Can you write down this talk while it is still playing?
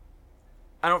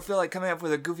I don't feel like coming up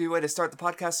with a goofy way to start the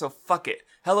podcast, so fuck it.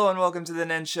 Hello and welcome to the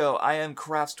Nen Show. I am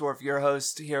Craftsdwarf, your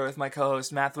host, here with my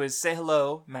co-host, Mathwiz. Say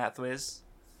hello, Mathwiz.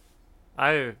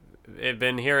 I've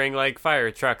been hearing, like,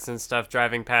 fire trucks and stuff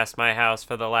driving past my house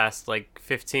for the last,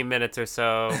 15 minutes or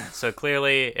so. So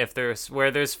clearly,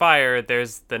 where there's fire,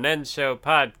 there's the Nen Show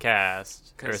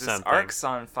podcast or Because this something. ark's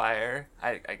on fire,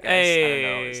 I guess. Hey.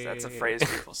 I don't know. That's a phrase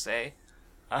people say.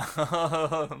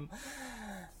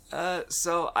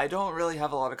 So I don't really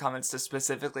have a lot of comments to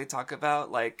specifically talk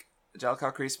about. Like,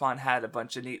 Jelcock Respawn had a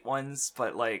bunch of neat ones,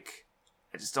 but, I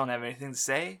just don't have anything to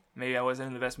say. Maybe I wasn't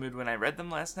in the best mood when I read them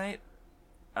last night.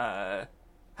 How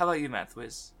about you,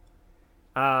 Mathwiz?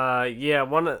 Yeah,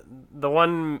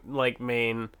 one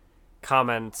main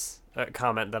comment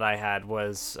that I had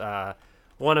was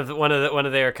one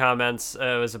of their comments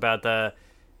was about the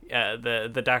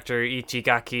Dr.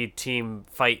 Ichigaki team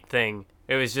fight thing.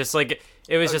 It was just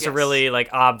a really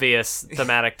obvious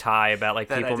thematic tie about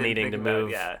people needing to move.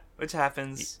 Yeah, which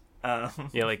happens.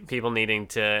 People needing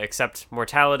to accept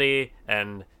mortality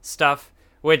and stuff,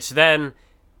 which then,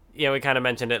 we kind of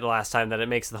mentioned it the last time that it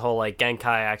makes the whole Genkai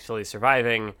actually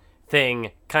surviving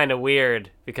thing kind of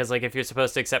weird, because if you're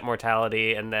supposed to accept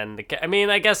mortality and then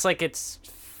I guess it's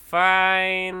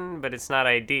fine, but it's not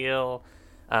ideal.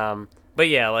 But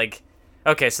yeah,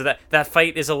 okay, so that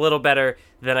fight is a little better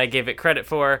than I gave it credit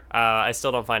for. I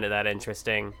still don't find it that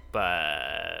interesting, but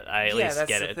I at least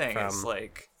get it. Yeah, that's the thing.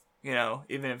 It's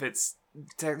even if it's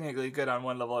technically good on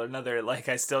one level or another,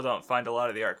 I still don't find a lot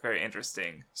of the arc very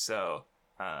interesting. So,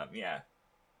 yeah.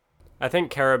 I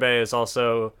think Karabe is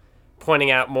also pointing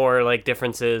out more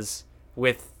differences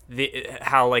with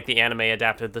how the anime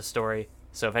adapted the story.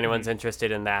 So if anyone's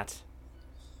interested in that,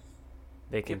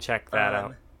 they can check that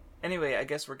out. Anyway, I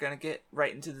guess we're going to get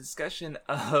right into the discussion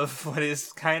of what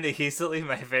is kind of easily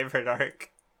my favorite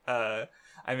arc.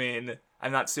 I'm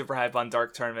not super hype on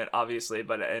Dark Tournament, obviously,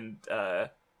 but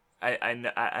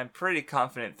I'm pretty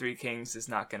confident Three Kings is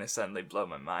not going to suddenly blow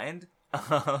my mind.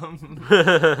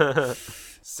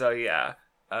 So yeah.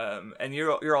 And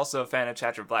you're also a fan of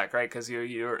Chapter Black, right? Because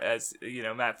you're as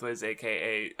Mathwiz,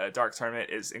 aka Dark Tournament,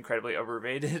 is incredibly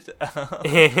overrated.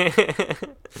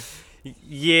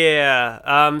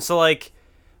 Yeah. So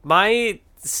my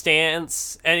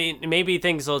stance, and maybe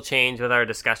things will change with our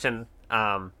discussion.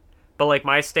 But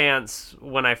my stance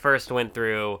when I first went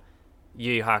through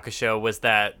Yu Yu Hakusho was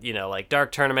that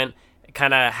Dark Tournament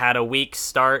kind of had a weak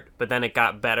start, but then it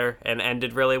got better and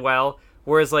ended really well.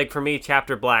 Whereas for me,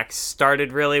 Chapter Black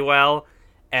started really well,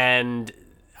 and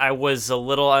I was a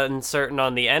little uncertain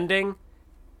on the ending.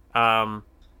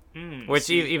 Which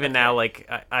even now,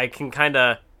 I can kind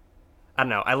of, I don't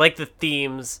know. I like the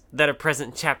themes that are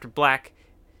present in Chapter Black.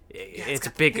 It's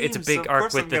a big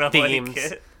arc with the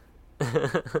themes.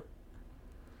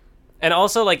 And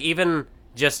also, even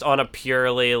just on a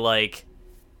purely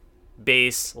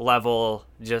base level,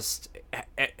 just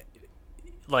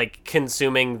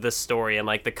consuming the story and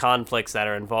the conflicts that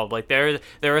are involved. There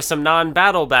are some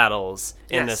non-battle battles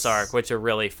in this arc, which are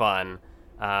really fun.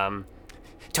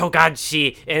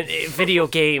 Togashi in video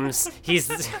games.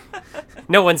 He's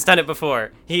no one's done it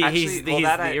before. He's the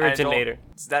originator.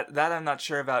 That I'm not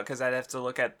sure about, because I'd have to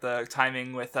look at the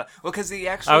timing with because he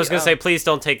actually. I was gonna say, please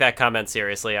don't take that comment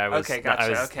seriously. Okay,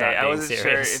 gotcha. I wasn't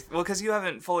serious. sure. Because you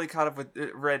haven't fully caught up with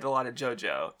read a lot of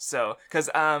JoJo, so because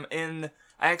I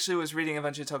actually was reading a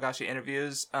bunch of Togashi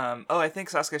interviews. I think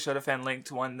Sasuke Shota-fan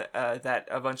linked one that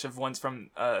a bunch of ones from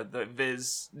the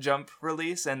Viz Jump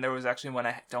release, and there was actually one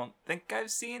I don't think I've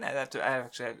seen. I have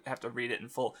to read it in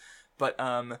full, but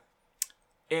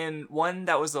in one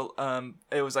that was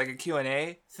it was a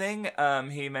Q&A thing.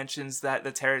 He mentions that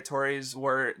the territories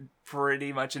were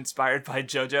pretty much inspired by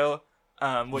JoJo,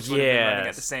 which would have been running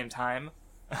at the same time.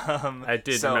 I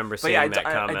did remember seeing that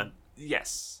comment.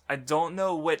 Yes. I don't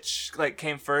know which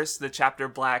came first, the Chapter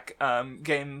Black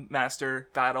Game Master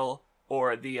battle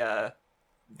or the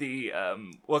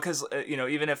because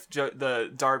even if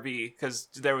the Darby, because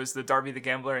there was the Darby the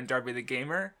Gambler and Darby the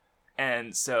Gamer,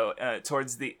 and so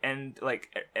towards the end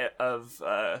of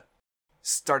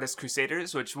Stardust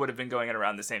Crusaders, which would have been going at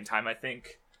around the same time, I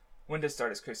think. When does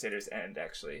Stardust Crusaders end?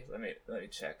 Actually, let me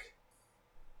check.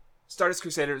 Stardust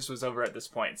Crusaders was over at this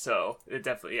point, so it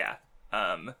definitely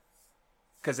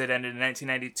because it ended in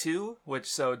 1992,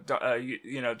 which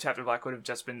Chapter Black would have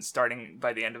just been starting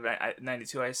by the end of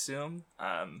 92, I assume.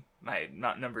 My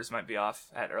numbers might be off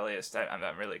at earliest. I'm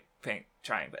not really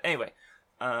trying, but anyway,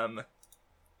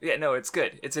 yeah, no, it's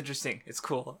good. It's interesting. It's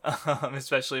cool,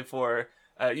 especially for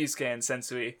Yusuke and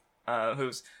Sensui,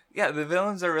 the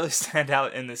villains are really stand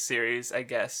out in this series, I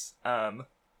guess,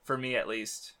 for me at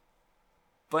least.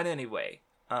 But anyway,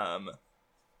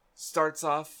 starts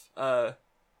off,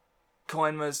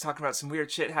 Koenma's talking about some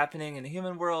weird shit happening in the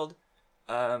human world.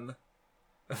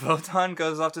 Votan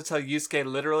goes off to tell Yusuke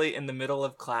literally in the middle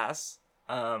of class.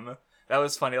 That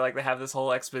was funny, like, they have this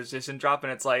whole exposition drop,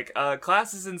 and it's like,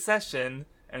 class is in session,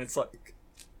 and it's like,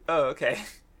 oh, okay.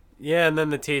 Yeah, and then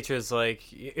the teacher's like,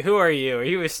 who are you? Are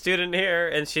you a student here?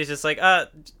 And she's just like,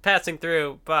 passing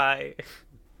through, bye.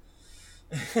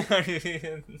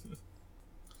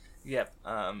 Yep,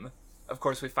 of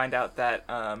course we find out that,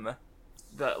 I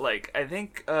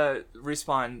think,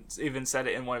 Respawn even said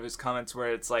it in one of his comments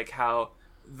where it's like how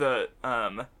the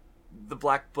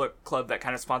Black Book Club that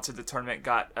kind of sponsored the tournament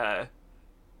got,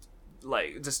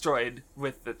 destroyed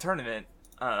with the tournament,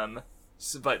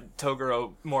 but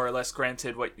Toguro more or less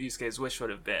granted what Yusuke's wish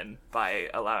would have been by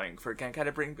allowing for Genkai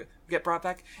to get brought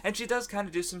back. And she does kind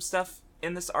of do some stuff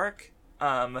in this arc.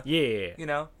 Yeah. You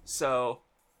know, so,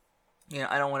 you know,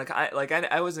 I don't want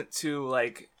to, I wasn't too,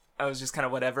 I was just kind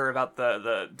of whatever about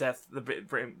the death, the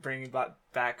bringing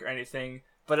back or anything.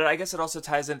 But I guess it also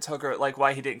ties in Toguro,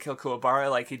 why he didn't kill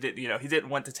Kuwabara. He didn't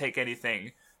want to take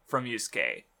anything from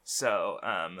Yusuke. So,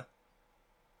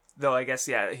 though I guess,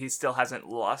 yeah, he still hasn't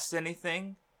lost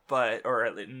anything,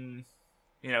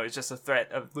 it's just a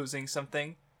threat of losing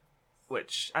something,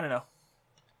 which, I don't know.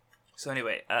 So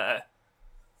anyway,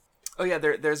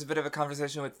 there's a bit of a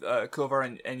conversation with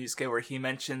Kuwabara and Yusuke where he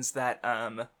mentions that,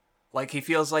 he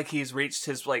feels like he's reached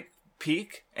his,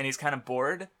 peak, and he's kind of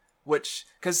bored,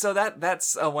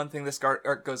 that's one thing this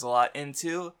arc goes a lot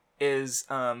into, is,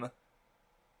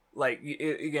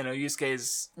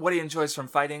 Yusuke's what he enjoys from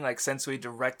fighting, Sensui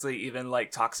directly even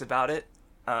talks about it.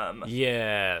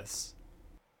 Yes.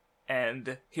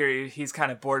 And here he's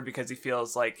kind of bored because he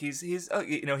feels like he's reached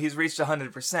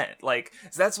 100%.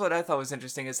 So that's what I thought was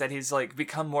interesting, is that he's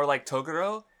become more like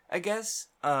Toguro, I guess.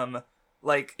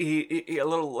 He a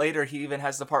little later he even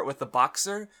has the part with the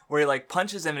boxer where he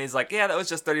punches him and he's like, yeah, that was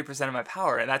just 30% of my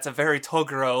power, and that's a very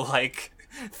Toguro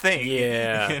thing.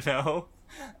 Yeah. You know.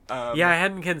 Yeah, I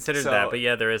hadn't considered that, but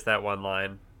yeah, there is that one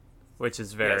line, which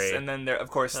is very... Yes, and then there, of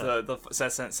course, the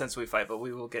Sensui fight, but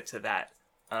we will get to that.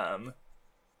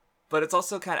 But it's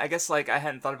also kind of, I guess, I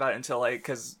hadn't thought about it until,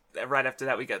 because right after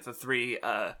that we get the three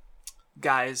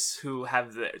guys who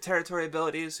have the territory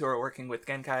abilities who are working with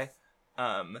Genkai.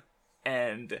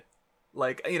 And,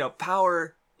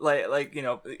 power,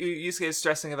 Yusuke is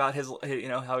stressing about his,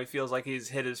 how he feels like he's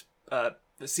hit his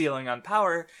ceiling on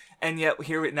power, and yet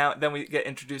then we get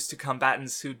introduced to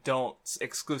combatants who don't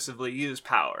exclusively use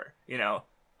power, and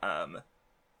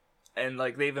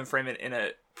they even frame it in a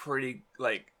pretty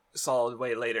solid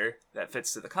way later that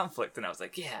fits to the conflict, and I was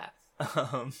like, yeah.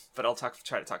 But I'll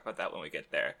try to talk about that when we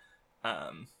get there.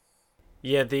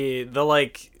 Yeah,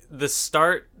 the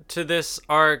start to this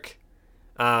arc,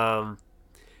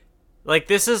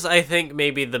 this is, I think,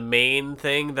 maybe the main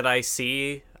thing that I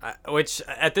see, which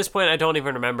at this point I don't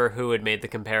even remember who had made the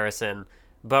comparison,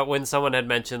 but when someone had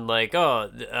mentioned maybe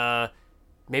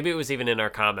it was even in our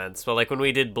comments, but when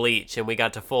we did Bleach and we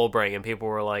got to Fullbring and people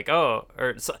were like,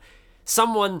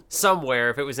 someone somewhere,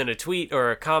 if it was in a tweet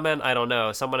or a comment, I don't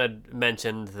know, someone had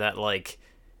mentioned that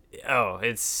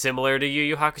it's similar to Yu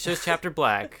Yu Hakusho's Chapter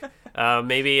Black,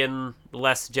 maybe in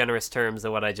less generous terms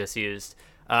than what I just used.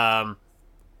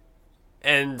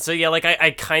 And so yeah,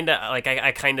 I kind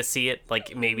of see it.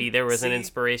 Maybe there was an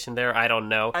inspiration there. I don't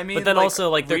know. I mean, but then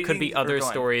also there could be other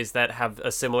stories that have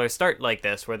a similar start like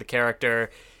this, where the character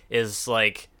is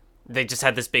they just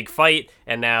had this big fight,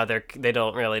 and now they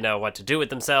don't really know what to do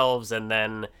with themselves, and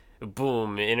then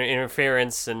boom,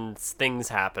 interference and things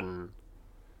happen.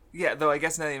 Yeah, though I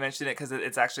guess now that you mention it, because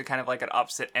it's actually kind of at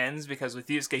opposite ends, because with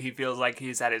Yusuke he feels like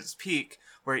he's at his peak,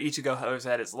 where Ichigo was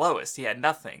at his lowest. He had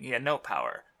nothing. He had no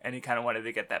power, and he kind of wanted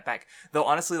to get that back. Though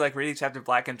honestly, reading Chapter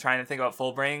Black and trying to think about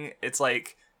Fullbring, it's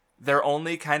they're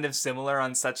only kind of similar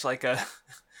on such a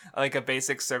a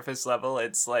basic surface level.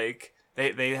 It's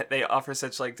they offer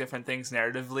such different things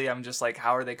narratively. I'm just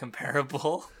how are they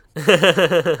comparable?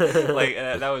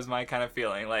 That was my kind of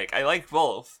feeling. I like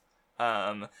both.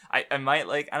 I might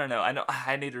I don't know.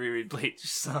 I need to reread Bleach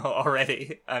so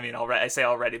already. I mean, I say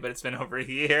already, but it's been over a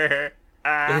year.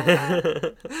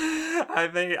 I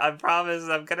promise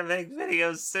I'm gonna make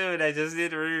videos soon. I just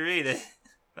need to reread it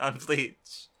on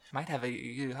Bleach. Might have a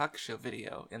Yu Yu Hakusho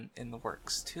video in the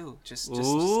works too. Just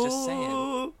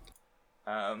saying.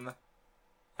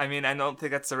 I mean, I don't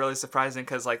think that's really surprising,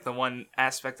 because the one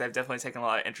aspect I've definitely taken a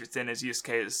lot of interest in is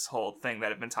Yusuke's whole thing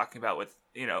that I've been talking about with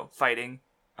fighting.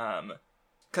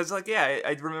 Because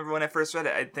I remember when I first read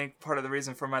it, I think part of the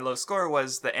reason for my low score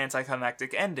was the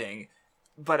anticlimactic ending,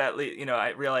 but at least, I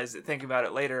realized that thinking about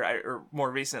it later, or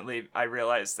more recently, I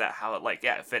realized that how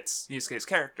it fits Yusuke's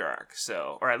character arc.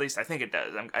 So, or at least I think it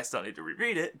does. I still need to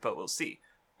reread it, but we'll see.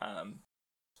 But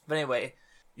anyway,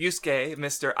 Yusuke,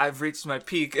 Mr. I've reached my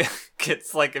peak,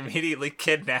 gets immediately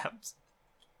kidnapped.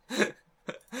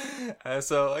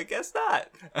 So I guess not.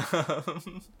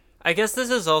 I guess this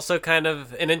is also kind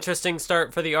of an interesting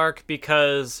start for the arc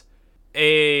because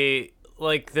the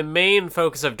main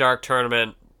focus of Dark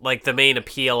Tournament, the main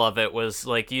appeal of it was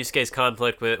Yusuke's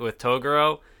conflict with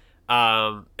Toguro.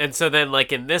 And so then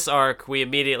in this arc, we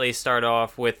immediately start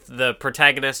off with the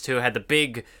protagonist who had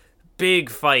the big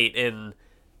fight in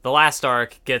the last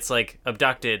arc gets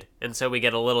abducted, and so we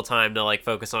get a little time to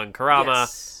focus on Kurama.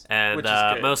 Yes, and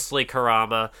mostly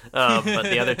Kurama, but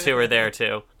the other two are there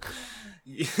too.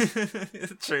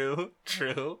 True.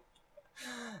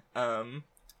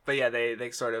 But yeah,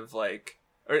 they sort of or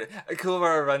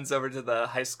Kuwabara runs over to the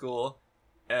high school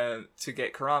to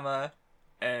get Kurama,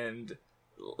 and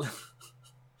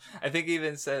I think he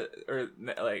even said,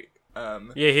 yeah,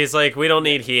 he's we don't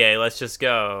need Hiei, let's just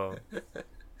go.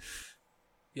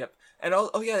 Yep. And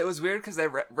it was weird because they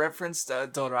referenced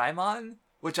Doraemon,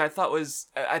 which I thought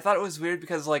it was weird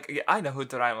because I know who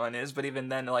Doraemon is, but even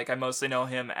then I mostly know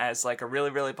him as a really,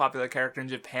 really popular character in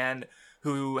Japan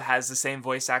who has the same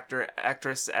voice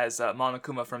actress as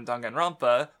Monokuma from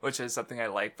Danganronpa, which is something I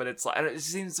like. But it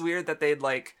seems weird that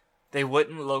they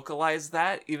wouldn't localize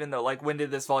that, even though when did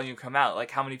this volume come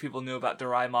out? How many people knew about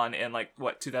Doraemon in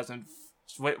 2000?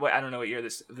 I don't know what year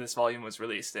this volume was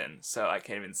released in, so I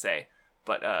can't even say.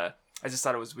 But I just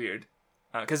thought it was weird.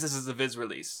 Because this is the Viz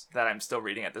release that I'm still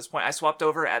reading at this point. I swapped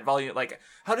over at volume.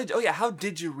 How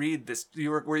did you read this?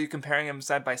 Were you comparing them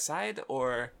side by side,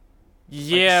 or?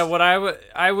 Yeah, what I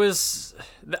was,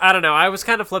 I don't know. I was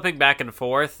kind of flipping back and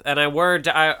forth, and I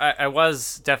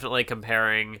was definitely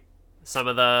comparing some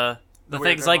of the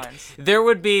things. Lines. There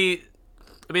would be,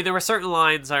 there were certain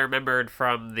lines I remembered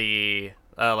from the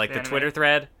the Twitter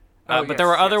thread, but there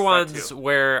were other ones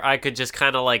where I could just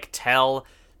kind of tell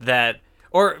that.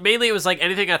 Or mainly it was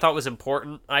anything I thought was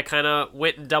important, I kind of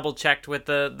went and double-checked with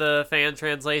the fan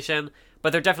translation.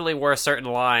 But there definitely were certain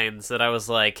lines that I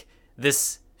was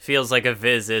this feels like a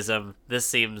Viz-ism. This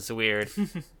seems weird.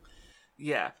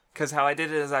 Yeah, because how I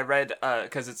did it is I read,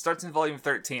 because it starts in volume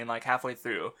 13, halfway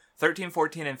through. 13,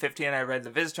 14, and 15 I read the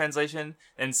Viz translation,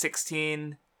 and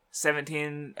 16,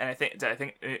 17, and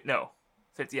 15,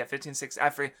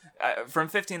 16, from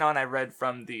 15 on I read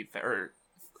from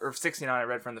or 16 on I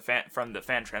read from the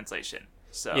fan translation.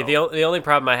 So yeah, the only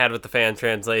problem I had with the fan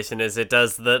translation is it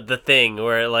does the thing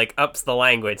where it ups the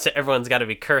language, so everyone's got to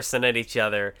be cursing at each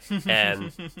other,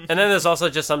 and then there's also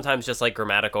just sometimes just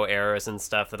grammatical errors and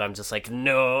stuff that I'm just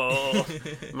no,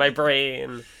 my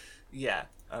brain. Yeah.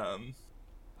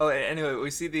 Anyway, we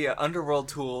see the Underworld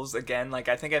tools again.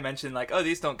 I think I mentioned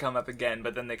these don't come up again,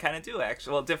 but then they kind of do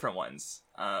actually. Well, different ones.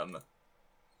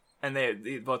 And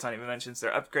Botan even mentions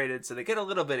they're upgraded, so they get a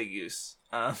little bit of use.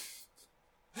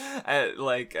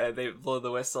 They blow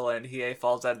the whistle and Hiei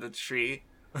falls out of the tree.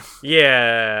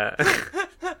 Yeah.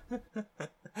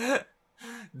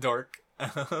 Dork.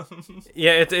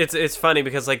 Yeah, it's funny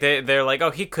because they're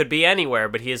oh, he could be anywhere,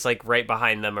 but he is right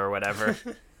behind them or whatever.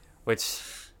 Which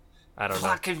I don't know.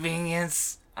 Plot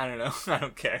convenience. I don't know. I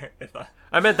don't care.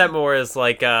 I meant that more as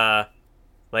I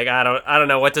don't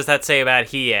know, what does that say about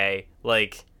Hiei?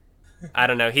 I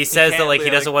don't know. He says that he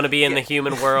doesn't want to be in the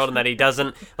human world, and that he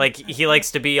doesn't he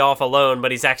likes to be off alone, but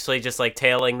he's actually just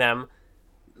tailing them.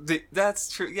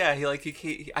 That's true. Yeah, he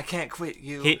I can't quit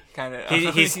you. Kind of.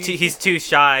 He's too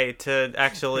shy to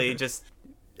actually just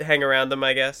hang around them,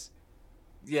 I guess.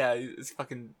 Yeah, he's a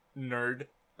fucking nerd.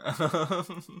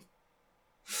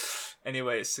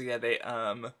 Anyway, so yeah, they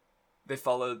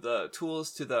follow the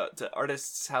tools to the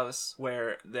artist's house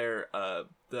where they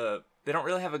don't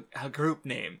really have a group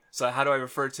name, so how do I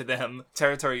refer to them?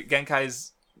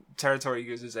 Genkai's territory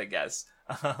users, I guess.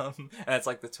 And that's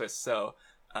the twist. So,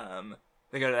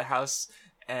 they go to the house,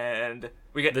 and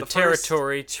we get the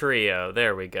territory trio.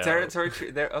 There we go. Territory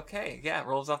trio. There. Okay. Yeah.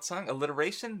 Rolls off the tongue.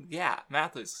 Alliteration. Yeah.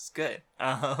 Math is good.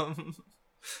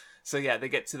 So yeah, they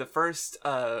get to the first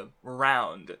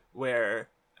round where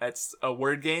it's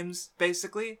word games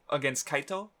basically against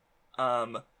Kaito.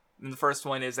 And the first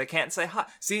one is they can't say hi.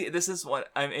 See, this is what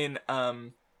I mean.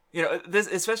 This,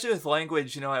 especially with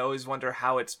language, I always wonder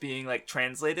how it's being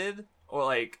translated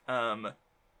or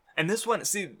and this one,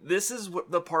 see, this is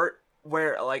the part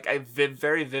where I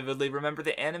very vividly remember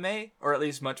the anime, or at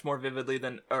least much more vividly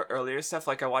than earlier stuff.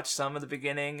 I watched some of the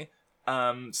beginning,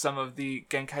 some of the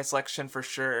Genkai selection for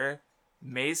sure.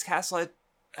 Maze Castle,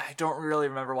 I don't really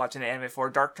remember watching the anime for.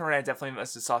 Dark Tournament, I definitely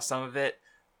must have saw some of it.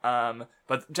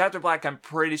 But Chapter Black, I'm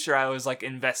pretty sure I was like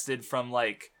invested from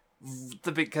like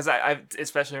the big, because I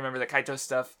especially remember the Kaito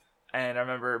stuff, and I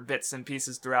remember bits and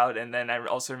pieces throughout, and then I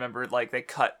also remember like they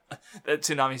cut that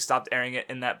Toonami stopped airing it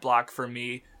in that block for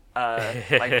me.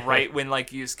 Like right when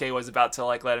like Yusuke was about to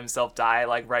like let himself die,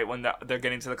 like right when they're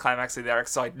getting to the climax of the arc,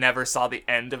 so I never saw the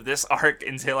end of this arc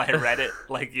until I read it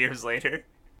like years later.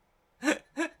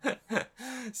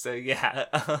 So yeah,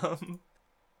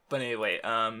 but anyway,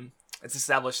 it's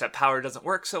established that power doesn't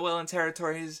work so well in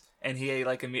territories, and Hiei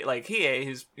Hiei,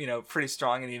 who's pretty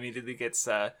strong, and he immediately gets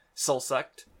soul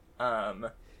sucked.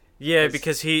 Yeah,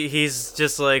 because he's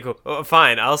just like, oh,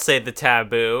 fine, I'll say the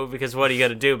taboo, because what are you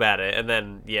gonna do about it? And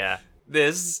then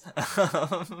this,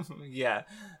 yeah.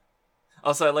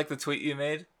 Also, I like the tweet you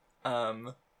made,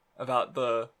 about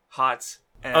the hot.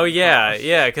 Oh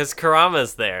yeah, because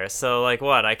Kurama's there, so like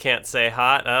what? I can't say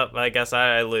hot. Oh, I guess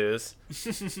I lose.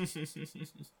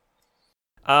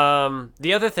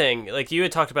 The other thing, like you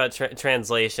had talked about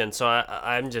translation, so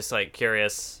I'm just like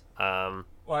curious. Well,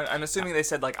 I'm assuming they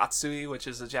said like atsui, which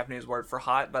is a Japanese word for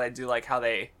hot, but I do like how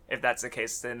they, if that's the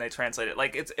case, then they translate it.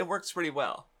 Like it works pretty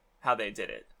well how they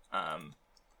did it. In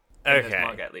this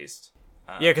manga at least.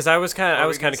 Yeah, because I was kind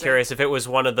of curious if it was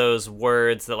one of those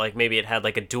words that like maybe it had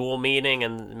like a dual meaning,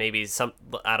 and maybe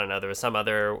I don't know, there was some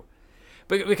other,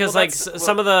 because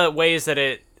some of the ways that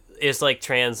it is like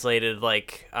translated,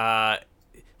 like Kuwabara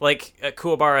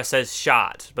says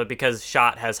shot, but because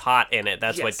shot has hot in it,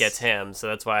 that's what gets him. So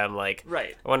that's why I'm like,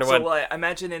 right. I wonder what. Well, I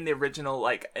imagine in the original,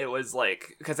 like it was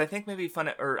like, because I think maybe I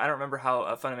don't remember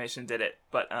how Funimation did it,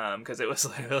 but because it was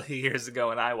literally years ago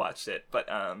when I watched it, but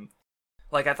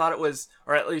like I thought it was,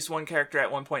 or at least one character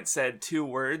at one point said 2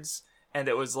 words, and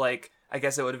it was like, I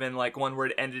guess it would have been like one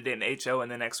word ended in HO and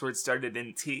the next word started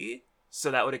in T, so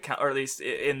that would account, or at least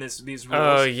in these rules.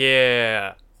 Oh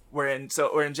yeah. Or in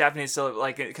Japanese, so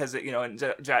like, because in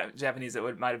Japanese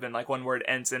it might have been like one word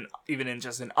ends in even in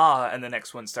just an ah, and the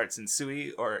next one starts in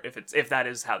sui, or if that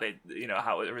is how they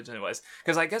how it originally was.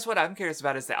 Because I guess what I'm curious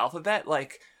about is the alphabet,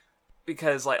 like,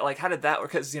 because like how did that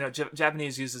work? Because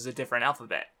Japanese uses a different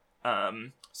alphabet.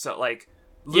 So like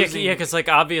because like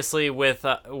obviously with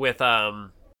the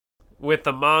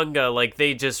manga, like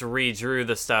they just redrew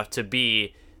the stuff to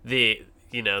be the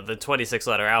the 26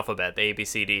 letter alphabet, the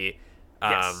ABCD.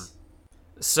 Yes.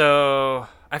 So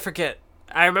I forget.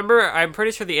 I'm pretty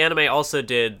sure the anime also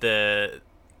did the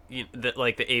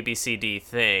like the ABCD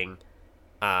thing.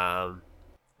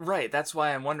 Right, that's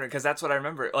why I'm wondering, because that's what I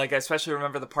remember. Like, I especially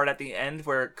remember the part at the end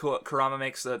where Kurama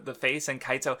makes the face, and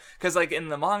Kaito, because like in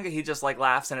the manga he just like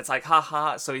laughs and it's like ha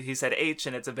ha, so he said H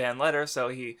and it's a banned letter,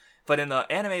 but in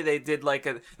the anime they did like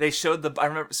they showed I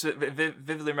remember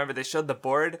vividly remember they showed the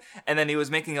board, and then he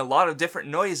was making a lot of different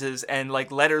noises, and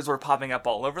like letters were popping up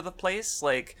all over the place,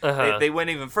 like they went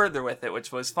even further with it,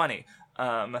 which was funny.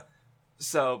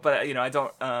 So but I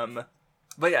don't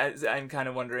but yeah, I'm kind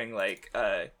of wondering, like,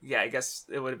 I guess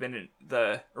it would have been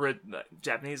the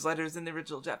Japanese letters in the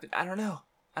original Japanese. I don't know.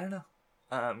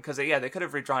 Because they could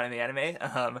have redrawn in the anime.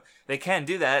 They can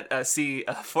do that. See,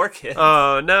 4Kids.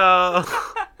 Oh no.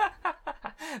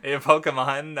 They have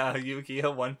Pokemon,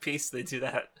 Yu-Gi-Oh, One Piece. They do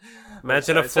that.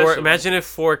 Imagine if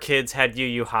 4Kids had Yu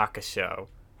Yu Hakusho.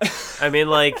 I mean,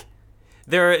 like.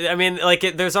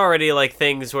 There's already like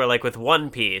things where like with One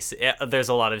Piece, there's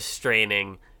a lot of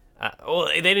straining.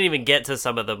 They didn't even get to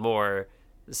some of the more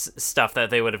stuff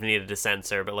that they would have needed to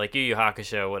censor, but like Yu Yu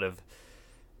Hakusho would have.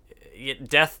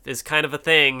 Death is kind of a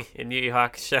thing in Yu Yu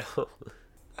Hakusho.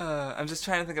 I'm just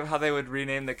trying to think of how they would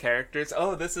rename the characters.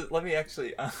 Oh, let me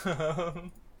actually.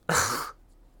 Oh,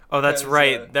 that's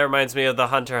right. That reminds me of the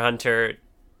Hunter x Hunter.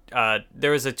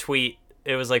 There was a tweet.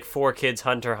 It was like 4Kids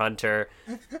Hunter x Hunter.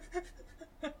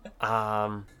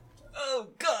 Oh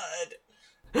God.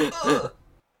 Ugh.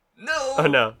 No. Oh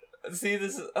no. See,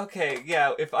 this is okay.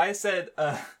 Yeah, if I said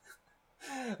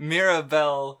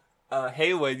Mirabelle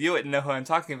Haywood, you wouldn't know who I'm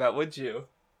talking about, would you?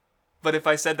 But if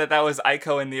I said that was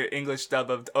Aiko in the English dub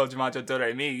of Ojimajo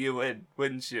Doremi, you would,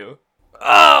 wouldn't you?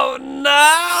 Oh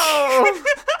no!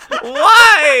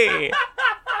 Why?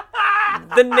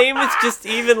 The name is just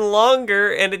even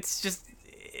longer, and it's just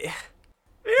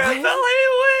Mirabelle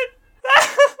Haywood.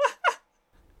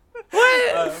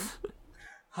 What?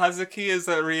 Hazuki is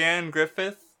Rianne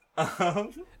Griffith.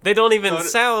 They don't even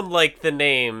sound like the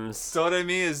names.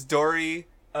 Doremi is Dory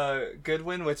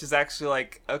Goodwin, which is actually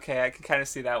like, okay, I can kind of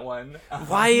see that one.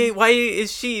 Why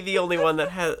is she the only one that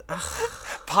has...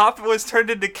 Pop was turned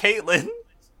into Caitlyn.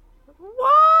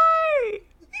 Why?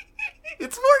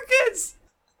 It's 4Kids.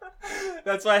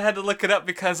 That's why I had to look it up,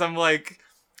 because I'm like...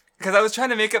 Because I was trying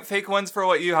to make up fake ones for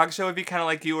what Yu Yu Hakusho would be, kind of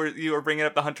like you were bringing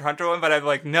up the Hunter x Hunter one, but I'm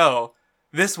like, no,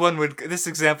 this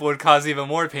example would cause even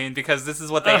more pain because this is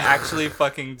what they actually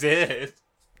fucking did.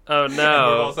 Oh no! And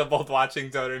we're also both watching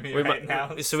Doremi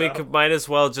now. So we might as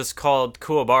well just call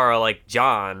Kuwabara like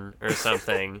John or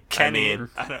something. Kenny.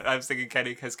 I was thinking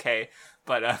Kenny because K,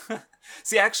 but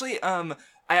see, actually, I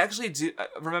actually do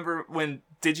remember when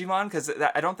Digimon, because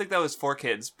I don't think that was for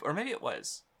kids, or maybe it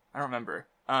was. I don't remember.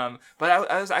 But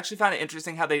I was actually found it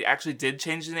interesting how they actually did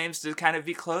change the names to kind of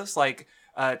be close. Like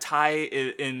Tai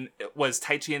was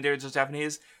Taichi in the original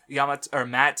Japanese, Yamato or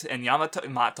Matt and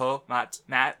Yamato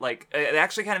Matt. Like it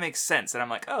actually kind of makes sense, and I'm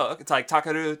like, oh, it's like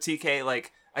Takaru TK.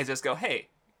 Like I just go, hey,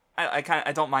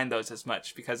 I don't mind those as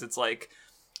much because it's like,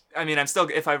 I mean, I'm still,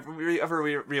 if I ever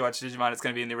rewatch Digimon, it's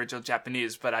gonna be in the original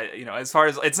Japanese. But as far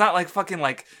as it's not like fucking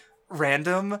like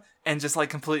random and just like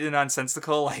completely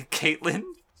nonsensical like Caitlyn.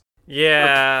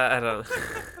 Yeah, I don't.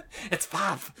 It's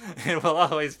Pop. It will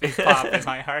always be Pop in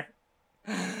my heart.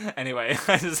 Anyway,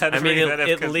 I just had to bring that up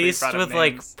at least with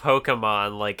like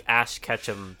Pokemon, like Ash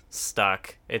Ketchum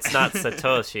stuck. It's not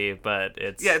Satoshi, but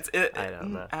it's I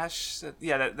don't know. Ash.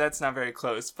 Yeah, that's not very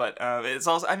close, but it's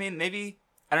also. I mean, maybe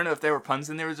I don't know if there were puns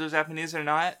in the original Japanese or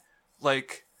not.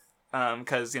 Like,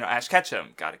 because Ash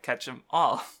Ketchum, gotta catch 'em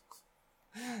all.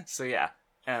 So yeah.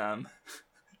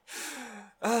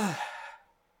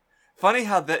 Funny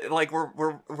how that like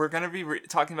we're gonna be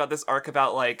talking about this arc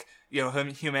about like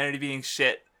humanity being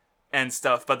shit and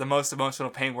stuff, but the most emotional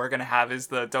pain we're gonna have is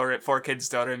the 4Kids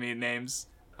Doremi names.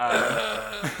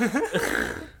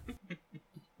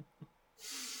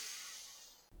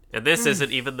 And this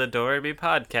isn't even the Doremi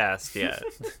podcast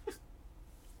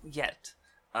yet.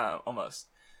 Almost.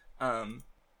 But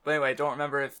anyway, I don't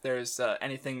remember if there's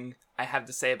anything I have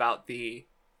to say about the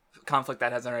conflict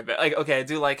that hasn't already been. Like, okay, I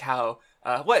do like how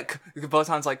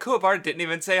Botan's like, Kuwabara didn't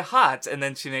even say hot, and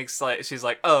then she's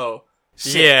like, oh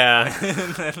shit. Yeah.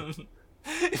 And then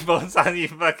Botan, you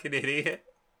fucking idiot.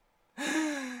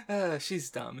 She's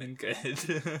dumb and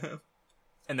good.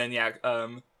 And then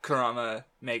Kurama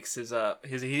makes his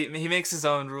he makes his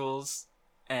own rules,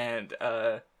 and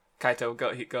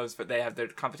Kaito goes, but they have their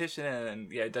competition, and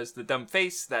then does the dumb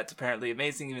face that's apparently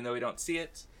amazing, even though we don't see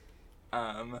it.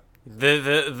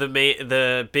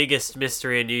 The biggest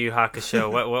mystery in Yu Yu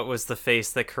Hakusho. what was the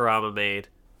face that Kurama made?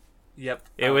 Yep.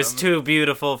 It was too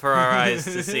beautiful for our eyes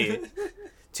to see.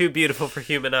 Too beautiful for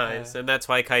human eyes, and that's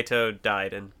why Kaito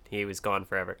died, and he was gone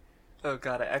forever. Oh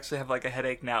god, I actually have like a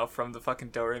headache now from the fucking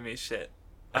Doremi shit.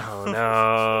 Oh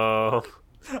no.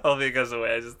 Hopefully it goes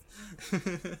away. I just.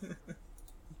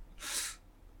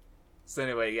 So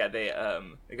anyway, they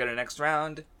go to the next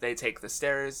round. They take the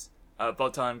stairs.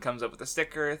 Botan comes up with a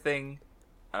sticker thing,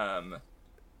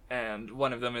 and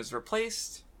one of them is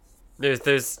replaced.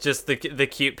 There's just the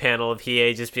cute panel of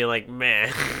Hiei just being like,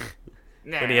 meh,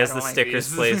 when he has the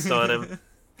stickers placed on him.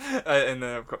 And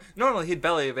then, of course, normally he'd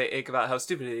bellyache about how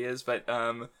stupid he is, but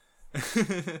I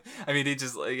mean, he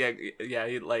just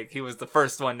he was the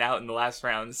first one out in the last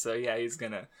round, so yeah, he's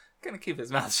gonna keep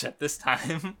his mouth shut this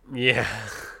time. Yeah.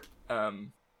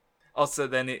 Also,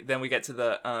 then we get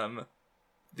to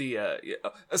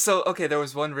so okay, there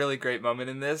was one really great moment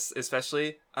in this,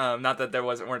 especially not that there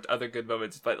weren't other good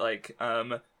moments, but like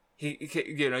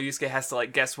Yusuke has to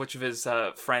like guess which of his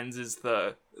friends is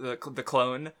the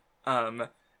clone,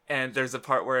 and there's a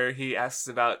part where he asks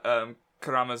about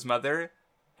Kurama's mother,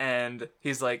 and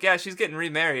he's like, yeah, she's getting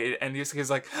remarried, and Yusuke's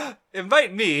like,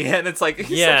 invite me, and it's like,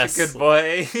 he's such a good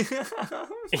boy.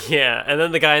 Yeah, and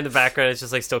then the guy in the background is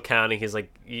just like still counting. He's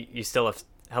like, you still have,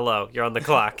 hello, you're on the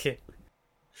clock.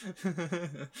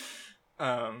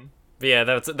 But yeah,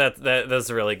 that's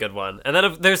a really good one. And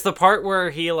then there's the part where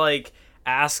he like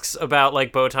asks about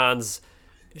like Botan's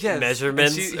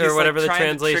measurements or whatever the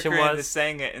translation was. Into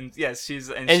saying it, and yes, she's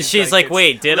like,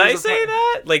 wait, did I say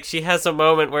that? Like, she has a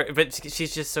moment where, but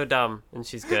she's just so dumb, and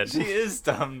she's good. She is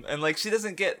dumb, and like she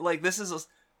doesn't get like this is.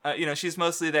 She's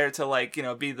mostly there to like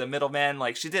be the middleman.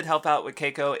 Like she did help out with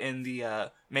Keiko in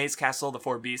the Maze Castle, the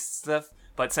Four Beasts stuff.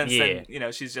 But since then,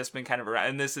 she's just been kind of around.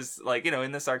 And this is like,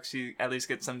 in this arc, she at least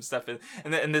gets some stuff in.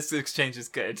 And this exchange is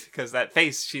good because that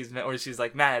face she's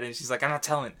like mad and she's like, I'm not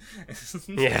telling.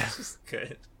 Yeah, it's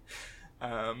good.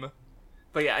 But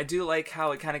yeah, I do like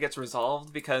how it kind of gets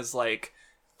resolved because like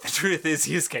the truth is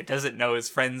Yusuke doesn't know his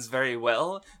friends very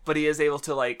well, but he is able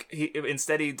to like he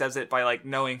does it by like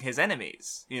knowing his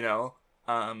enemies,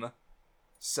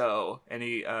 So and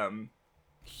he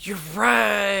You're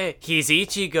right. He's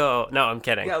Ichigo. No, I'm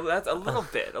kidding. Yeah, that's a little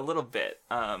bit.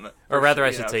 Or rather, I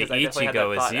you should know, say 'cause I definitely had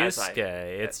Ichigo that is thought as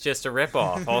Yusuke. It's just a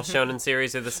ripoff. All shonen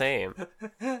series are the same.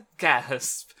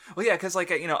 Gasp. Well, yeah, because,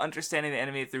 like, understanding the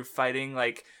enemy through fighting,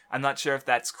 like, I'm not sure if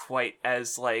that's quite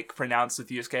as, like, pronounced with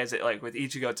Yusuke as it, like, with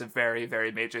Ichigo, it's a very,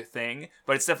 very major thing,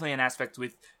 but it's definitely an aspect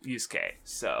with Yusuke.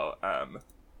 So,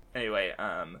 anyway,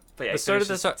 but yeah, The start of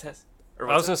this...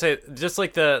 I was going to say, just,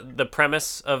 like, the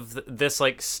premise of this,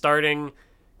 like, starting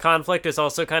conflict is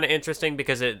also kind of interesting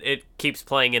because it keeps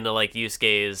playing into, like,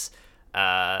 Yusuke's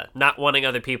not wanting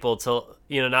other people to,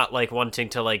 not, like, wanting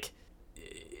to, like,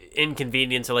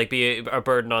 inconvenience or like be a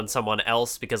burden on someone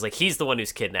else because like he's the one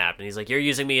who's kidnapped and he's like, you're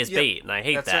using me as bait, and I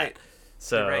hate that. Right.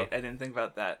 So you're right, I didn't think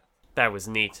about that. That was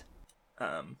neat.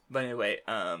 But anyway,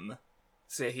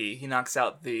 so he knocks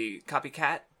out the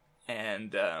copycat,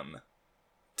 and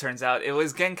turns out it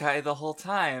was Genkai the whole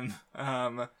time.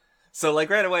 So like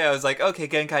right away I was like, okay,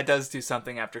 Genkai does do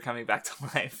something after coming back to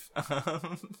life.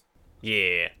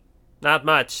 Yeah, not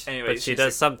much, anyway, but she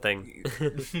does something.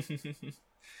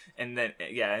 And then,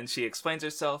 yeah, and she explains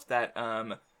herself that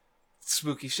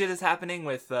spooky shit is happening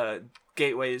with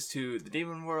gateways to the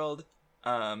demon world.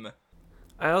 I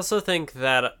also think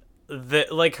that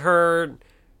like her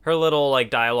little like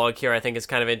dialogue here, I think is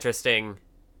kind of interesting,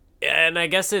 and I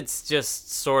guess it's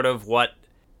just sort of what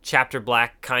Chapter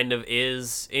Black kind of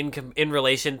is in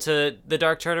relation to the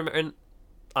Dark Tournament,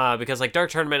 because like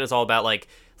Dark Tournament is all about like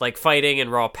fighting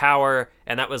and raw power,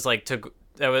 and that was like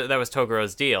that was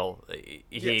Togoro's deal.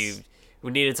 He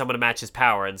needed someone to match his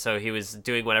power, and so he was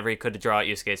doing whatever he could to draw out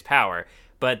Yusuke's power.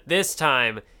 But this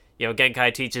time,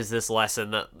 Genkai teaches this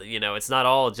lesson that, it's not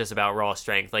all just about raw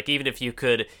strength. Like, even if you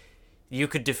could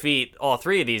defeat all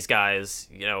three of these guys,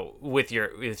 with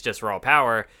just raw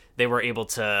power, they were able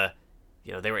to,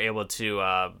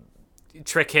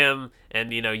 trick him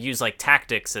and, use, like,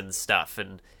 tactics and stuff,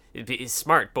 and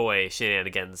smart boy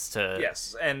shenanigans to...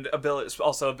 Yes, and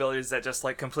abilities that just,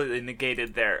 like, completely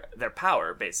negated their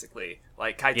power, basically.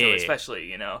 Like Kaito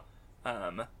especially, or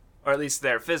at least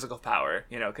their physical power,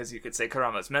 because you could say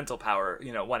Kurama's mental power,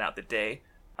 won out the day,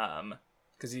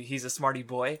 because he's a smarty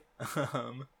boy.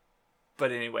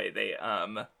 But anyway, they,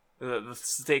 the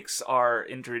stakes are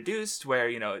introduced where,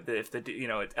 if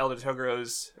Elder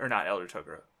Togoro's, or not Elder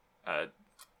Toguro,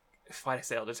 why did I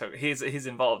say Elder Toguro? He's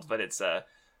involved, but it's,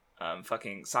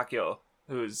 fucking Sakyo,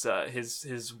 who's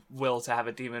his will to have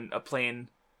a plane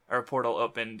or a portal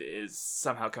opened is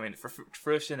somehow coming to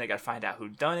fruition. They gotta find out who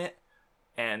done it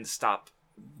and stop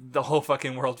the whole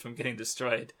fucking world from getting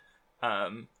destroyed.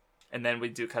 And then we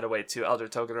do cut away to Elder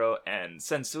Toguro and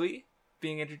Sensui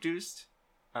being introduced.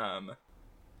 Oh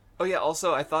yeah,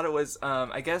 also I thought it was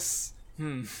I guess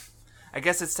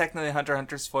it's technically Hunter x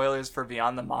Hunter spoilers for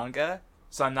Beyond the Manga.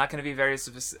 So I'm not going to be very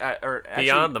specific.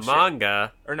 Beyond the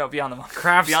manga? Or no, Beyond the Manga.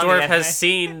 Craftsdorf has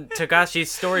seen Togashi's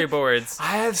storyboards.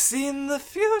 I have seen the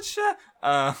future!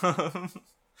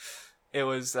 It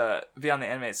was Beyond the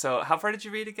Anime. So how far did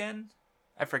you read again?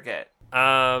 I forget.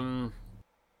 I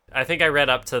think I read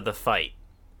up to the fight.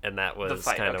 And that was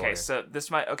kind of okay. So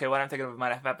this might... Okay, what I'm thinking of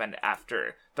might have happened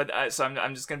after. But so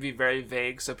I'm just going to be very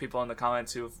vague so people in the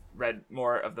comments who've read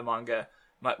more of the manga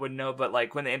would know, but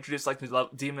like when they introduce like the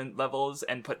demon levels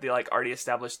and put the like already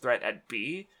established threat at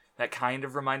B, that kind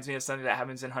of reminds me of something that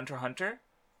happens in Hunter x Hunter.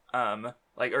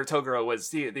 Like, or Toguro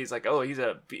was he's like, oh, he's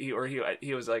a B, or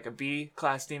he was like a B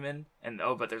class demon, and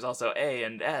but there's also A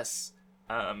and S.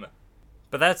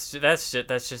 But that's just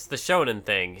the shonen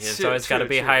thing. It's always got to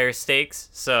be higher stakes.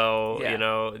 So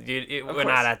we're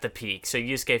not at the peak. So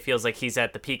Yusuke feels like he's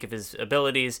at the peak of his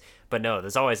abilities, but no,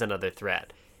 there's always another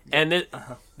threat, and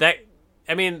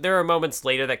there are moments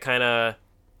later that kind of...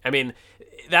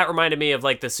 that reminded me of,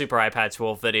 like, the Super Eye Patch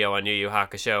Wolf video on Yu Yu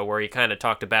Hakusho, where he kind of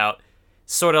talked about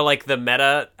sort of, like, the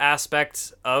meta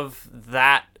aspect of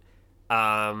that,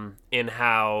 in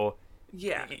how...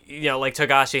 Yeah. Like,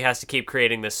 Togashi has to keep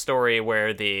creating this story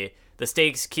where the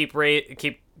stakes keep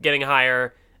getting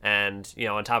higher, and,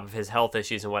 on top of his health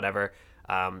issues and whatever.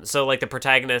 So, like, the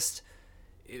protagonist...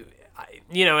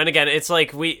 and again, it's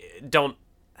like, we don't...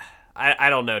 I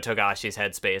don't know Togashi's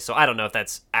headspace, so I don't know if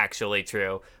that's actually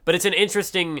true. But it's an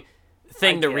interesting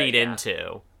thing to read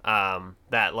into.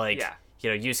 That, like,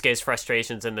 Yusuke's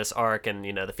frustrations in this arc and,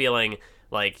 the feeling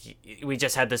like we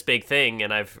just had this big thing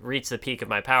and I've reached the peak of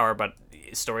my power, but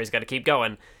the story's got to keep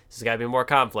going. There's got to be more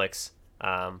conflicts.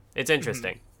 It's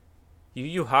interesting. Mm-hmm. Yu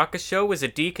Yu Hakusho was a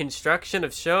deconstruction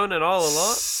of Shonen all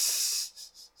along?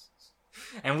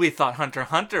 And we thought Hunter x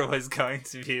Hunter was going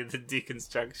to be the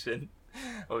deconstruction.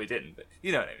 Well, we didn't, but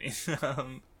you know what I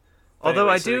mean. But Although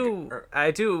anyway,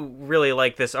 I do really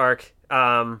like this arc.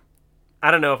 I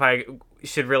don't know if I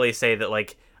should really say that,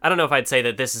 like, I don't know if I'd say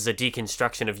that this is a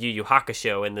deconstruction of Yu Yu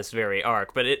Hakusho in this very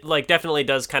arc, but it, like, definitely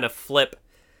does kind of flip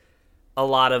a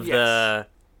lot of the,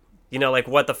 you know, like,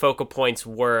 what the focal points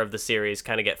were of the series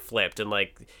kind of get flipped, and,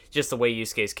 like, just the way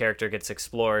Yusuke's character gets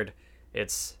explored,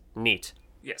 it's neat.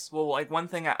 Yes. Well, like, one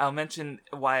thing I'll mention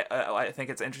why I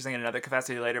think it's interesting in another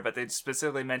capacity later, but they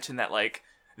specifically mentioned that, like,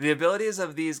 the abilities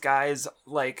of these guys,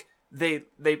 like, they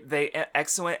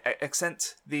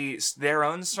accent their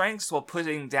own strengths while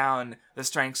putting down the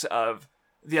strengths of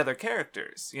the other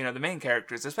characters, you know, the main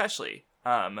characters especially.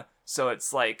 So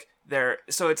it's like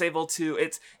it's able to,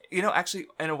 it's, you know, actually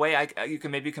in a way you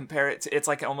can maybe compare it to, it's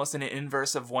like almost an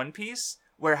inverse of One Piece,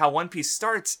 where how One Piece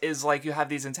starts is like you have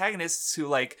these antagonists who,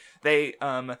 like, they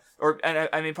I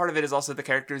mean, part of it is also the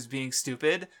characters being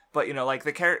stupid, but, you know, like,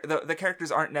 the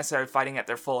characters aren't necessarily fighting at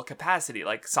their full capacity.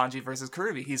 Like Sanji versus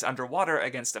Karubi, he's underwater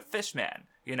against a fish man,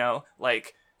 you know,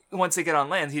 like, once they get on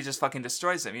land, he just fucking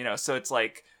destroys him, you know. So it's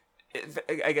like,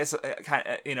 I guess kind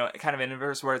of an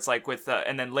inverse where it's like with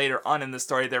and then later on in the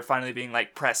story they're finally being,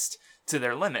 like, pressed to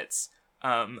their limits,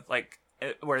 like,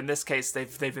 where in this case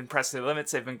they've been pressed to their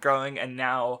limits, they've been growing, and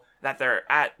now that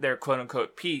they're at their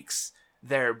quote-unquote peaks,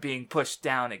 they're being pushed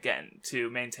down again to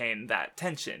maintain that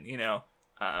tension, you know.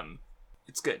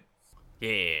 It's good.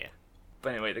 Yeah.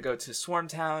 But anyway, they go to Swarm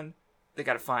Town, they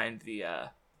gotta find the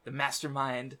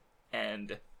mastermind,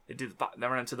 and they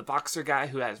run into the boxer guy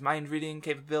who has mind-reading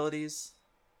capabilities.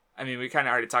 I mean, we kind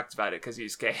of already talked about it, because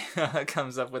Yusuke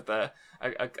comes up with a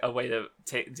way to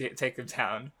take him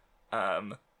down.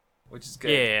 Which is good.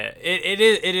 Yeah, it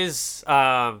is.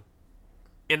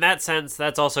 In that sense,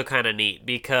 that's also kind of neat,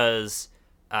 because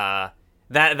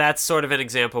that's sort of an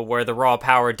example where the raw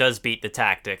power does beat the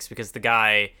tactics, because the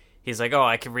guy, he's like, oh,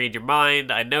 I can read your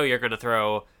mind, I know you're gonna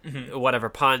throw whatever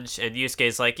punch, and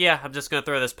Yusuke's like, yeah, I'm just gonna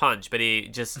throw this punch, but he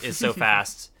just is so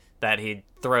fast that he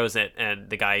throws it, and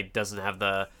the guy doesn't have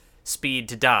the speed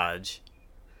to dodge.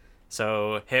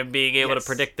 So him being able to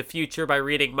predict the future by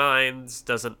reading minds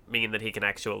doesn't mean that he can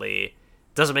actually,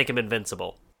 doesn't make him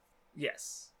invincible.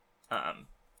 Yes.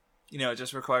 You know, it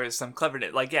just requires some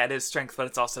cleverness. Like, yeah, it is strength, but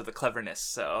it's also the cleverness,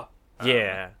 so.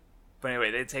 Yeah. But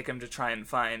anyway, they take him to try and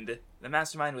find the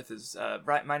mastermind with his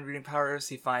mind reading powers.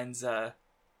 He finds, oh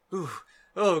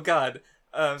god.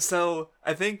 So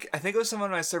I think it was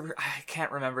someone on my server, I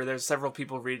can't remember. There's several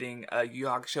people reading Yu Yu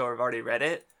Hakusho or have already read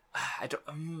it. I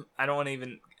don't want to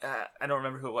even, I don't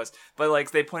remember who it was, but,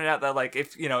 like, they pointed out that, like,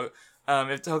 if, you know,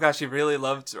 if Togashi really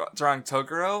loved drawing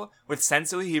Toguro, with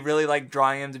Sensui, he really liked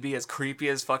drawing him to be as creepy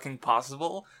as fucking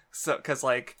possible. So, cause,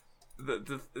 like,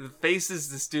 the faces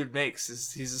this dude makes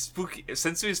he's a spooky,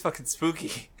 Sensui's fucking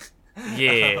spooky.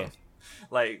 Yeah.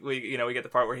 Like, we get the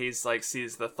part where he's, like,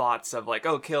 sees the thoughts of, like,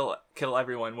 oh, kill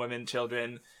everyone, women,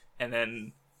 children, and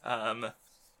then,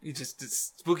 he just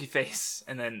spooky face,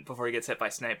 and then before he gets hit by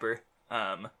sniper.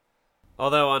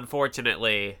 Although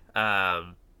unfortunately,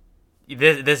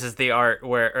 this is the arc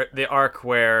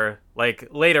where, like,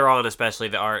 later on especially,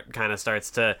 the art kind of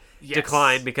starts to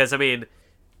decline, because, I mean,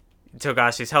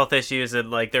 Togashi's health issues,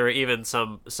 and, like, there were even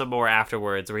some more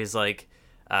afterwards where he's like,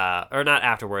 or not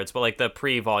afterwards, but, like, the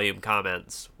pre-volume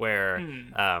comments where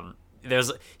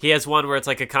he has one where it's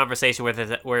like a conversation with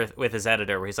his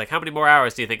editor where he's like, how many more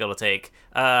hours do you think it'll take?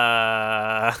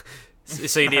 So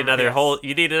you need another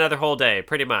whole day,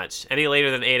 pretty much. Any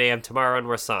later than 8 a.m. tomorrow and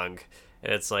we're sung.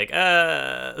 And it's like,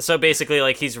 so basically,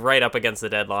 like, he's right up against the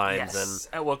deadlines. Yes.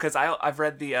 And well, because I've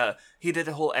read he did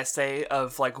a whole essay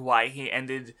of, like, why he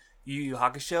ended Yu Yu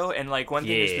Hakusho, and, like, one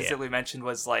thing he specifically mentioned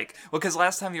was, like, well, because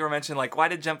last time you were mentioned, like, why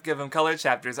did Jump give him color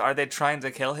chapters? Are they trying to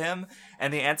kill him?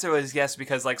 And the answer was yes,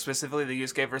 because, like, specifically the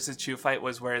Yusuke versus Chu fight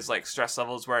was where his, like, stress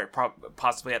levels were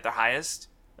possibly at their highest.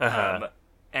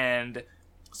 And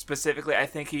specifically, I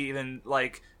think he even,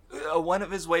 like, one of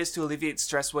his ways to alleviate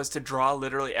stress was to draw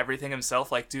literally everything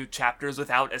himself, like, do chapters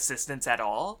without assistance at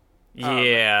all.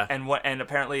 And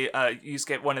apparently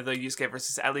Yusuke, one of the Yusuke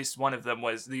versus, at least one of them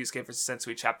was the Yusuke versus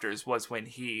Sensui chapters, was when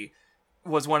he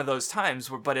was one of those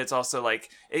times where, but it's also,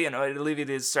 like, you know, it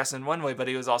alleviated his stress in one way, but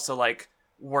he was also, like,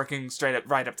 working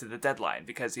right up to the deadline,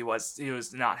 because he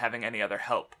was not having any other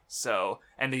help. So,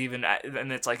 and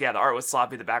it's like, yeah, the art was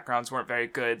sloppy, the backgrounds weren't very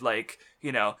good, like,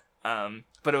 you know,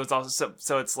 but it was also,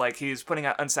 so it's like he's putting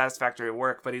out unsatisfactory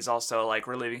work, but he's also, like,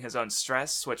 relieving his own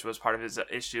stress, which was part of his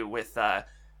issue with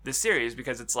this series,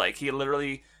 because it's like he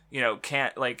literally, you know,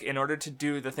 can't, like, in order to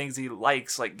do the things he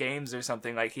likes, like games or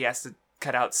something, like, he has to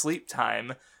cut out sleep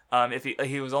time. If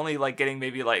he was only, like, getting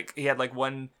maybe, like, he had, like,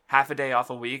 half a day off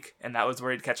a week, and that was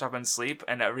where he'd catch up on sleep,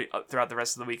 and throughout the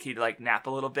rest of the week he'd, like, nap a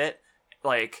little bit,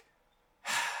 like,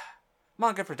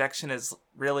 manga production is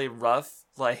really rough.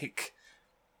 Like,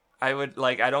 I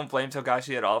don't blame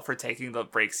Togashi at all for taking the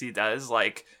breaks he does.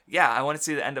 Like, yeah, I want to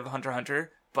see the end of Hunter x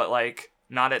Hunter, but, like,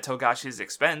 not at Togashi's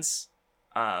expense.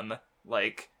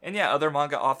 Like, and yeah, other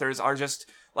manga authors are just,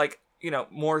 like,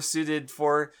 more suited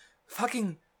for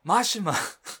fucking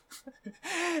Mashima.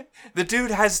 The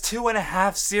dude has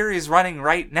 2.5 series running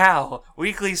right now.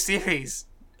 Weekly series.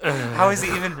 How is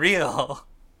he even real?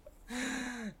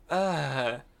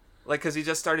 Like, because he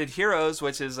just started Heroes,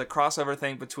 which is a crossover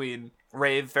thing between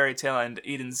Rave, Fairy Tail, and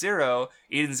Eden Zero.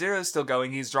 Eden Zero is still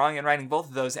going. He's drawing and writing both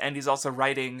of those, and he's also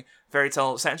writing Fairy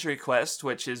Tail Century Quest,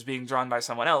 which is being drawn by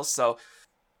someone else, so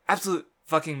absolute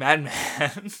fucking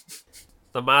madman.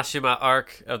 The Mashima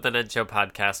arc of the Ninja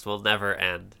podcast will never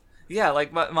end. Yeah,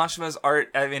 like, Mashima's art,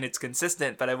 I mean, it's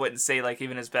consistent, but I wouldn't say, like,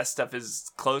 even his best stuff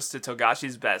is close to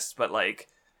Togashi's best, but, like,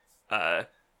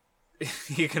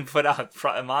 he can put out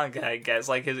manga, I guess.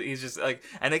 Like, he's just, like,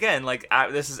 and again, like,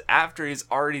 this is after he's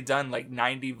already done, like,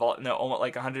 almost,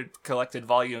 like, 100 collected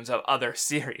volumes of other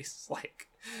series. Like,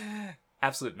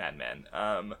 absolute madman.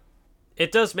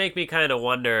 It does make me kind of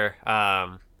wonder,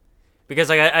 because,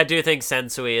 like, I do think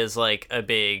Sensui is, like, a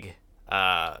big,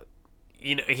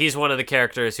 he's one of the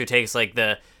characters who takes, like,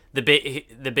 the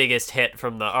biggest hit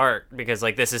from the arc, because,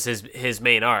 like, this is his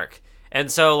main arc.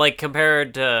 And so, like,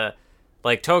 compared to,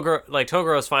 like,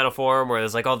 Togoro's final form, where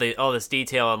there's, like, all this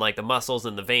detail on, like, the muscles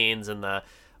and the veins and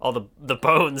all the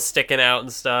bones sticking out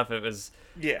and stuff, it was,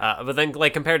 yeah. But then,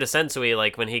 like, compared to Sensui,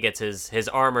 like, when he gets his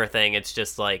armor thing, it's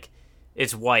just, like,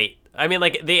 it's white. I mean,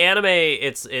 like, the anime,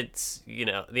 it's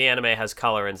the anime has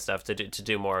color and stuff to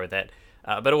do more with it.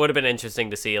 But it would have been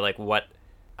interesting to see, like, what,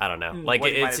 I don't know, like,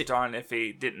 what he might have drawn if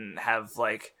he didn't have,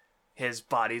 like, his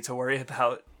body to worry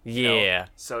about. Yeah.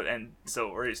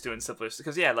 Or he's doing simpler,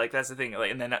 because yeah, like, that's the thing. Like,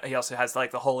 and then he also has,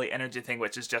 like, the holy energy thing,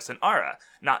 which is just an aura,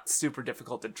 not super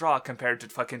difficult to draw compared to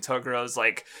fucking Togoro's,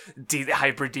 like,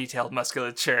 hyper detailed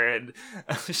musculature and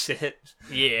shit.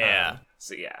 Yeah.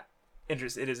 So yeah, it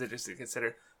is interesting to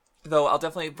consider. Though I'll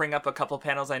definitely bring up a couple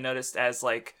panels I noticed as,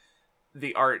 like,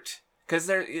 the art, because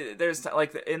there's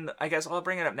like, I guess I'll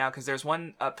bring it up now, because there's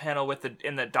one panel with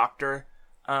in the doctor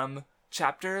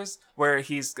chapters where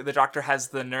the doctor has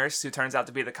the nurse who turns out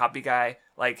to be the copy guy.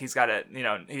 Like, he's got a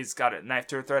knife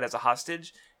to her throat as a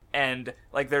hostage, and,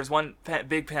 like, there's one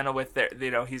big panel with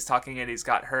he's talking and he's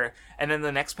got her, and then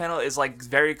the next panel is, like,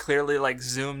 very clearly, like,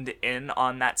 zoomed in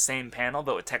on that same panel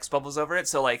but with text bubbles over it.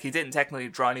 So, like, he didn't technically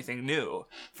draw anything new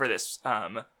for this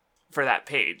for that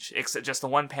page, except just the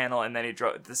one panel, and then he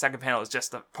drew the second panel is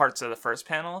just the parts of the first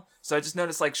panel. So I just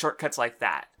noticed, like, shortcuts like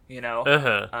that,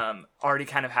 already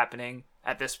kind of happening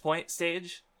at this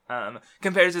stage,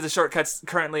 compared to the shortcuts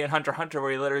currently in Hunter x Hunter,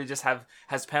 where he literally just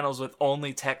has panels with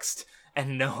only text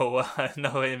and no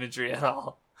imagery at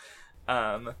all.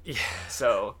 Yeah.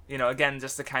 So, again,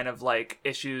 just the kind of, like,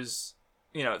 issues,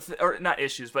 or not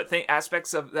issues, but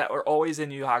aspects of that are always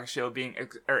in Yu Yu Hakusho being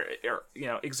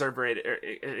exacerbated or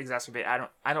exacerbated.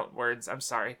 I don't words. I'm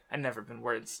sorry. I've never been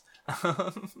words.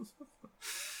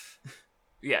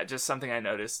 Yeah, just something I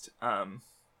noticed.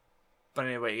 But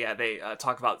anyway, yeah, they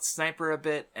talk about Sniper a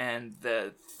bit, and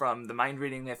from the mind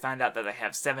reading, they found out that they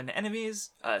have 7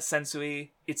 enemies: Sensui,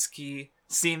 Itsuki,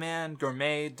 Seaman,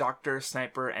 Gourmet, Doctor,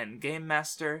 Sniper, and Game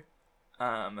Master.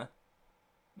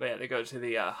 But yeah, they go to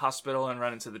the hospital and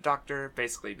run into the doctor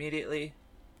basically immediately.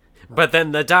 But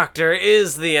then the doctor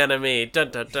is the enemy.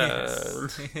 Dun dun dun.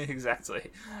 Yes,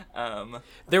 exactly.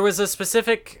 There was a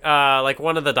specific, like,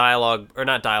 one of the dialogue, or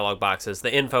not dialogue boxes,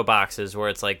 the info boxes, where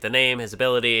it's, like, the name, his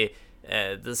ability,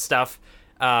 the stuff.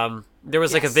 There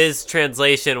was, like, a Viz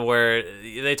translation where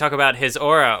they talk about his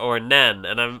aura, or Nen,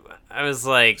 and I was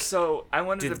like... So, I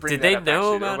wanted to bring did that they up,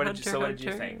 know actually. about What Hunter did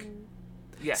you think?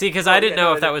 Yeah. See, because I didn't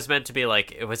know if that was meant to be,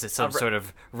 like, was it some sort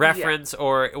of reference,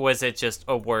 or was it just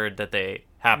a word that they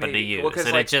happened to use,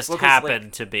 and it just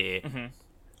happened to be. Mm-hmm.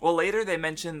 Well, later they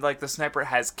mentioned, like, the Sniper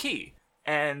has ki,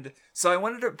 and so I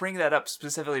wanted to bring that up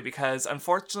specifically because,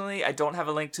 unfortunately, I don't have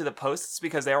a link to the posts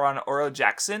because they were on Oro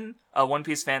Jackson, a One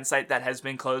Piece fan site that has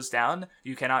been closed down.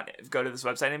 You cannot go to this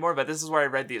website anymore, but this is where I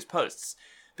read these posts.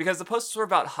 Because the posts were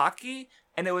about hockey,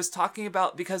 and it was talking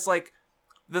about, because, like,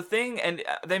 the thing, and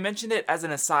they mentioned it as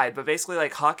an aside, but basically,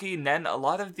 like, hockey, Nen, a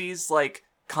lot of these, like,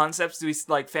 concepts we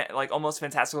like almost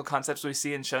fantastical concepts we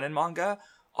see in shonen manga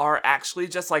are actually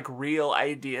just, like, real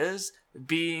ideas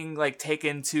being, like,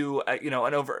 taken to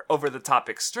an over the top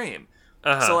extreme.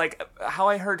 So, like, how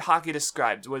I heard hockey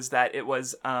described was that it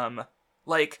was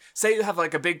like, say you have,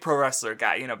 like, a big pro wrestler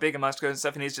guy, big and muscular and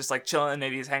stuff, and he's just, like, chilling,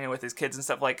 maybe he's hanging with his kids and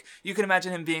stuff. Like, you can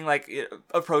imagine him being, like,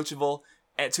 approachable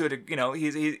to it,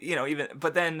 he's even.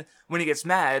 But then when he gets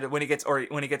mad, when he gets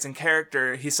in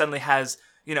character, he suddenly has,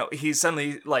 he's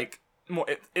suddenly like more.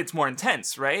 It's more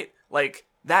intense, right? Like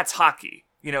that's hockey.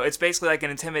 It's basically like an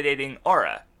intimidating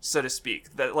aura, so to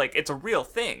speak. That like it's a real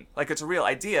thing, like it's a real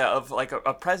idea of like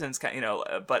a presence,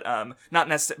 but not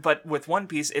necessarily. But with One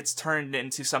Piece, it's turned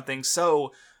into something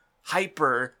so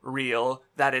hyper real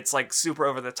that it's like super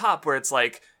over the top, where it's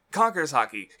like Conqueror's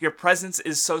hockey. Your presence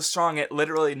is so strong it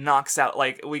literally knocks out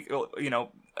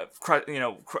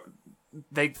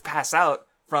they pass out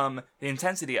from the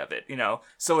intensity of it.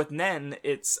 So with Nen,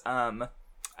 it's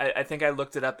I think I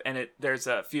looked it up and there's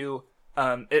a few.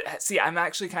 I'm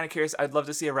actually kind of curious. I'd love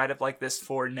to see a write-up like this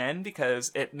for Nen, because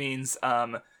it means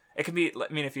it can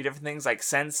mean a few different things, like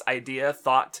sense, idea,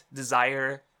 thought,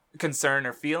 desire, concern,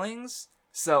 or feelings.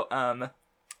 So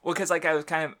because like I was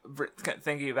kind of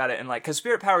thinking about it, and like, because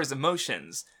spirit power is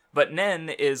emotions, but Nen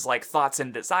is like thoughts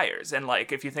and desires. And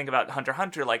like if you think about Hunter x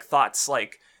Hunter, like thoughts,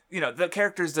 like the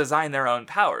characters design their own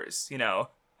powers,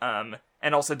 and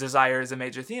also desire is a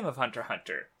major theme of Hunter x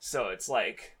Hunter. So it's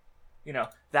like,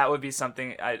 that would be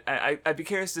something I'd be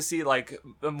curious to see, like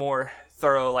a more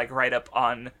thorough like write up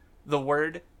on the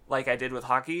word, like I did with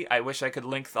hockey. I wish I could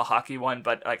link the hockey one,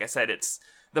 but like I said,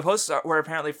 the posts were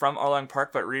apparently from Arlong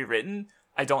Park but rewritten.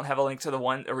 I don't have a link to the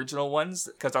original ones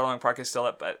because Arlong Park is still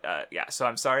up, but yeah, so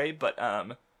I'm sorry, but yeah,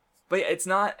 it's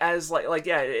not as like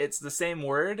yeah, it's the same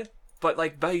word, but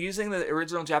like by using the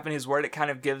original Japanese word, it kind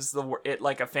of gives it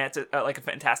like a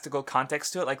fantastical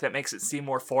context to it, like that makes it seem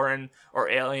more foreign or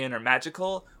alien or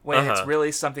magical, when it's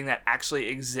really something that actually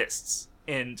exists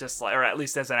in just like, or at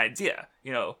least as an idea,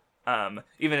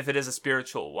 even if it is a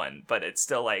spiritual one, but it's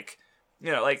still like,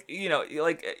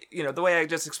 the way I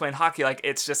just explained hockey, like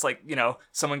it's just like,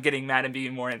 someone getting mad and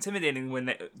being more intimidating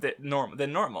than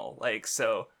normal, like,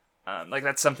 so. Like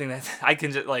that's something that I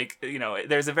can just like,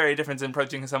 there's a very difference in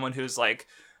approaching someone who's like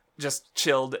just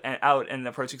chilled and out and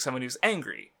approaching someone who's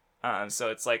angry. So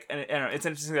it's like, and it's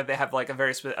interesting that they have like a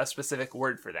very specific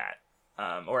word for that,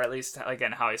 or at least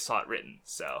again how I saw it written.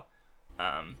 So,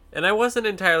 and I wasn't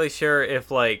entirely sure if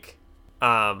like,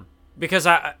 because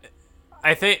I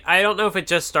think I don't know if it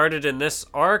just started in this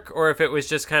arc or if it was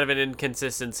just kind of an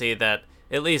inconsistency that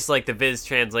at least like the Viz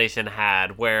translation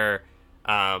had, where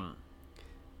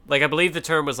like I believe the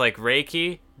term was like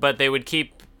Reiki, but they would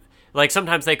keep, like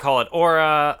sometimes they call it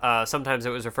aura, sometimes it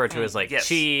was referred to as like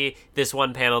chi. This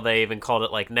one panel they even called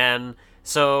it like Nen.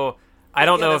 So I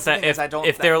don't know if that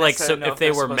if they're like, so if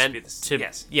they were meant to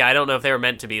yes. Yeah, I don't know if they were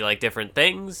meant to be like different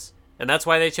things, and that's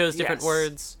why they chose different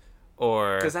words,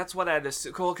 or because that's what I'd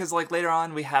assume. Cool, because like later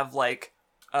on we have like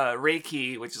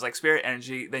Reiki, which is like spirit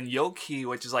energy, then Yoki,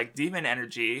 which is like demon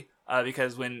energy.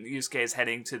 Because when Yusuke is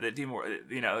heading to the demon,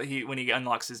 when he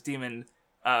unlocks his demon,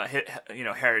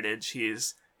 heritage, he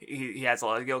has a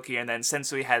lot of Yoki, and then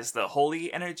Sensui has the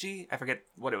holy energy. I forget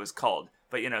what it was called,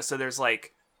 but so there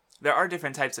are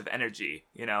different types of energy,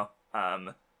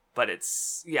 but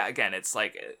it's again, it's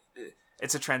like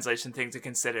it's a translation thing to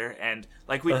consider, and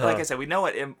like like I said, we know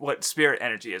what spirit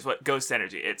energy is, what ghost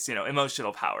energy. It's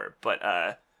emotional power, but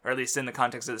or at least in the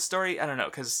context of the story, I don't know,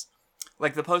 because.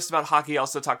 Like the post about hockey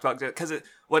also talked about, because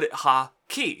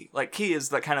ha-ki, like ki is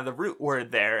the kind of the root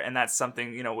word there, and that's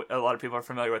something a lot of people are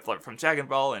familiar with, like from Dragon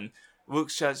Ball and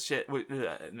wuxia shit,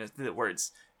 the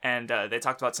words, and they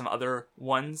talked about some other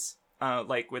ones,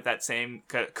 like with that same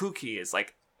kuki is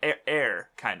like air,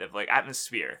 kind of like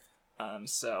atmosphere.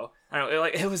 So I don't know,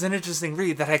 like it was an interesting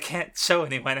read that I can't show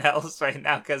anyone else right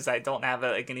now because I don't have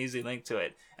an easy link to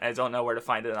it, and I don't know where to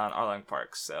find it on Arlong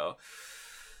Park. So.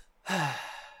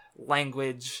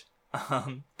 Language,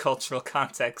 cultural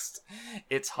context,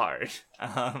 it's hard.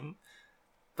 But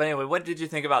anyway, what did you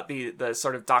think about the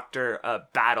sort of doctor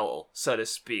battle, so to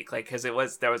speak? Like, because there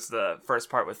was the first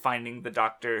part with finding the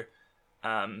doctor,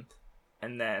 and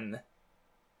then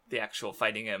the actual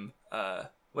fighting him.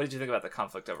 What did you think about the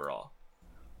conflict overall?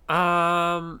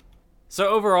 So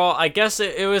overall, I guess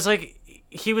it was like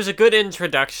he was a good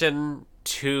introduction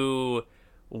to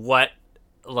what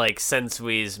like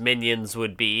Sensui's minions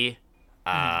would be,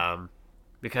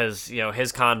 because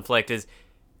his conflict is,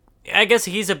 I guess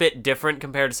he's a bit different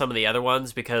compared to some of the other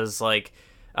ones, because like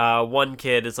one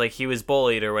kid is like he was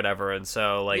bullied or whatever, and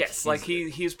so like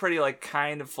he's pretty like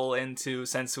kind of full into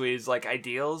Sensui's like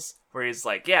ideals, where he's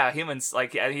like humans,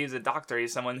 like he's a doctor,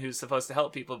 he's someone who's supposed to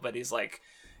help people, but he's like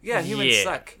humans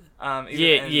suck.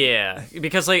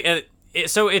 Because like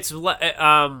so it's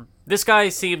this guy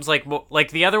seems like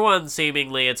like the other one.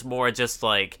 Seemingly, it's more just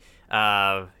like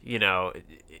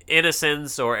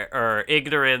innocence or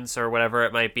ignorance or whatever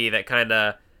it might be that kind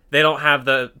of they don't have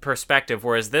the perspective,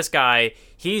 whereas this guy,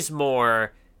 he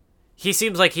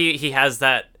seems like he has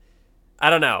that, I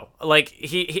don't know, like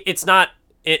it's not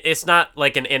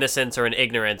like an innocence or an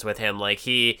ignorance with him. Like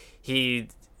he's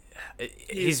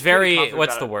very,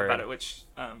 what's the word? About it, which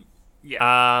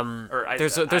yeah.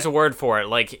 There's a word for it,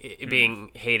 like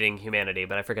being hating humanity,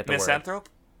 but I forget the word. Misanthrope?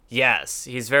 Yes,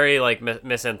 he's very like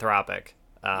misanthropic.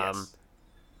 Yes.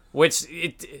 Which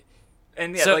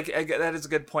and yeah, so, like that is a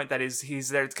good point. That he's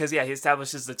there because he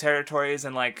establishes the territories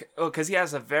and like because he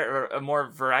has a more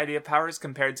variety of powers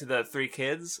compared to the three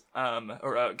kids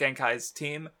or Genkai's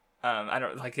team. I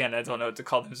don't know what to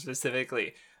call them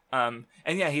specifically. And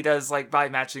yeah, he does like by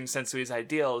matching Sensui's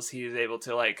ideals, he's able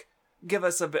to like give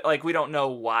us a bit like we don't know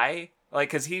why like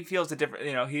because he feels a different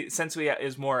Sensui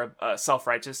is more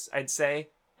self-righteous, I'd say.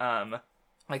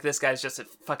 Like this guy's just a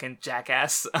fucking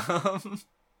jackass.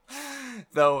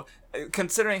 Though,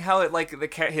 considering how it like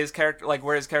his character, like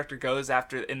where his character goes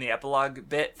after in the epilogue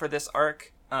bit for this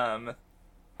arc, I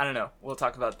don't know. We'll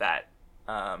talk about that.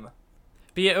 But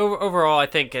yeah, overall, I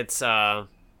think it's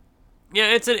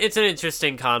it's an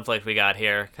interesting conflict we got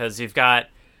here because you've got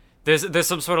there's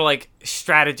some sort of like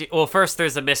strategy. Well, first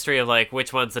there's the mystery of like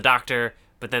which one's the doctor,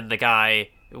 but then the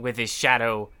guy with his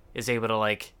shadow is able to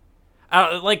like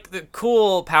the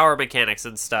cool power mechanics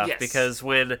and stuff. Yes. Because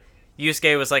when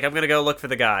Yusuke was like, I'm gonna go look for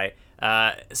the guy.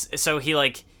 So he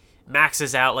like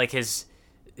maxes out like his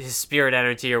spirit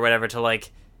energy or whatever to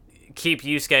like keep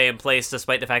Yusuke in place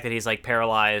despite the fact that he's like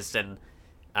paralyzed and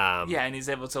and he's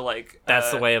able to like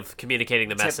that's the way of communicating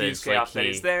the message. Yusuke off that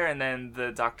he's there, and then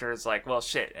the doctor is like, well,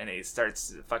 shit, and he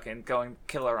starts fucking going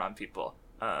killer on people.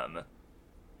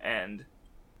 And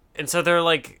so there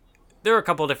are a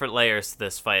couple different layers to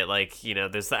this fight. Like,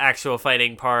 there's the actual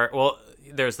fighting part. Well,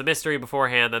 there's the mystery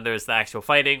beforehand, then there's the actual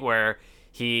fighting where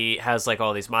he has like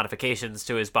all these modifications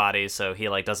to his body, so he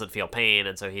like doesn't feel pain,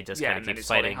 and so he just kind of keeps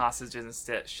fighting hostages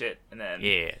and shit, and then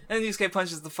and Yusuke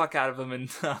punches the fuck out of him, and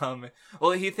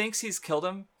well, he thinks he's killed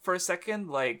him for a second,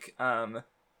 like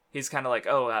he's kind of like,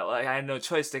 oh, I had no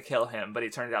choice to kill him, but he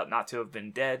turned out not to have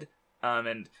been dead,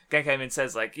 and Genkai even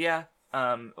says like,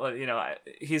 well,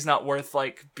 he's not worth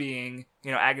like being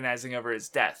agonizing over his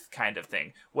death kind of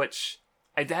thing, which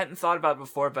I hadn't thought about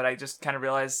before, but I just kind of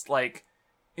realized like,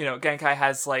 Genkai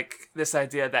has like this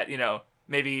idea that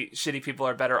maybe shitty people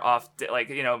are better off like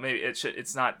maybe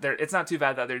it's not too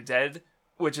bad that they're dead,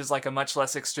 which is like a much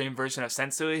less extreme version of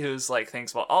Sensui, who's like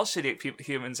thinks, well, all shitty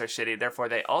humans are shitty, therefore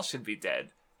they all should be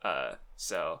dead.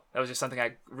 So that was just something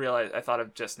I thought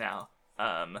of just now.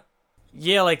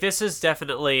 Yeah, like this is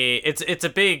definitely it's a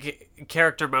big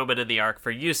character moment in the arc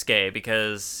for Yusuke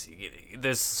because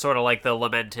there's sort of like the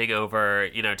lamenting over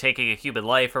taking a human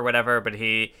life or whatever, but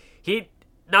he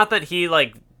not that he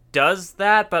like does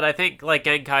that, but I think like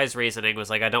Genkai's reasoning was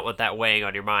like, I don't want that weighing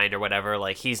on your mind or whatever,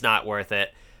 like he's not worth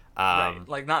it. Right.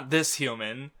 Like not this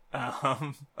human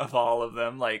of all of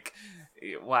them, like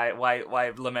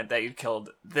why lament that you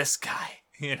killed this guy,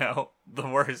 the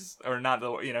worst, or not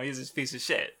the he's a piece of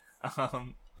shit.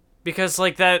 Because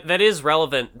like that is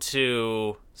relevant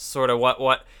to sort of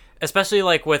what especially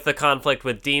like with the conflict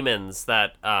with demons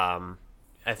that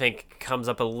I think comes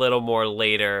up a little more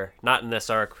later, not in this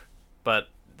arc but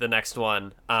the next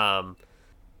one,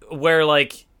 where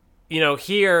like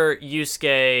here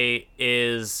Yusuke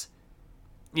is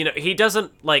he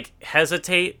doesn't like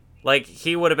hesitate, like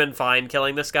he would have been fine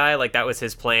killing this guy, like that was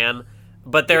his plan,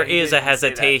 but there is a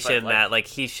hesitation that like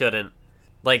he shouldn't.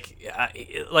 Like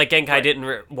Genkai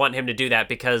didn't want him to do that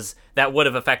because that would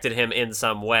have affected him in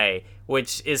some way,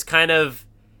 which is kind of,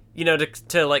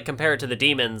 to like compare it to the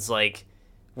demons, like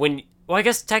I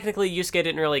guess technically Yusuke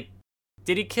didn't really,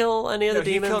 did he kill any of the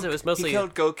demons? It was mostly... He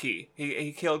killed Goki.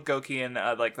 He killed Goki in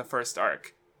like the first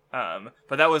arc.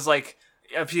 But that was like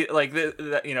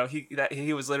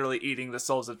he was literally eating the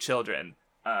souls of children.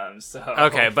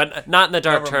 Okay, but not in the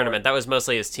Dark Tournament. That was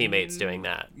mostly his teammates doing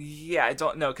that. Yeah, I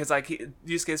don't know, because like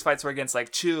Yusuke's fights were against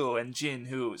like Chu and Jin,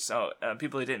 so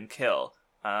people he didn't kill.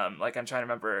 Like I'm trying to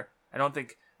remember. I don't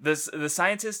think the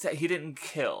scientist he didn't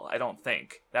kill. I don't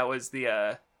think that was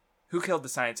the who killed the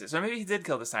scientist, or maybe he did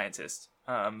kill the scientist.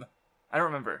 I don't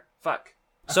remember. Fuck.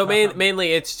 So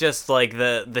mainly it's just like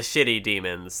the shitty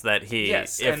demons that he,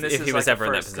 if he was ever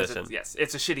in that position.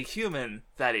 It's a shitty human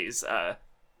that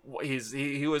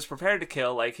he was prepared to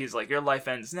kill, like he's like, your life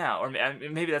ends now, or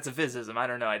maybe that's a visism, I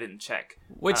don't know, I didn't check,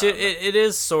 which it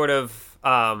is sort of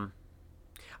and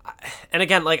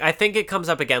again, like I think it comes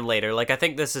up again later, like I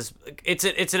think this is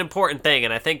it's an important thing,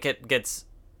 and I think it's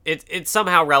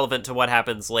somehow relevant to what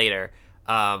happens later,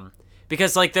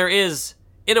 because like there is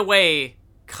in a way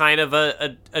kind of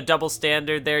a double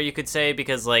standard there, you could say,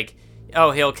 because, like, oh,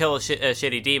 he'll kill a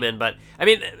shitty demon, but, I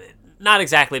mean, not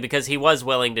exactly, because he was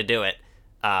willing to do it.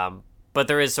 But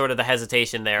there is sort of the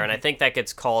hesitation there, and I think that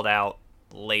gets called out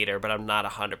later, but I'm not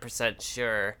 100%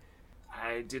 sure.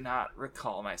 I do not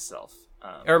recall myself.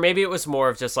 Or maybe it was more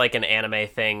of just, like, an anime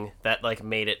thing that, like,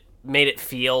 made it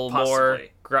feel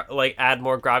Possibly. more, like, add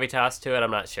more gravitas to it.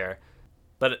 I'm not sure.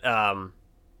 But,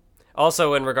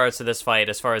 also in regards to this fight,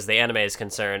 as far as the anime is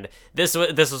concerned, this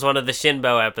was one of the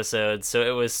Shinbo episodes, so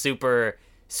it was super,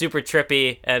 super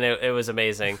trippy, and it was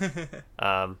amazing.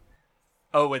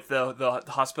 Oh, with the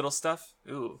hospital stuff?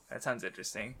 Ooh, that sounds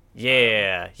interesting.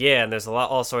 Yeah, and there's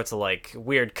all sorts of, like,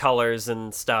 weird colors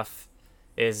and stuff.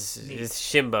 Is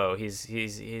Shimbo.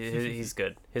 He's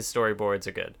good. His storyboards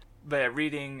are good. But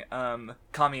reading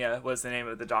Kamiya was the name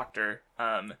of the doctor.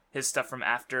 His stuff from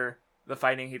after the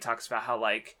fighting, he talks about how,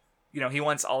 like, you know, he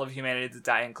wants all of humanity to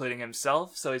die, including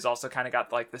himself. So he's also kind of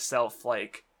got, like, the self,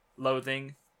 like,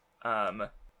 loathing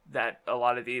that a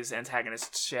lot of these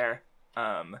antagonists share.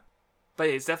 But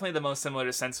it's definitely the most similar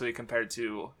to Sensui compared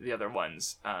to the other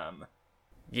ones.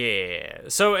 Yeah.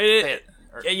 So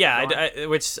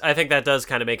which I think that does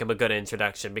kind of make him a good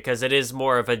introduction, because it is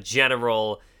more of a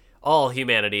general, all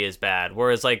humanity is bad.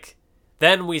 Whereas, like,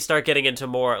 then we start getting into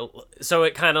more, so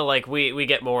it kind of, like, we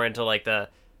get more into, like, the,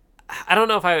 I don't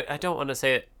know if I don't want to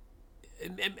say it.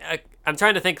 I'm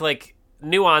trying to think, like,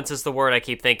 nuance is the word I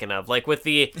keep thinking of. Like, with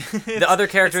the other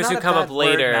characters who come up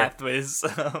later.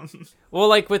 Well,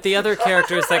 like, with the other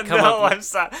characters that come up. No, I'm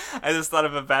sorry. I just thought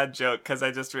of a bad joke because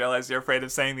I just realized you're afraid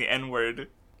of saying the N-word.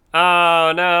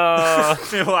 Oh, no.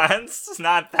 Nuance?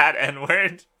 Not that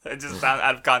N-word. It just sounds,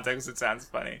 out of context, it sounds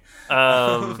funny.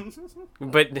 But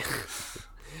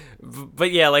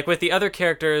yeah, like, with the other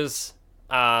characters,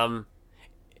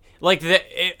 like,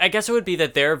 I guess it would be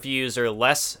that their views are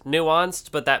less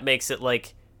nuanced, but that makes it,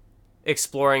 like,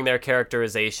 exploring their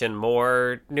characterization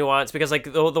more nuanced, because,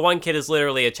 like, the one kid is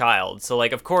literally a child, so,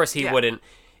 like, of course he wouldn't.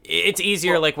 It's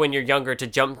easier, like, when you're younger to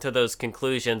jump to those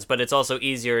conclusions, but it's also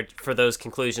easier for those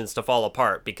conclusions to fall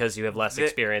apart because you have less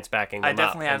experience backing them up. I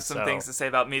definitely have some things to say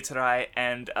about Mitsurai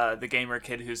and the gamer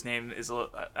kid whose name is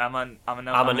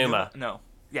Amanuma. No.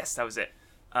 Yes, that was it.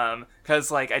 Because,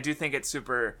 like, I do think it's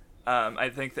super... I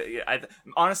think that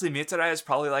honestly, Mitsurai is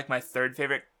probably, like, my third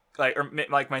favorite, like, or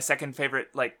like my second favorite,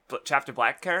 like, Chapter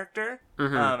Black character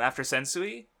after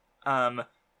Sensui.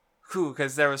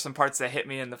 Because there were some parts that hit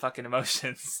me in the fucking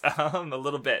emotions a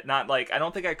little bit. Not like, I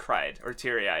don't think I cried or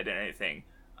teary-eyed or anything,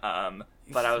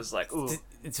 but I was like, ooh.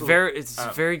 It's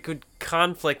very good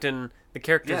conflict, and the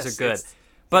characters are good.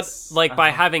 But, like,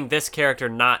 by having this character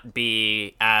not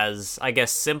be as, I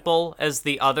guess, simple as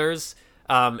the others,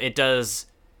 it does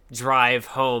drive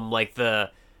home, like,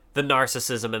 the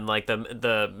narcissism and, like,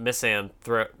 the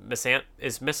misanthropy.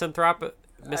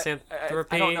 I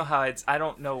don't know how I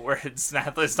don't know words.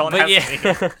 Mathis don't have me.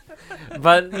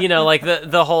 But, you know, like,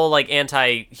 the whole, like,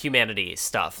 anti-humanity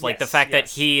stuff, like, the fact that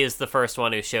he is the first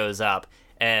one who shows up,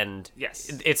 and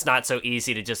it's not so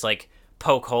easy to just, like,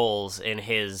 poke holes in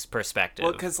his perspective.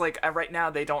 Well, because, like, right now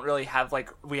they don't really have,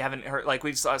 like, we haven't heard, like,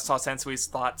 we saw Sensui's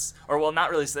thoughts, or, well, not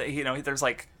really, you know, there's,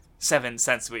 like, 7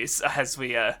 Sensuis, as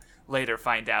we later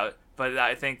find out. But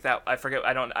I think that, I forget,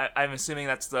 I'm assuming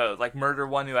that's the, like, murder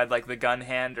one who had, like, the gun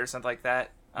hand or something like that.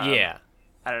 Yeah.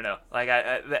 I don't know.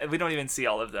 Like, we don't even see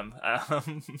all of them.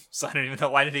 So I don't even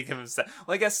know, why did he give him 7?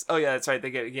 Well, I guess, oh yeah, that's right,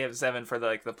 they gave 7 for,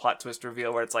 the plot twist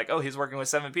reveal where it's like, oh, he's working with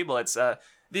 7 people. It's,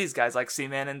 these guys, like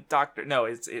Seaman and Doctor. No,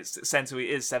 it's Sensui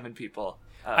is 7 people.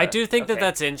 I do think that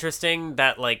that's interesting,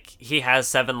 that, like, he has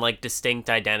 7, like,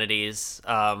 distinct identities,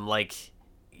 like,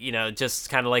 you know, just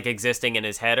kind of, like, existing in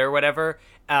his head or whatever.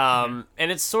 And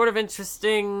it's sort of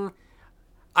interesting.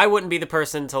 I wouldn't be the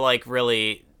person to, like,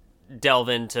 really delve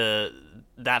into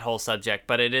that whole subject,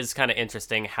 but it is kind of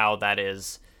interesting how that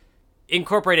is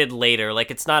incorporated later.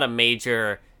 Like, it's not a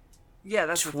major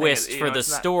twist for the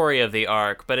story of the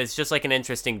arc, but it's just, like, an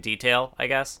interesting detail, I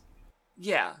guess.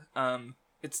 Yeah. I'm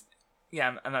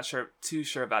not too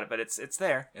sure about it, but it's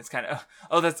there. It's kind of,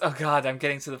 oh god, I'm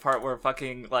getting to the part where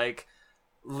fucking, like,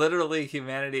 literally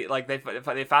humanity, like, they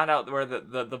found out where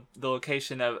the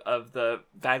location of the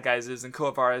bad guys is, and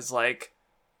Kuwabara is like,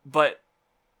 but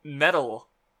metal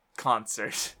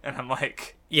concert, and I'm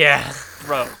like, yeah,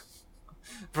 bro,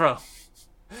 are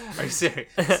you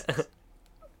serious?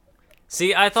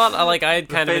 See, I thought, like, I had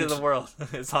kind of the fate of the world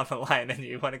is on the line, and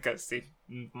you want to go see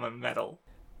metal.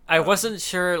 I wasn't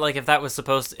sure, like, if that was,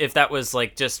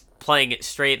 like, just playing it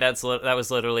straight, that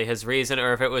was literally his reason,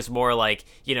 or if it was more like,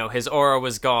 you know, his aura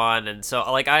was gone, and so,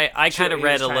 like, I kind of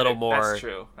read a little more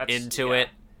into it.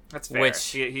 That's fair. Which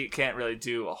he can't really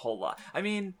do a whole lot. I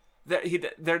mean,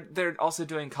 they're also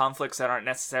doing conflicts that aren't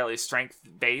necessarily strength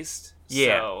based.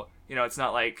 Yeah. So it's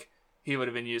not like he would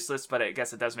have been useless, but I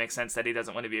guess it does make sense that he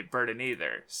doesn't want to be a burden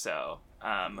either. So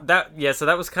so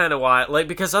that was kind of why, like,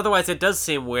 because otherwise it does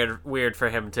seem weird for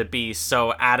him to be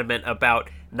so adamant about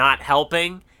not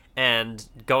helping and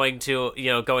going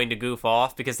to goof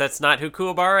off, because that's not who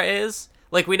Kuwabara is.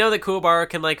 Like, we know that Kuwabara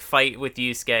can, like, fight with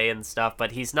Yusuke and stuff,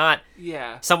 but he's not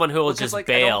someone who will just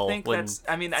bail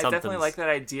I definitely like that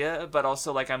idea, but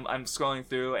also, like, I'm scrolling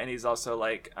through, and he's also,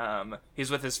 like,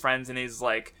 he's with his friends, and he's,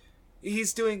 like,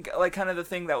 he's doing, like, kind of the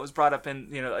thing that was brought up in,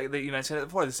 like, that you mentioned it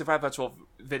before, the Super Perpetual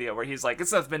video, where he's like,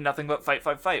 it's been nothing but fight,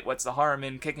 fight, fight. What's the harm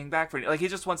in kicking back for you? Like, he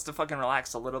just wants to fucking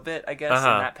relax a little bit, I guess, in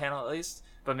that panel at least.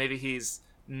 But maybe he's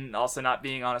also not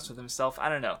being honest with himself. I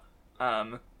don't know.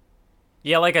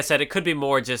 Yeah, like I said, it could be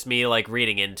more just me, like,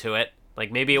 reading into it.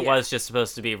 Like, maybe it was just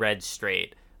supposed to be read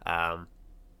straight. But...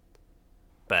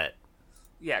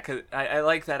 Yeah, because I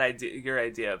like that idea, your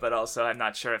idea, but also I'm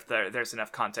not sure if there's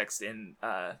enough context in,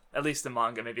 at least the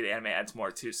manga, maybe the anime adds more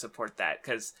to support that,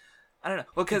 because, I don't know.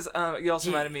 Well, because you also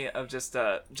reminded me of just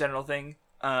a general thing.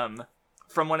 From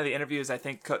one of the interviews, I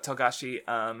think Togashi,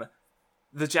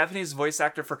 the Japanese voice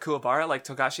actor for Kuwabara, like,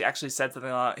 Togashi actually said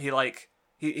something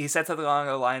he said something along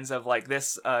the lines of, like,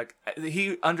 this,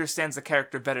 he understands the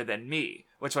character better than me,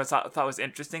 which I thought was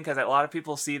interesting, because a lot of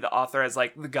people see the author as,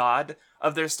 like, the god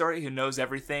of their story, who knows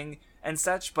everything and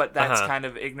such, but that's kind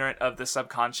of ignorant of the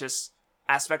subconscious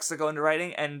aspects that go into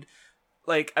writing. And,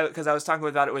 like, because I was talking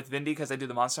about it with Vindy, because I do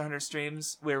the Monster Hunter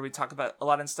streams, where we talk about a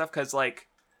lot and stuff, because, like,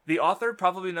 the author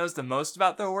probably knows the most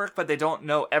about their work, but they don't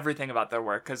know everything about their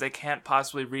work, because they can't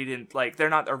possibly read in, like, they're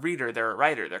not a reader, they're a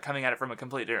writer. They're coming at it from a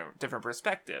completely different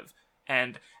perspective.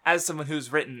 And as someone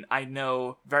who's written, I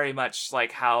know very much,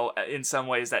 like, how, in some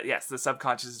ways, that, yes, the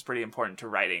subconscious is pretty important to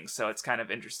writing, so it's kind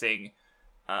of interesting.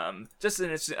 Here's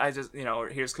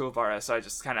Kuwabara, so I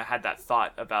just kind of had that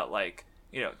thought about, like,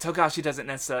 Togashi doesn't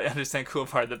necessarily understand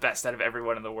Kuwabara the best out of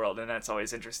everyone in the world, and that's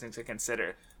always interesting to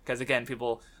consider. Because, again,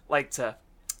 people like to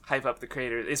hype up the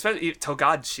creator, especially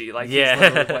Togashi, like, he's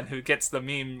the one who gets the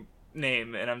meme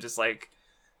name, and I'm just like,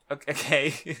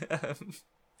 okay,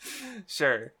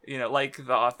 sure, like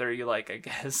the author you like, I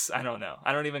guess. I don't know.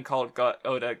 I don't even call it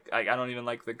Oda. I don't even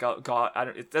like the God.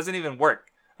 It doesn't even work,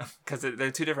 because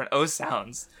they're two different O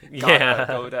sounds.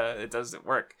 Oda, it doesn't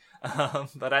work.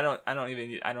 But I don't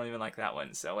even like that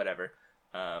one. So whatever.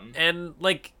 And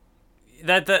like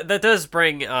that does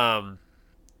bring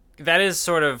that is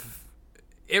sort of,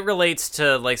 it relates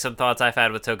to, like, some thoughts I've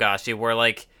had with Togashi, where,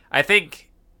 like, I think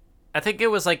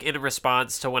it was, like, in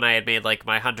response to when I had made, like,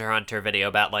 my Hunter x Hunter video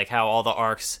about, like, how all the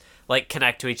arcs, like,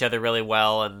 connect to each other really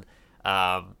well, and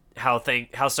how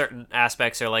certain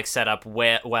aspects are, like, set up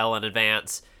well in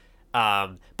advance.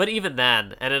 But even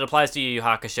then, and it applies to Yu Yu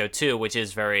Hakusho too, which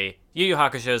is Yu Yu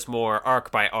Hakusho is more arc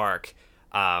by arc.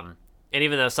 And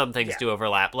even though some things do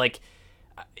overlap, like,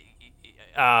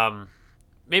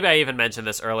 maybe I even mentioned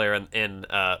this earlier in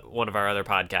one of our other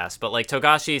podcasts, but, like,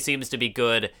 Togashi seems to be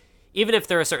good, even if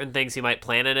there are certain things he might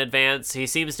plan in advance, he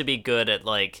seems to be good at,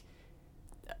 like,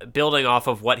 building off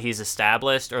of what he's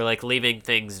established, or, like, leaving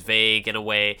things vague in a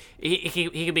way. He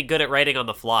can be good at writing on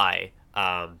the fly,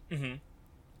 and,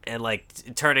 like,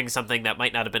 turning something that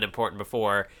might not have been important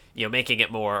before, making it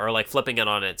more, or, like, flipping it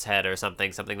on its head or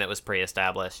something that was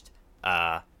pre-established.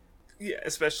 Yeah,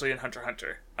 especially in Hunter x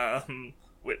Hunter.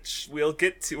 Which we'll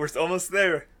get to. We're almost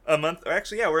there.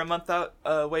 We're a month out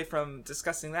away from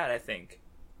discussing that, I think.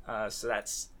 So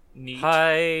that's neat.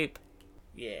 Hype.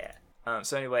 Yeah.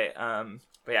 So anyway,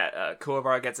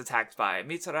 Kuwabara gets attacked by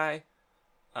Mitsurai,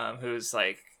 who's,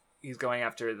 like, he's going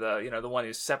after the one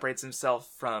who separates himself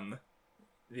from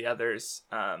the others.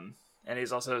 And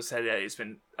he's also said that he's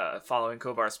been following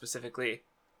Kuwabara specifically.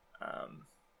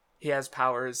 He has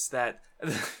powers that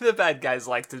the bad guys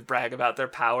like to brag about their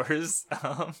powers.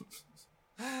 I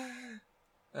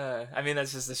mean,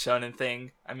 that's just a shonen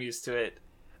thing. I'm used to it.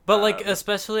 But, like,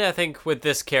 especially, I think, with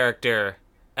this character,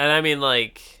 and I mean,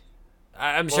 like,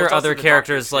 I'm sure other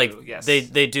characters, like, yes.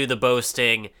 they do the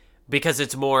boasting, because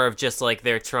it's more of just, like,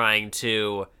 they're trying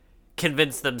to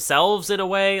convince themselves in a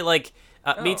way. Like,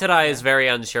 Mitsurai is very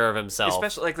unsure of himself.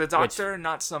 Especially, like, the doctor,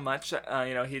 not so much.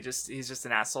 He's just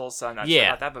an asshole, so I'm not sure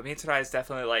about that. But Mitsurai is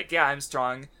definitely like, yeah, I'm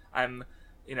strong. I'm,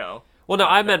 Well, no,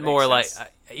 I meant more like,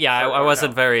 I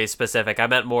wasn't very specific. I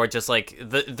meant more just, like,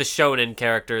 the shonen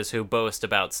characters who boast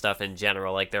about stuff in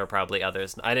general. Like, there are probably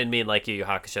others. I didn't mean, like, Yu Yu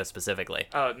Hakusho specifically.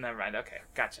 Oh, never mind. Okay,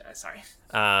 gotcha. Sorry.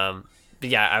 But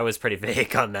yeah, I was pretty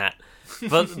vague on that.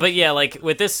 But yeah, like,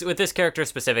 with this character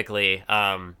specifically,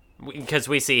 because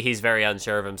we see he's very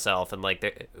unsure of himself, and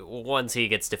like once he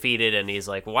gets defeated, and he's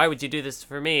like, "Why would you do this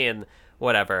for me?" and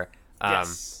whatever.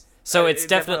 Yes. So it's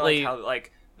definitely like, how,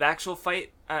 like the actual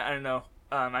fight. I don't know.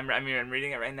 I'm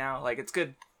reading it right now. Like it's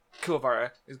good.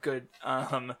 Kuwabara is good.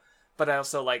 But I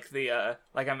also like the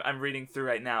like I'm reading through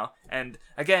right now, and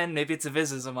again, maybe it's a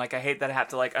visism. Like I hate that I have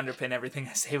to like underpin everything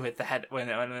I say with that when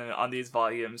on these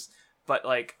volumes. But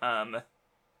like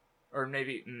or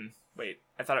maybe wait,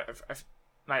 I thought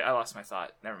I lost my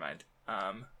thought. Never mind.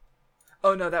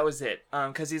 Oh no, that was it.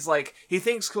 Because he's like he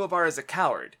thinks Kuwabara is a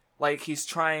coward. Like he's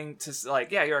trying to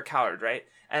like, yeah, you're a coward, right?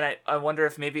 And I wonder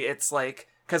if maybe it's like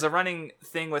because a running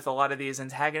thing with a lot of these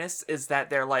antagonists is that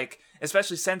they're like,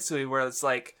 especially Sensui, where it's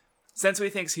like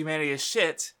Sensui thinks humanity is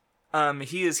shit.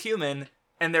 He is human,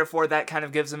 and therefore that kind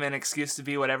of gives him an excuse to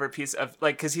be whatever piece of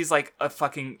like, because he's like a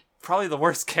fucking probably the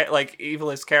worst like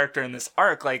evilest character in this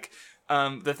arc. Like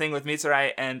the thing with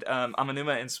Mitsurai and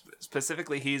Amanuma, and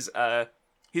specifically, he's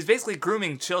basically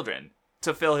grooming children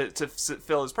to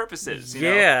fulfill his purposes. You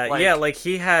know? Like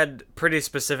he had pretty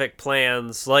specific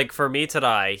plans. Like for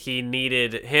Mitsurai, he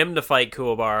needed him to fight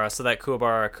Kuwabara so that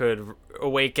Kuwabara could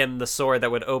awaken the sword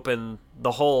that would open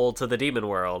the hole to the demon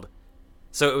world.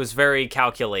 So it was very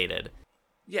calculated.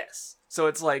 Yes. So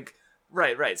it's like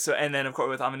right. So and then of course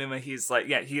with Amanuma, he's like,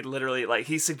 yeah, he literally like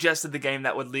he suggested the game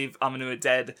that would leave Amanuma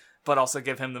dead, but also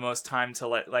give him the most time to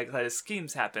let his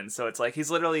schemes happen. So it's like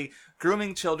he's literally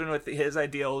grooming children with his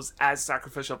ideals as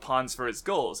sacrificial pawns for his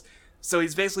goals. So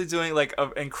he's basically doing like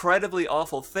an incredibly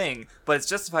awful thing, but it's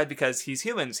justified because he's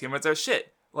humans. Humans are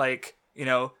shit. Like, you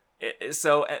know,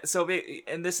 so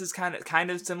and this is kind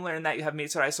of similar in that you have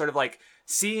Mitsurai sort of like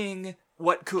seeing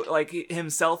what like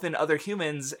himself in other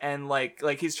humans, and like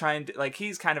he's trying to like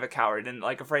he's kind of a coward and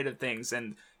like afraid of things,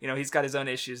 and you know he's got his own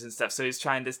issues and stuff. So he's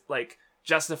trying to like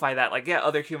justify that, like, yeah,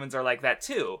 other humans are like that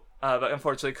too. But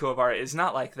unfortunately, Kuwabara is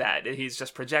not like that. He's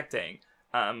just projecting,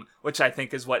 which I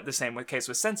think is what the same case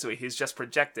with Sensui. He's just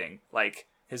projecting like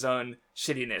his own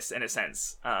shittiness in a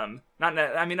sense. Not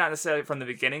necessarily from the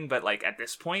beginning, but like at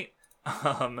this point,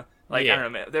 I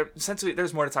don't know.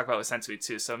 There's more to talk about with Sensui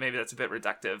too, so maybe that's a bit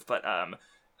reductive, but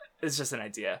it's just an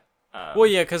idea. Well,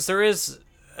 yeah, because there is.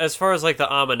 As far as, like, the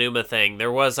Amanuma thing,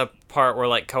 there was a part where,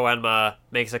 like, Koenma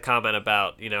makes a comment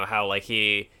about, you know, how, like,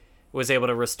 he was able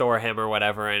to restore him or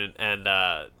whatever, and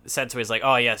Sensui's like,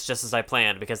 oh, yes, just as I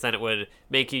planned, because then it would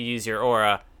make you use your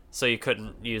aura, so you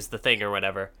couldn't use the thing or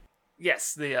whatever.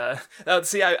 Yes,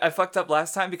 I fucked up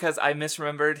last time because I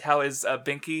misremembered how his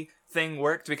Binky thing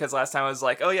worked, because last time I was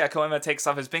like, oh, yeah, Koenma takes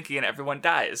off his Binky and everyone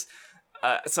dies.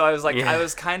 So I was like, I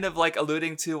was kind of, like,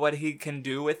 alluding to what he can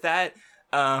do with that,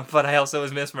 but I also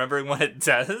was misremembering what it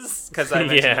does, because I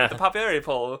mentioned the popularity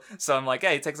poll. So I'm like,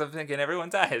 yeah, he takes up thinking everyone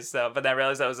dies. So, but then I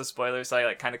realized that was a spoiler, so I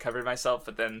like kind of covered myself.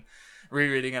 But then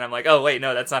rereading it, I'm like, oh wait,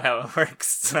 no, that's not how it works.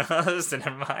 So just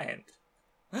never mind.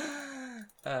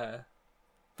 But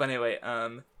anyway,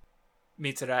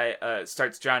 Mitsurai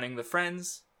starts drowning the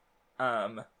friends,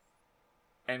 and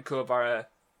Kuwabara,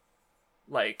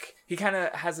 like, he kind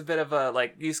of has a bit of a,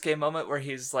 like, Yusuke moment where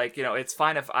he's like, you know, it's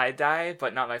fine if I die,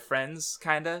 but not my friends,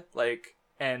 kind of, like,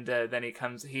 and then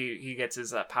he gets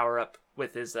his power-up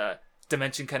with his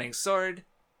dimension-cutting sword,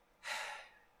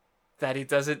 that he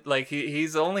doesn't, like,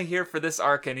 he's only here for this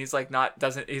arc, and he's, like,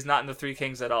 he's not in the Three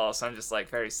Kings at all, so I'm just, like,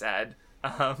 very sad.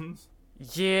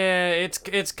 Yeah,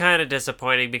 it's kind of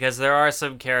disappointing, because there are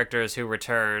some characters who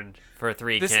return for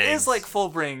Three Kings. This is, like,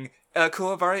 Fullbring.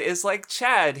 Kuwabara is like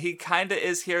Chad. He kind of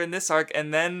is here in this arc,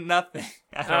 and then nothing.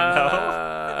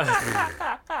 I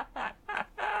don't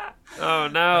know. Oh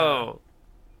no.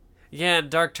 Yeah, in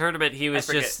Dark Tournament he was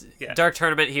Dark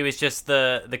Tournament he was just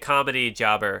the comedy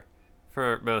jobber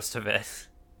for most of it.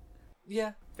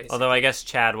 Yeah. Basically. Although I guess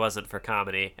Chad wasn't for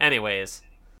comedy. Anyways,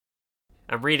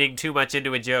 I'm reading too much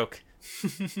into a joke.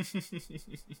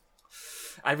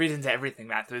 I read into everything,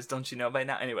 Matthews. Don't you know by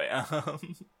now? Anyway,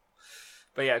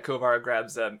 but yeah, Kuwabara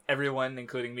grabs everyone,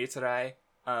 including Mitsurai,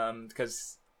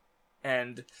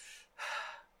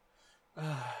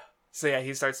 so yeah,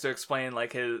 he starts to explain,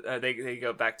 like, his, they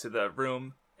go back to the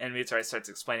room, and Mitsurai starts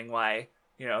explaining why,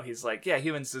 you know, he's like, yeah,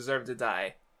 humans deserve to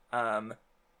die, and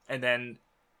then,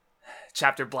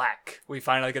 Chapter Black, we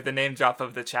finally get the name drop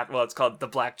of the chapter. Well, it's called the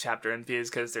Black Chapter in V's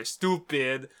because they're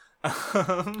stupid.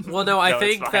 Well, no, I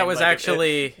think that was like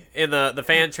actually in the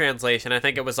fan translation. I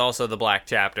think it was also the Black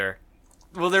Chapter.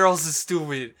 Well, they're also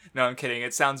stupid. No, I'm kidding.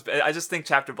 It sounds. I just think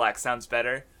Chapter Black sounds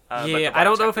better. Yeah, I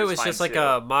don't know if it was just like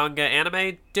a manga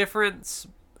anime difference.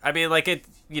 I mean, like it.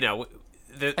 You know,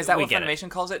 is that what Funimation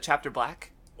calls it? Chapter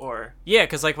Black, or yeah,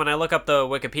 because like when I look up the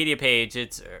Wikipedia page,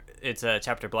 it's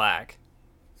Chapter Black.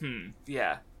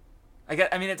 Yeah.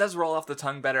 I mean, it does roll off the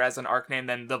tongue better as an arc name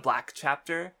than the Black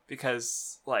Chapter,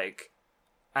 because, like,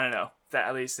 I don't know, that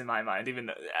at least in my mind, even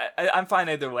though I'm fine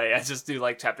either way, I just do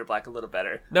like Chapter Black a little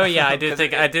better. No, yeah, I do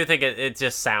think it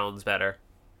just sounds better.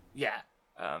 Yeah.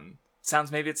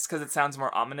 Maybe it's because it sounds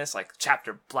more ominous, like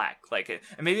Chapter Black, like it,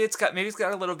 and maybe it's got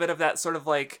a little bit of that sort of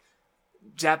like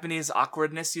Japanese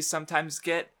awkwardness you sometimes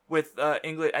get with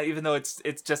English, even though it's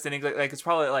just in English, like it's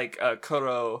probably like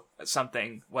Koro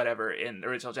something whatever in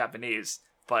original Japanese,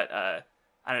 but I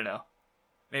don't know,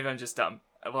 maybe I'm just dumb.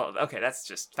 Well, okay, that's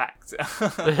just facts.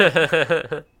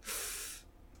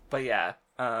 But yeah,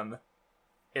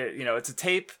 it's a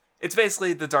tape. It's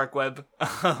basically the dark web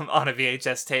on a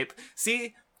VHS tape.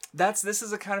 See, this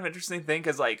is a kind of interesting thing,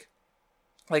 because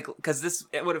because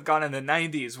it would have gone in the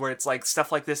 90s where it's like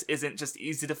stuff like this isn't just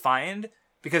easy to find,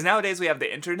 because nowadays we have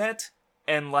the internet,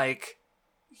 and like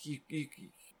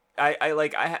I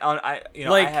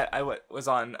was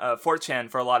on 4chan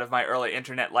for a lot of my early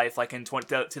internet life, like in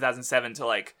 2007 to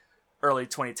like early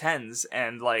 2010s,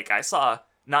 and like I saw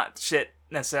not shit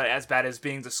necessarily as bad as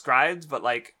being described, but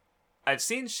like I've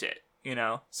seen shit,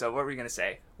 So what were you gonna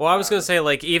say? Well, I was gonna say,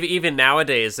 like, even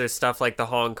nowadays, there's stuff like the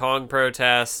Hong Kong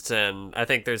protests, and I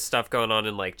think there's stuff going on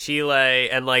in like Chile,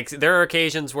 and like there are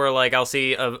occasions where like I'll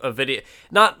see a video,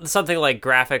 not something like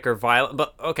graphic or violent,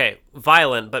 but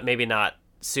violent, but maybe not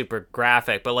super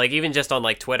graphic, but like even just on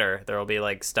like Twitter, there will be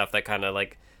like stuff that kind of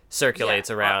like circulates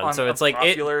around. So it's like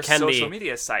it can be social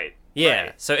media site. Yeah,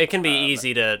 right. So it can be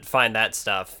easy to find that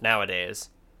stuff nowadays.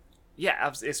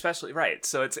 Yeah, especially right.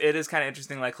 So it is kind of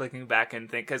interesting, like looking back and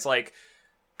think,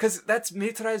 because that's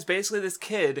Mitra is basically this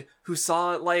kid who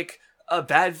saw like a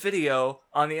bad video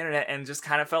on the internet and just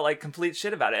kind of felt like complete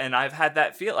shit about it. And I've had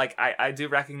that feel, like I do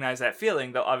recognize that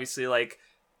feeling, though obviously like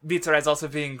Mitra is also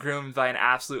being groomed by an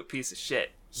absolute piece of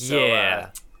shit. So, yeah.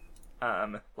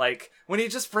 Like when he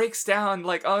just breaks down,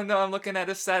 like, oh no, I'm looking at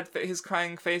his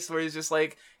crying face, where he's just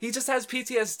like, he just has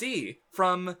PTSD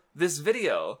from this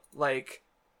video, like.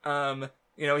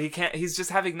 He's just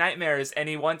having nightmares, and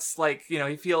he wants, like,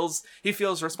 he feels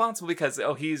responsible because,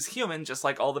 he's human, just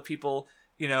like all the people,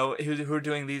 who are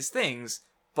doing these things.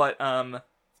 But,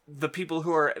 the people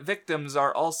who are victims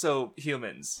are also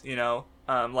humans, Yeah.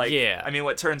 I mean,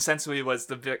 what turned Sensui was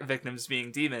the victims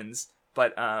being demons,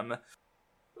 but, I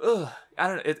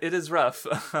don't know, it is rough.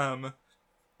 I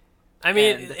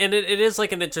mean, and it is,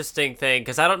 like, an interesting thing,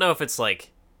 because I don't know if it's,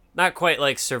 like, not quite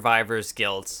like survivor's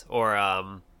guilt, or,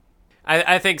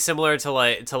 I think similar to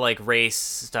like race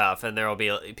stuff, and there will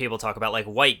be people talk about like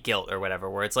white guilt or whatever,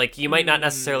 where it's like you might not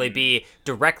necessarily be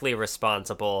directly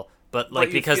responsible, but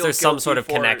like because there's some sort of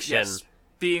connection,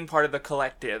 being part of the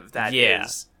collective that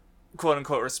is quote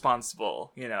unquote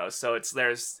responsible, So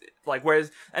there's like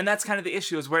and that's kind of the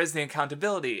issue, is where's the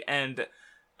accountability, and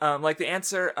like the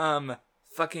answer,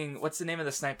 fucking what's the name of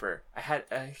the sniper? I had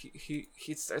he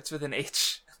starts with an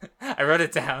H. I wrote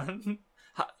it down.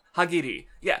 Hagiri.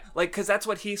 Yeah, like, because that's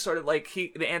what he sort of, like,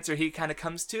 the answer he kind of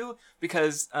comes to,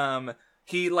 because,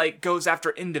 he, like, goes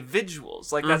after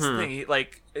individuals. Like, that's the thing. He,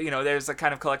 like, there's a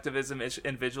kind of collectivism,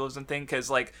 individualism thing, because,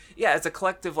 like, yeah, as a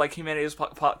collective, like, humanity is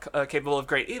capable of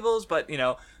great evils, but,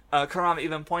 Karama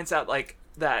even points out, like,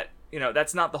 that,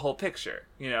 that's not the whole picture,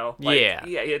 Like, yeah,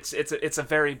 it's a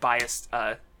very biased,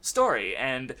 story,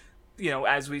 and,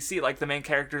 as we see, like, the main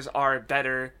characters are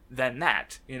better than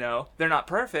that, They're not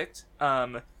perfect,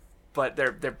 but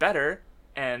they're better,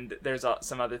 and there's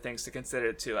some other things to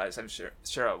consider too, as I'm sure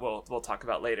we'll talk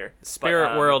about later.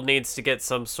 Spirit World needs to get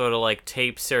some sort of like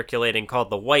tape circulating called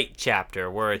the White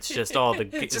Chapter, where it's just all the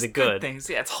the good things.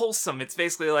 Yeah, it's wholesome. It's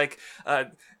basically like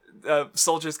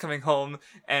soldiers coming home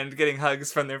and getting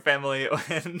hugs from their family,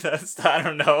 and I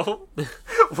don't know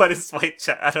what is White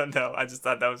Chapter. I don't know. I just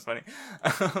thought that was funny.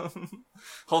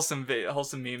 Wholesome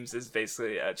memes is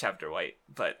basically Chapter White,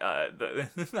 but I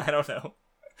don't know.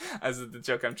 As the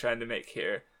joke I'm trying to make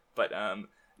here, but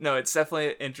no, it's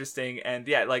definitely interesting, and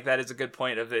yeah, like that is a good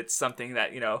point of it's something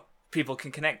that people can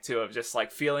connect to, of just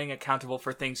like feeling accountable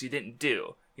for things you didn't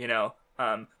do,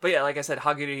 but yeah, like I said,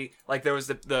 Hagiri, like there was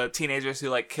the teenagers who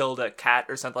like killed a cat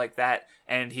or something like that,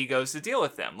 and he goes to deal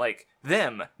with them, like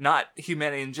them, not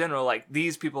humanity in general, like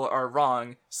these people are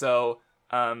wrong, so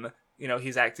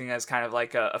he's acting as kind of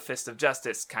like a fist of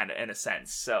justice, kind of in a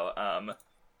sense, so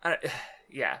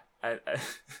yeah.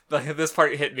 Like this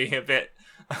part hit me a bit.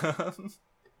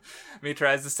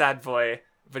 Mitra is a sad boy,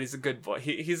 but he's a good boy.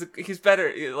 He's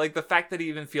better. Like the fact that he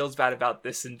even feels bad about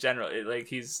this in general. Like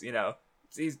he's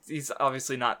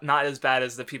obviously not as bad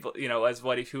as the people as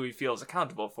who he feels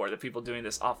accountable for, the people doing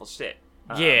this awful shit.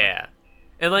 Yeah,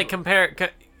 and like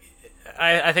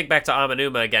I think back to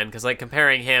Amanuma again, because like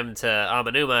comparing him to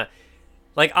Amanuma,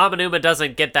 like Amanuma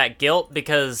doesn't get that guilt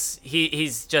because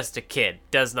he's just a kid,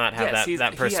 does not have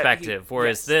that perspective.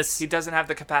 Whereas this, he doesn't have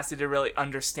the capacity to really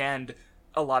understand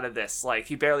a lot of this. Like,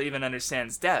 he barely even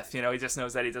understands death. You know, he just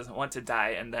knows that he doesn't want to die,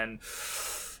 and then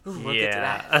we'll get to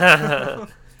that.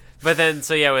 But then,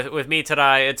 so yeah, with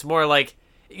Mitarai, it's more like,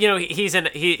 you know, he's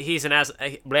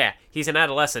an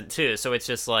adolescent too. So it's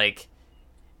just like,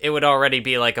 it would already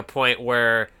be like a point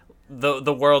where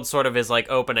the world sort of is like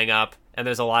opening up, and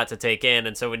there's a lot to take in.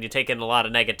 And so when you take in a lot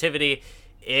of negativity,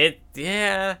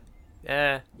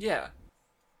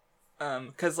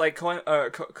 Because like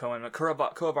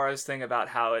Kuwabara's thing about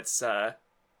how it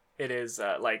is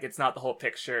like, it's not the whole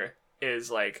picture, is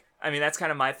like, I mean, that's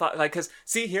kind of my thought. Like, because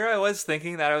see, here I was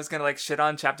thinking that I was gonna like shit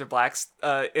on Chapter Black's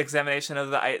examination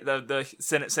of the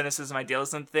cynicism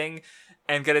idealism thing,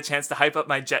 and get a chance to hype up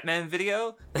my Jetman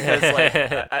video, because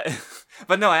like,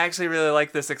 but no, I actually really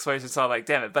like this exploration. So I'm like,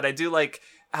 damn it! But I do like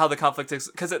how the conflict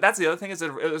is, because that's the other thing, is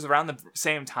it was around the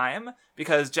same time,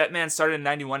 because Jetman started in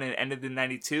 91 and ended in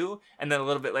 92, and then a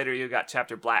little bit later you got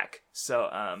Chapter Black. So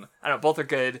I don't know, both are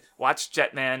good. Watch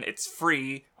Jetman, it's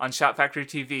free on Shout Factory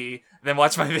TV. Then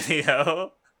watch my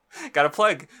video. Gotta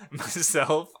plug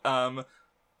myself.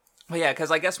 But yeah,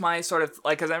 because I guess my sort of,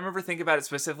 like, because I remember thinking about it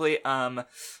specifically, I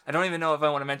don't even know if I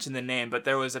want to mention the name, but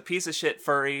there was a piece of shit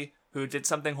furry who did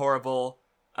something horrible.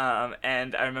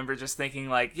 And I remember just thinking,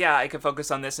 like, yeah, I could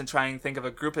focus on this and try and think of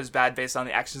a group as bad based on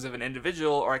the actions of an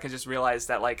individual, or I could just realize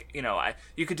that, like, you know,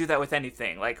 you could do that with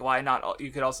anything. Like, why not? You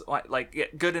could also,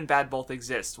 like, good and bad both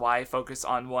exist. Why focus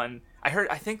on one?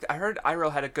 I think I heard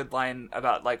Iroh had a good line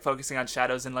about, like, focusing on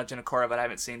shadows in Legend of Korra, but I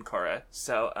haven't seen Korra.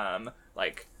 So,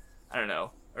 like, I don't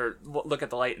know. Or look at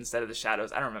the light instead of the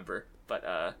shadows. I don't remember. But,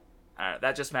 I don't know.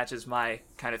 That just matches my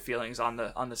kind of feelings on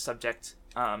the subject.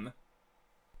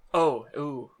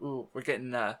 We're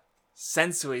getting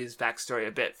Sensui's backstory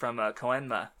a bit from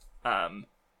Koenma,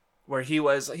 where he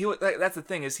was that's the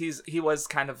thing, is he was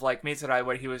kind of like Mitarai,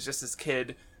 where he was just this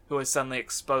kid who was suddenly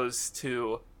exposed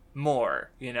to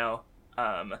more, you know,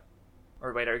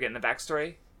 or wait, are we getting the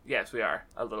backstory? Yes, we are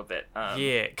a little bit.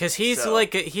 Yeah, because he's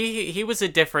like he was a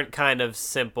different kind of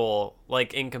simple,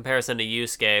 like, in comparison to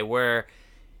Yusuke, where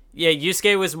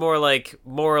Yusuke was more like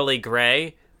morally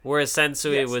gray. Whereas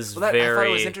Sensui was very... I thought it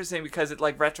was interesting because it,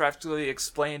 like, retroactively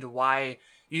explained why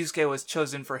Yusuke was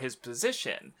chosen for his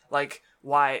position. Like,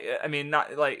 why... I mean,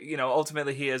 not, like, you know,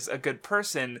 ultimately he is a good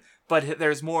person, but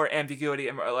there's more ambiguity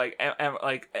and, like,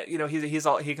 you know,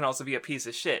 he can also be a piece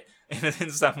of shit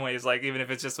in some ways, like, even if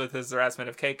it's just with his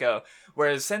harassment of Keiko.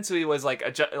 Whereas Sensui was, like,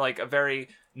 a very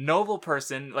noble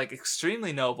person, like,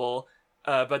 extremely noble,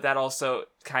 but that also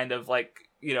kind of, like,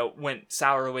 you know, went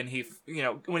sour when he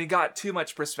got too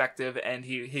much perspective, and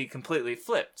he completely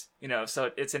flipped, you know.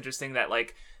 So it's interesting that,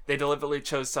 like, they deliberately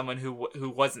chose someone who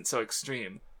wasn't so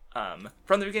extreme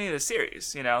from the beginning of the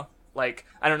series, you know. Like,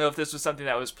 I don't know if this was something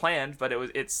that was planned, but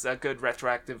it's a good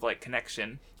retroactive, like,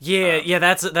 connection. Yeah,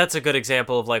 that's a good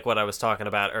example of, like, what I was talking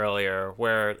about earlier,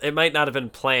 where it might not have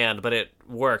been planned, but it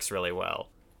works really well.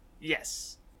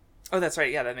 Yes. Oh, that's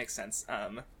right. Yeah, that makes sense.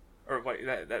 Or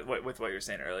with what you were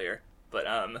saying earlier. But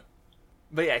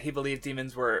yeah, he believed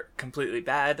demons were completely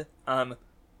bad.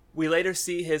 We later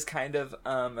see his kind of,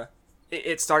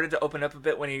 it started to open up a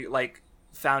bit when he, like,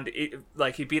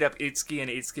 he beat up Itsuki,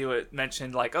 and Itsuki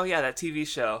mentioned, like, oh yeah, that TV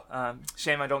show,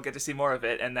 shame I don't get to see more of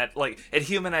it, and that, like, it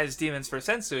humanized demons for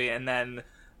Sensui, and then,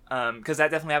 because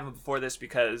that definitely happened before this,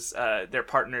 because they're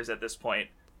partners at this point.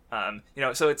 You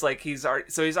know, so it's like he's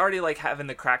already like having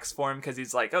the cracks form, because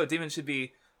he's like, oh, demons should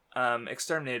be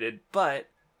exterminated, but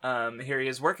here he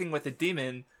is working with a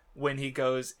demon when he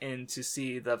goes in to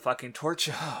see the fucking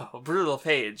torture, brutal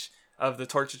page of the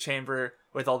torture chamber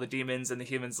with all the demons and the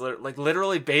humans, like,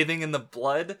 literally bathing in the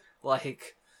blood,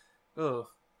 like, oh,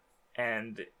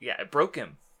 and yeah, it broke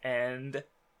him. And,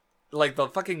 like, the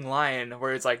fucking line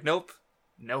where it's like, nope,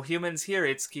 no humans here,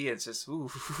 Itsuki, it's just,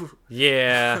 ooh.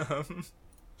 Yeah.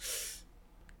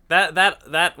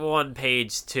 that one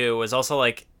page too was also,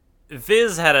 like,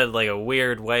 Viz had a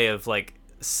weird way of, like,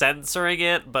 censoring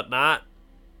it, but not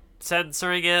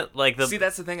censoring it. Like, see,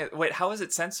 that's the thing. Wait, how is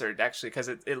it censored, actually? Because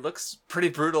it looks pretty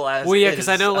brutal as well, yeah, because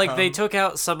I know, like, they took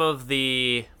out some of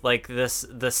the, like, the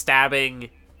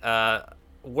stabbing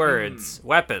words,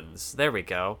 weapons. There we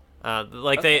go.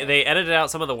 Okay. They edited out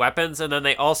some of the weapons, and then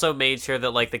they also made sure that,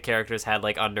 like, the characters had,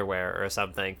 like, underwear or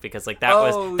something, because, like, that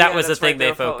was the thing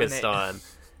they focused on.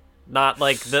 Not,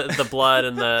 like, the blood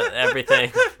and the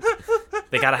everything.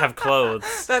 They gotta have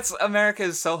clothes. That's America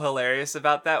is so hilarious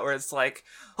about that, where it's like,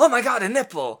 oh my god, a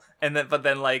nipple, and then but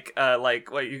then like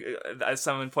what you as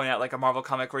someone pointed out, like a Marvel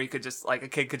comic where you could just like a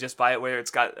kid could just buy it, where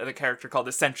it's got a character called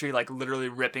the Sentry like literally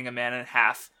ripping a man in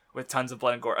half with tons of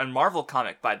blood and gore. A Marvel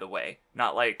comic, by the way,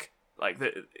 not like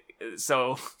the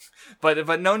so,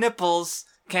 but no nipples.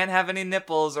 Can't have any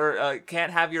nipples, or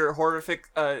can't have your horrific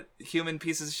human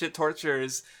pieces of shit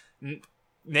torturers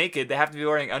naked. They have to be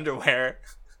wearing underwear.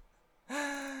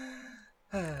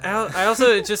 I also,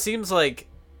 it just seems like,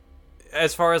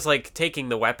 as far as like taking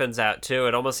the weapons out too,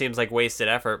 it almost seems like wasted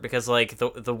effort, because like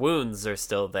the wounds are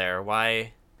still there.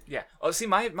 Why? Yeah. Oh, see,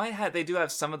 my hat, they do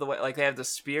have some of the like they have the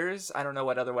spears. I don't know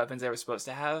what other weapons they were supposed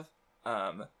to have.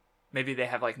 Maybe they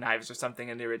have like knives or something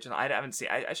in the original. I haven't seen.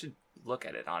 I should look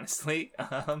at it honestly,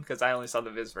 because I only saw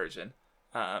the Viz version.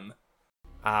 If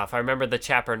I remember the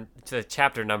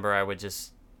chapter number, I would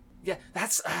just. Yeah,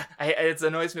 that's it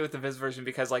annoys me with the Viz version,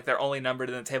 because like they're only numbered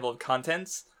in the table of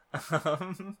contents.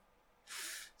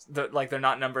 They're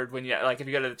not numbered when you like if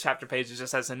you go to the chapter page, it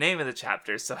just has the name of the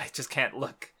chapter, so I just can't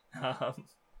look. But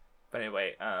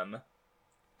anyway,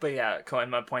 but yeah,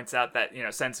 Koenma points out that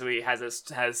Sensui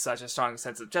has such a strong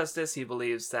sense of justice. He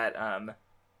believes that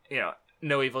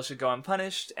no evil should go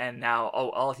unpunished, and now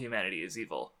all humanity is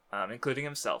evil, including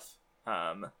himself.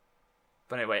 But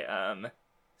anyway,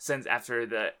 since after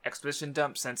the exposition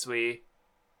dump, Sensui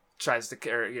tries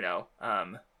to,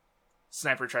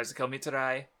 Sniper tries to kill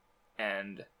Mitsurai,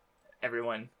 and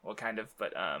everyone, well, kind of,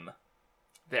 but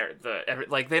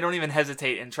they don't even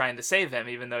hesitate in trying to save him,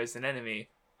 even though he's an enemy.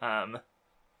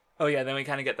 Oh yeah, then we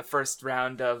kind of get the first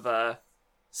round of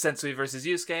Sensui versus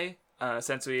Yusuke.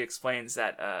 Sensui explains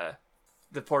that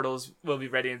the portals will be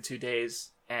ready in 2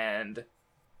 days, and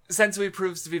Sensui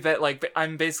proves to be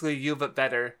I'm basically you, but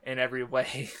better in every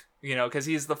way, because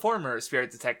he's the former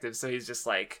spirit detective, so he's just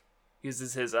like,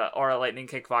 uses his aura lightning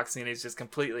kickboxing, and he's just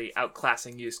completely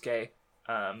outclassing Yusuke.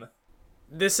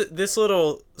 This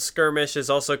little skirmish is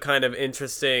also kind of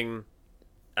interesting,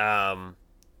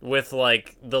 with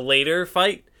like the later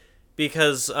fight,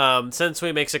 because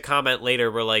Sensui makes a comment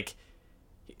later where like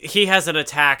he has an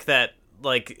attack that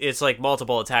like it's like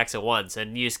multiple attacks at once,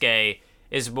 and Yusuke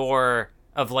is more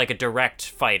of like a direct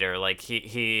fighter. Like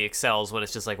he excels when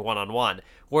it's just like one-on-one,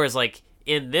 whereas like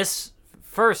in this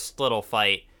first little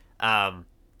fight,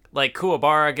 like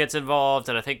Kuwabara gets involved,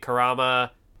 and I think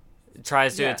Kurama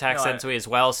tries to attack Sensui as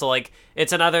well. So like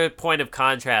it's another point of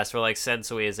contrast where like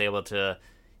Sensui is able to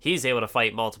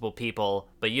fight multiple people,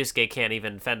 but Yusuke can't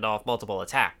even fend off multiple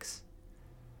attacks.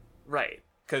 Right,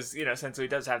 because Sensui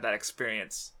does have that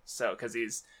experience. So because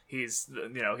he was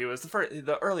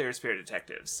the earlier spirit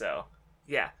detective. So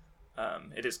yeah,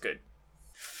 it is good.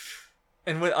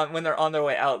 And when they're on their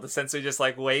way out, the Sensui just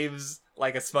like waves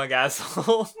like a smug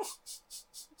asshole.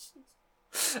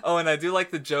 Oh, and I do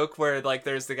like the joke where like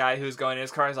there's the guy who's going in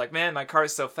his car. He's like, "Man, my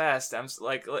car's so fast."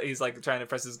 He's like trying to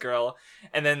impress his girl,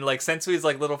 and then like Sensui's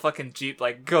like little fucking Jeep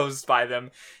like goes by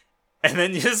them, and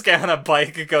then you just get on a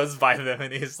bike goes by them,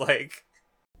 and he's like,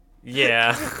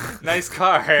 "Yeah, nice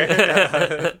car."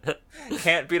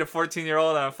 Can't beat a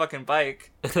 14-year-old on a fucking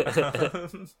bike.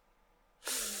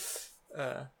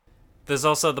 There's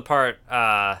also the part,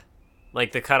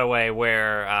 like the cutaway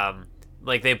where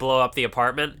like they blow up the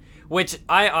apartment, which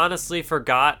I honestly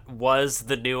forgot was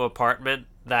the new apartment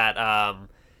that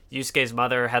Yusuke's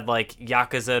mother had like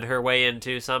Yakuza'd her way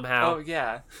into somehow. Oh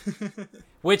yeah.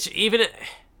 Which even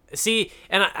see,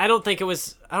 and I don't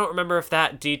remember if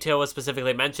that detail was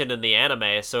specifically mentioned in the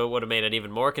anime, so it would have made it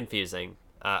even more confusing.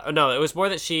 No, it was more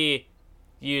that she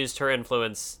used her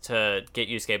influence to get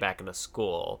Yusuke back into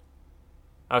school.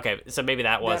 Okay, so maybe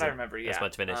that wasn't as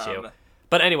much of an issue.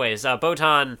 But anyways,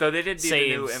 Botan. Though they did need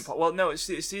a new well, no,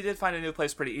 she did find a new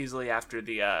place pretty easily after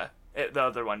the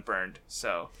other one burned.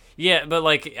 So yeah, but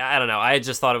like I don't know, I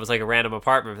just thought it was like a random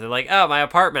apartment. They're like, "Oh, my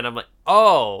apartment." I'm like,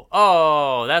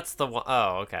 "Oh, that's the one."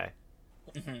 Oh, okay.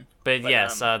 Mm-hmm. But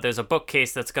yes, there's a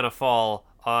bookcase that's gonna fall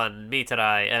on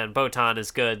Mitarai, and Botan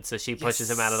is good, so she pushes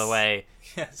him out of the way.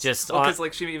 Yes. Because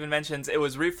like she even mentions, it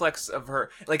was reflex of her.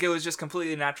 Like it was just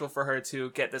completely natural for her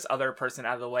to get this other person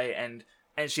out of the way, and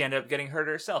she ended up getting hurt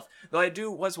herself. Though I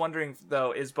was wondering,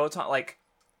 though, is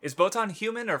Botan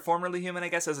human or formerly human, I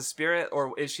guess, as a spirit,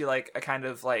 or is she like a kind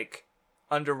of like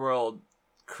underworld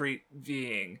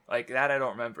being? Like that I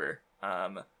don't remember.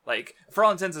 Like for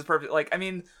all intents and purposes, like I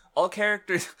mean, all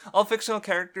fictional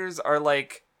characters are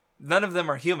like, none of them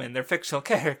are human. They're fictional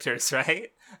characters,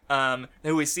 right?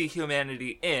 Who we see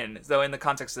humanity in. Though in the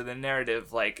context of the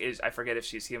narrative, like, I forget if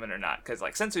she's human or not. Because,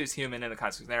 like, Sensui's human in the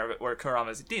context of the narrative, where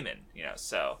Kurama's a demon,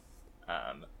 So,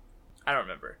 I don't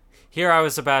remember. Here I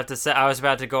was about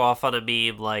to go off on a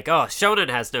meme like, oh, Shonen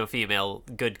has no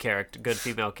good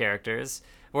female characters.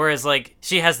 Whereas, like,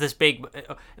 she has this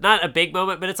not a big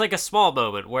moment, but it's like a small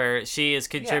moment where she is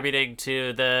contributing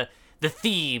to the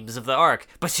themes of the arc,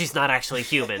 but she's not actually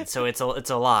human, so it's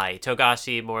a lie.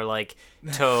 Togashi more like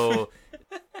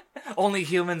Only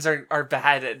humans are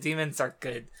bad. Demons are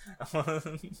good.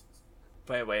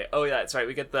 Wait. Oh yeah, that's right.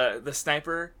 We get the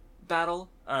sniper battle,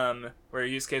 where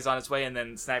Yusuke's on his way, and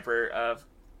then Sniper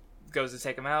goes to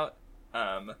take him out.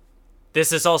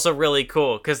 This is also really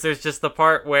cool because there's just the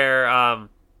part where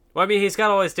well, I mean, he's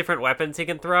got all these different weapons he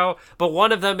can throw, but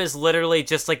one of them is literally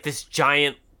just like this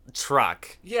giant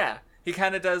truck. Yeah, he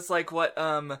kind of does like what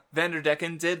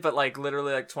Vanderdecken did, but like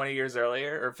literally like 20 years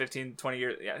earlier, or 15, 20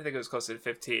 years. Yeah, I think it was closer to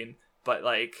 15, but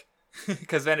like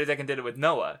because Vanderdecken did it with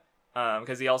Noah,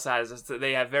 because he also has,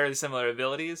 they have very similar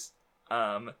abilities.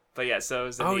 But yeah, so it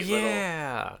was a neat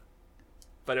little...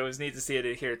 But it was neat to see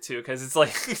it here too, because it's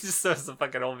like he just throws the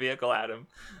fucking whole vehicle at him.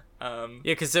 Yeah,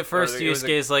 because at first Yusuke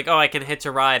is like, oh, I can hitch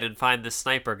a ride and find the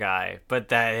sniper guy, but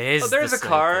that is there's a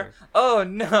car. Oh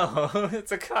no,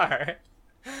 it's a car.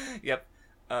 Yep.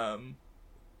 And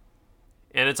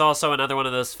it's also another one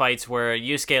of those fights where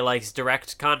Yusuke likes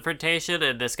direct confrontation,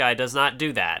 and this guy does not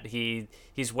do that.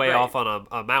 He's way off on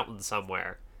a mountain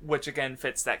somewhere. Which again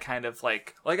fits that kind of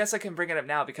like... Well, I guess I can bring it up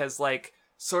now because like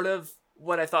sort of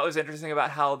what I thought was interesting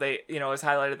about how they, it was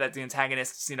highlighted that the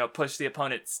antagonists, push the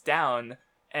opponents down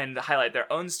and highlight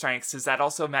their own strengths, is that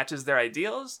also matches their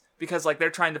ideals, because like they're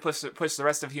trying to push the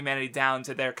rest of humanity down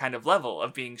to their kind of level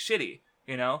of being shitty,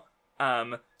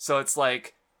 so it's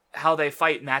like how they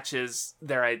fight matches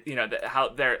their,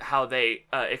 how they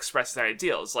express their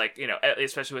ideals, like,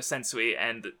 especially with Sensui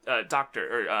and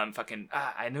Doctor, or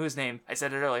I knew his name, I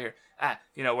said it earlier,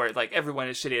 where like everyone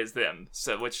is shitty as them,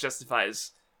 so which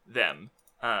justifies them.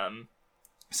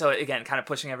 So again, kind of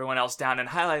pushing everyone else down and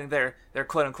highlighting their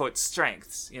quote unquote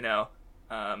strengths,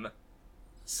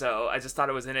 So I just thought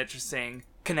it was an interesting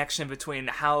connection between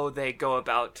how they go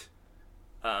about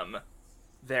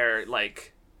their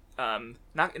like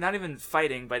not even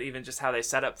fighting, but even just how they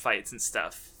set up fights and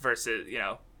stuff versus,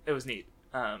 it was neat.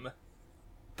 But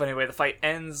anyway, the fight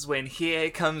ends when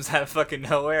Hiei comes out of fucking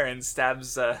nowhere and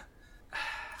stabs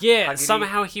Yeah,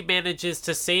 somehow he manages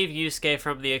to save Yusuke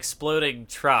from the exploding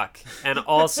truck and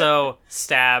also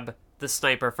stab the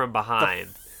sniper from behind.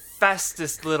 The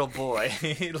fastest little boy,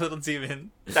 little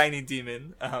demon, tiny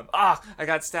demon. I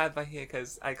got stabbed by Hiei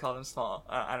because I called him small.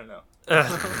 I don't know.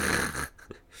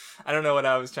 I don't know what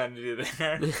I was trying to do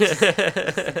there.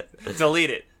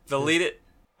 Delete it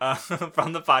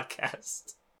from the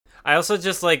podcast. I also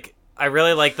just I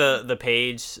really like the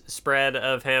page spread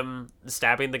of him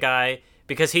stabbing the guy,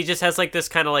 because he just has like this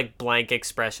kind of like blank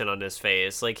expression on his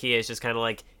face. Like he is just kind of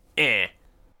like, eh.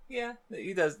 Yeah,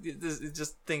 he does. It's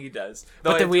just thing he does.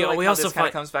 Though but then we also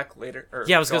find comes back later.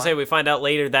 Yeah, I was gonna say we find out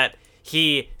later that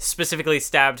he specifically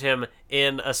stabbed him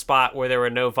in a spot where there were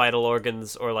no vital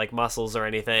organs or like muscles or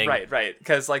anything. Right.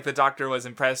 Because like the doctor was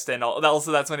impressed, and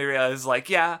also that's when he realized like,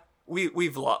 yeah,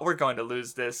 we're going to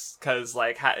lose this, because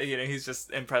like he's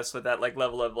just impressed with that like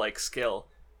level of like skill.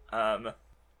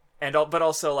 But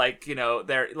also, like,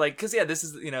 they're, like, because, yeah, this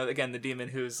is, again, the demon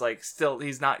who's, like, still,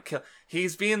 he's not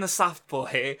he's being the soft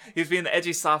boy, he's being the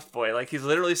edgy soft boy, like, he's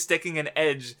literally sticking an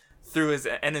edge through his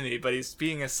enemy, but he's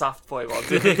being a soft boy while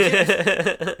doing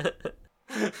it.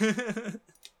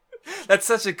 That's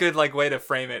such a good, like, way to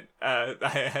frame it.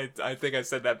 I think I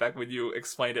said that back when you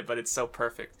explained it, but it's so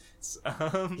perfect.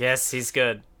 Yes, he's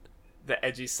good. The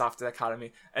edgy soft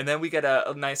dichotomy. And then we get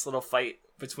a nice little fight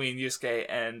between Yusuke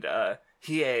and,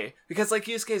 Hiei, because like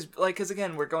Yusuke's like, because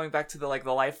again we're going back to the like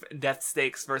the life and death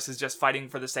stakes versus just fighting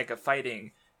for the sake of fighting,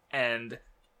 and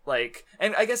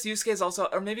I guess Yusuke's also,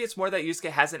 or maybe it's more that Yusuke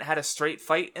hasn't had a straight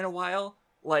fight in a while,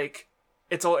 like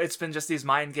it's been just these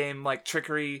mind game like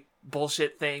trickery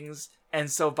bullshit things,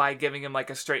 and so by giving him like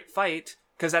a straight fight,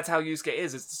 because that's how Yusuke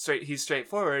is, he's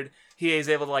straightforward, Hiei's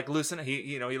able to like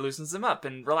he loosens him up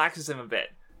and relaxes him a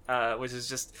bit, which is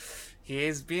just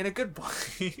Hiei's being a good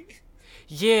boy.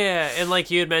 Yeah, and like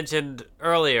you had mentioned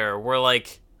earlier, where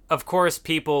like, of course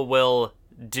people will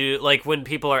do, like when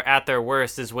people are at their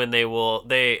worst is when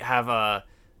they have a,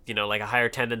 like a higher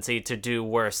tendency to do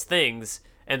worse things.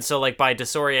 And so like by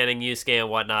disorienting Yusuke and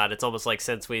whatnot, it's almost like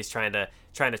Sensui's trying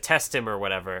to test him or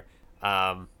whatever.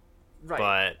 Right.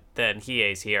 But then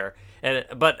Hiei's here.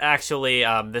 But actually,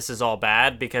 this is all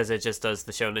bad because it just does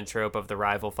the shonen trope of the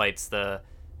rival fights the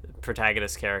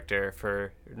protagonist character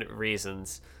for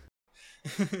reasons.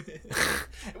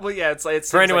 Well, yeah, it's like it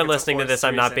For seems anyone like it's a listening to this, forced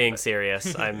I'm not reason, being but-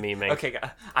 serious. I'm memeing. Okay,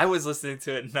 I was listening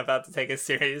to it and about to take it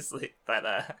seriously,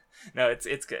 but no,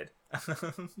 it's good.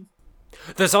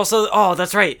 There's also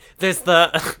that's right. There's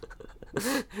the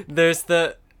there's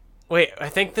the wait. I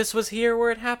think this was here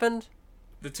where it happened.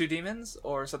 The two demons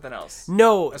or something else?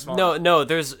 No, A small no, one? no.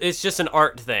 It's just an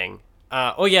art thing.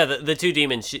 The two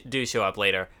demons do show up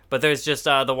later, but there's just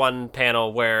the one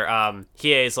panel where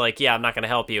Hiei's like, yeah, I'm not gonna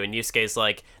help you, and Yusuke's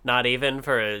like, not even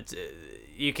for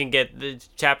you can get the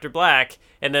chapter black,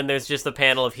 and then there's just the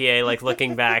panel of Hiei like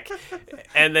looking back,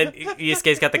 and then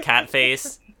Yusuke's got the cat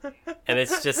face, and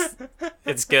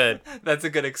it's good. That's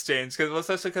a good exchange, cause, well,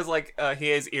 especially because like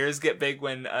Hiei's ears get big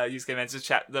when Yusuke mentions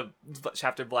the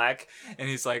chapter black, and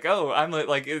he's like, "Oh, I'm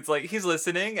like," it's like he's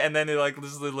listening, and then he like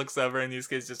just looks over, and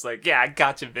Yusuke's just like, "Yeah, I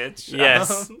gotcha, bitch."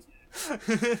 Yes.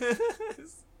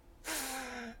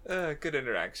 Good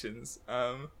interactions.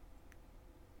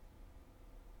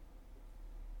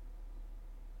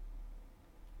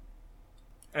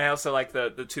 And I also like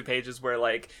the 2 pages where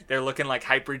like they're looking like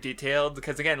hyper detailed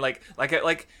because again like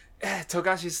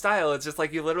Togashi's style, it's just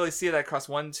like you literally see that across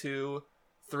 1, 2,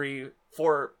 3,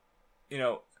 4,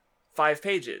 5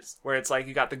 pages where it's like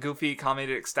you got the goofy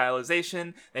comedic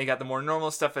stylization, then you got the more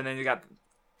normal stuff, and then you got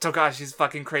Togashi's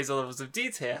fucking crazy levels of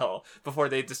detail before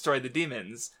they destroy the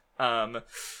demons.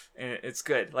 And it's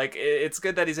good. Like it's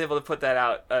good that he's able to put that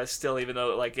out still, even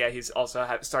though like yeah, he's also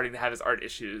starting to have his art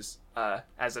issues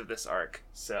as of this arc.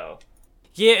 So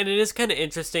Yeah, and it is kind of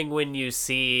interesting when you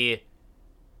see,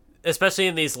 especially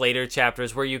in these later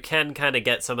chapters, where you can kind of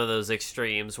get some of those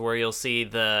extremes, where you'll see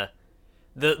the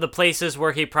places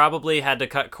where he probably had to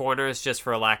cut corners just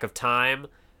for a lack of time,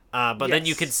 but then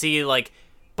you can see like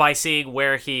by seeing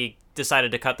where he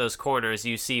decided to cut those corners,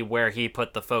 you see where he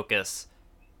put the focus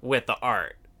with the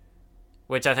art,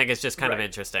 which I think is just kind of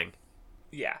interesting.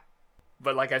 Yeah.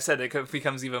 But like I said, it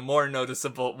becomes even more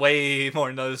noticeable, way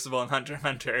more noticeable in Hunter x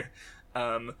Hunter.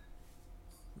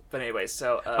 But anyway,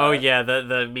 so...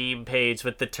 the meme page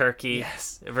with the turkey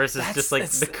versus just like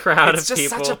the crowd of people. It's just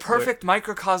such a perfect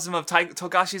microcosm of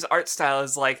Togashi's art style.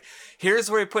 Is like, here's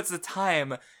where he puts the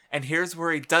time, and here's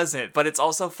where he doesn't. But it's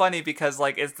also funny because,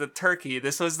 like, it's the turkey.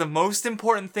 This was the most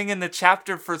important thing in the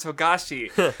chapter for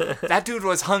Togashi. That dude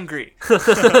was hungry.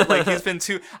 Like, he's been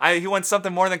he wants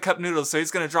something more than cup noodles, so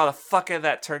he's gonna draw the fuck out of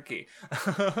that turkey.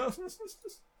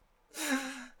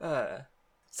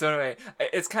 So anyway,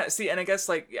 it's kind of... See, and I guess,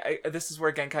 like, this is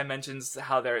where Genkai mentions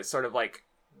how they're sort of, like,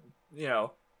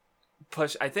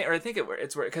 push... I think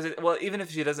it's where... Because, well, even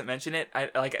if she doesn't mention it,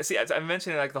 I'm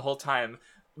mentioning it, like, the whole time,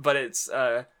 but it's...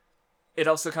 It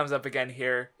also comes up again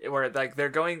here where like they're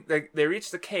going, they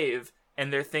reach the cave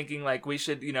and they're thinking like we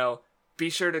should, be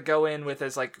sure to go in with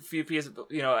as like few pieces,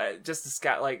 just to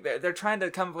scout. Like they're trying to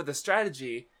come up with a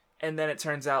strategy, and then it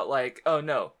turns out like, oh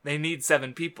no, they need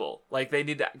 7 people. Like they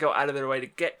need to go out of their way to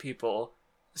get people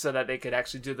so that they could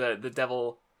actually do the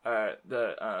devil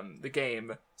the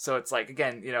game. So it's like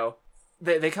again,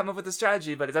 they come up with a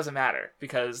strategy, but it doesn't matter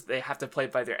because they have to play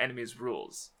by their enemy's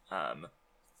rules.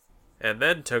 And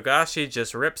then Togashi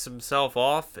just rips himself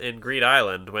off in Greed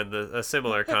Island when a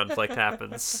similar conflict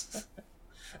happens.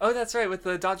 Oh, that's right, with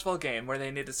the dodgeball game where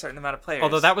they need a certain amount of players.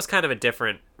 Although that was kind of a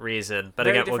different reason, but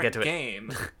again, we'll get to it.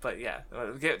 Game, but yeah,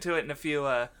 we'll get to it in a few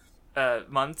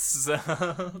months.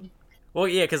 Well,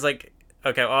 yeah, because like,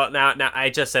 okay, well now I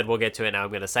just said we'll get to it. Now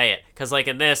I'm gonna say it because like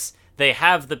in this, they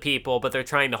have the people, but they're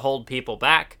trying to hold people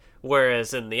back.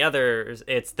 Whereas in the others,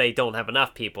 they don't have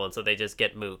enough people, and so they just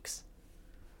get mooks.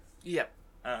 Yep.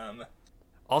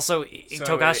 Also,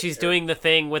 Togashi's doing the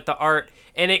thing with the art,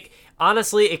 and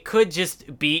honestly, it could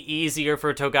just be easier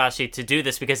for Togashi to do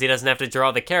this because he doesn't have to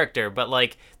draw the character. But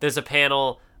like, there's a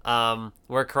panel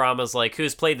where Kurama's like,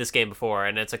 "Who's played this game before?"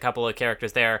 And it's a couple of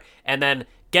characters there, and then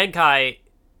Genkai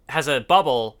has a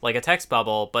bubble, like a text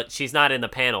bubble, but she's not in the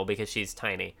panel because she's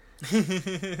tiny.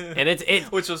 And it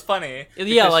which was funny.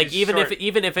 Yeah, like even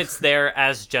if it's there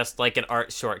as just like an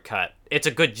art shortcut, it's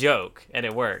a good joke and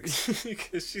it works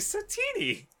because she's so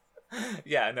teeny.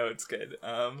 Yeah, no, it's good.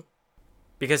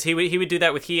 Because he would do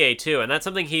that with Hiei too, and that's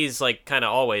something he's like kind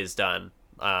of always done.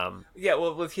 Yeah,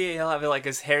 well, with Hiei, he'll have like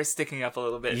his hair sticking up a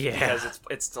little bit because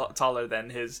it's taller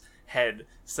than his head,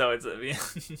 so it's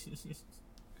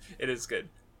it is good.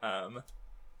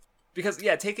 Because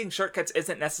taking shortcuts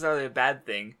isn't necessarily a bad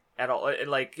thing at all.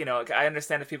 Like, I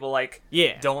understand if people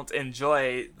don't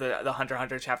enjoy the Hunter x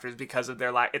Hunter chapters because of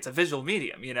their it's a visual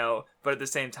medium, but at the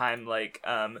same time,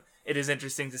 it is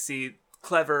interesting to see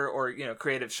clever or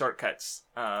creative shortcuts.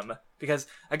 Because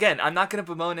again, I'm not gonna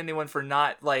bemoan anyone for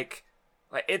not like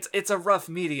it's a rough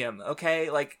medium, okay?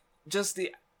 Like just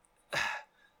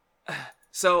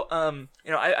So,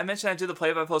 I mentioned I do the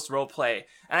play-by-post role play,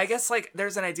 and I guess, like,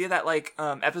 there's an idea that, like,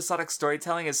 episodic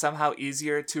storytelling is somehow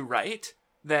easier to write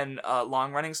than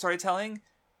long-running storytelling,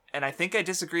 and I think I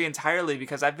disagree entirely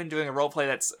because I've been doing a role play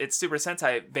it's Super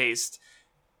Sentai-based.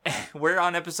 We're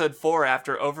on episode 4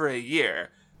 after over a year,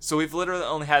 so we've literally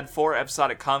only had 4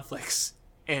 episodic conflicts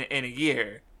in a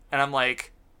year, and I'm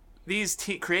like, these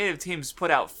creative teams put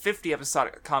out 50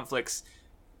 episodic conflicts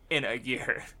in a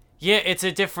year. Yeah, it's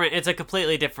a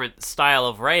completely different style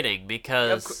of writing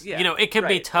because, it can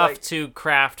be tough to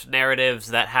craft narratives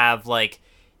that have, like,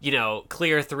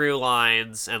 clear through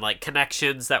lines and, like,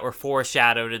 connections that were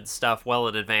foreshadowed and stuff well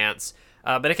in advance.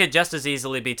 But it can just as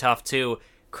easily be tough to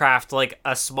craft, like,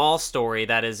 a small story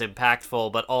that is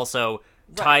impactful but also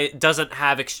doesn't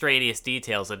have extraneous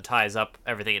details and ties up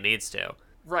everything it needs to.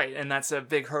 Right, and that's a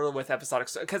big hurdle with episodic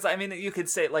story. Because, I mean, you could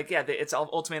say, like, yeah, it's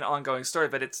ultimately an ongoing story,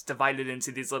 but it's divided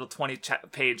into these little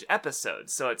 20-page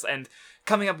episodes. So and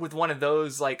coming up with one of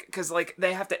those, like, because, like,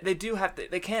 they can't just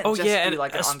be,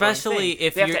 like, an ongoing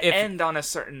thing. They have to end on a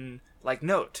certain, like,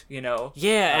 note,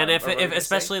 Yeah, and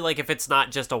especially, like, if it's not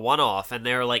just a one-off, and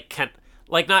they're, like,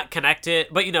 not connected,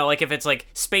 but, like, if it's, like,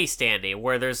 Space Dandy,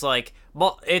 where there's, like,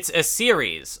 it's a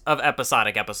series of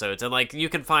episodic episodes, and, like, you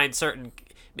can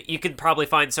probably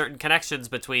find certain connections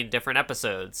between different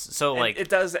episodes. So, like, it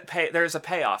does there's a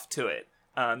payoff to it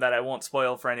that I won't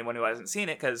spoil for anyone who hasn't seen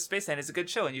it, because Space Dandy is a good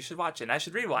show and you should watch it. And I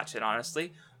should rewatch it,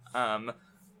 honestly.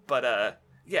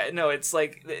 It's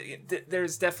like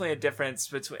there's definitely a difference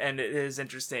between, and it is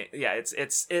interesting. Yeah,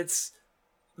 it's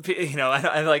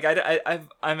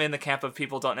I'm in the camp of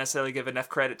people don't necessarily give enough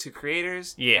credit to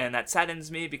creators. Yeah, and that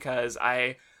saddens me because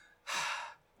I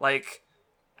like.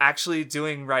 Actually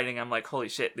doing writing, I'm like, holy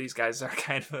shit, these guys are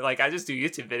kind of like, I just do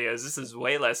YouTube videos. This is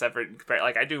way less effort compared.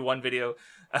 Like, I do one video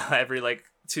every like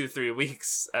 2-3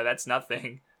 weeks. That's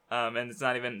nothing. And it's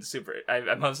not even super.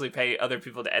 I mostly pay other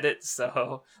people to edit.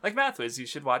 So, like Mathwiz, you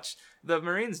should watch the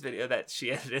Marines video that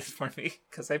she edited for me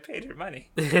because I paid her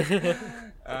money.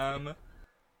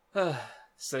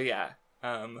 So yeah,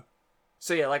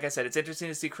 like I said, it's interesting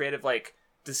to see creative like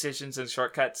decisions and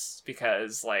shortcuts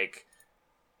because like.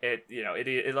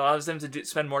 It allows them to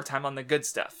spend more time on the good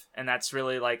stuff, and that's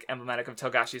really like emblematic of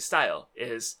Togashi's style.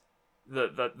 Is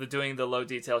the doing the low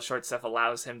detail short stuff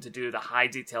allows him to do the high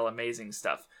detail amazing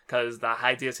stuff, because the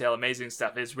high detail amazing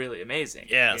stuff is really amazing.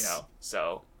 Yes.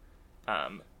 So,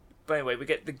 but anyway, we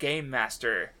get the Game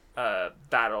Master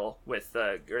battle with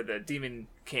the Demon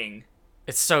King.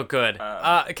 It's so good.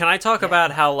 Can I talk about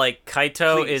how like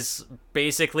Kaito is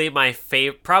basically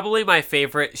probably my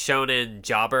favorite shonen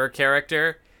jobber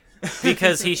character?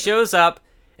 Because he shows up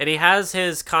and he has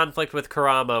his conflict with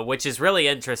Kurama, which is really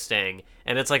interesting,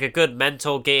 and it's like a good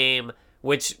mental game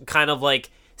which kind of like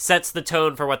sets the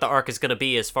tone for what the arc is going to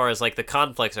be as far as like the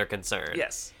conflicts are concerned.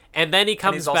 Yes. And then he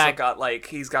comes back.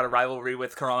 He's got a rivalry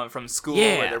with Kurama from school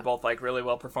where they're both like really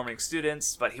well performing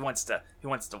students, but he wants to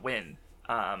win.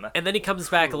 And then he comes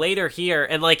back later here,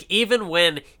 and like even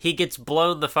when he gets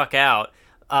blown the fuck out,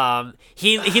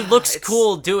 he looks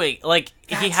cool doing like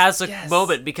he has a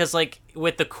moment because like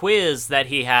with the quiz that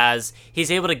he has,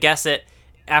 he's able to guess it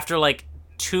after like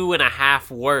 2.5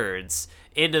 words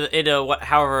into what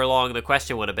however long the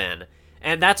question would have been,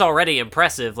 and that's already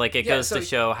impressive. Like it goes to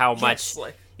show how much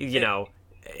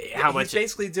how much he's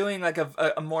basically doing like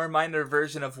a more minor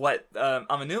version of what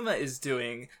Amanuma is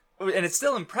doing, and it's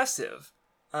still impressive.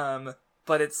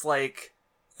 But it's like.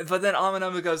 But then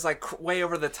Amanuma goes like way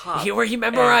over the top. Where he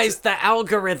memorized the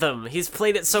algorithm. He's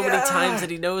played it so many times that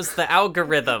he knows the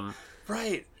algorithm.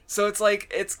 Right. So it's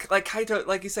like Kaito,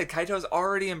 like you said, Kaito's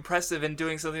already impressive in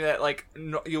doing something that like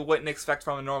you wouldn't expect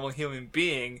from a normal human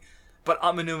being. But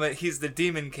Amanuma, he's the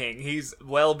Demon King. He's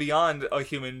well beyond a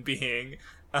human being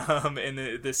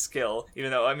in this skill. Even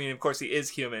though, I mean, of course he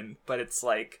is human, but it's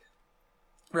like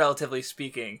relatively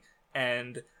speaking.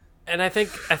 And I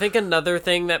think another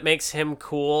thing that makes him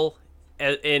cool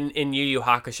in Yu Yu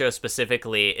Hakusho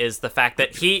specifically is the fact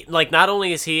that he like not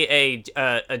only is he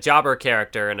a jobber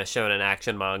character in a shonen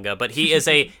action manga, but he is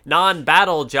a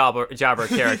non-battle jobber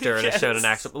character in a shonen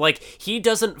action. Like he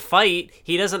doesn't fight,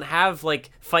 he doesn't have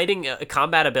like fighting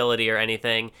combat ability or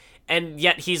anything, and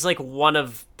yet he's like one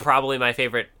of probably my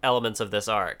favorite elements of this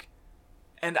arc.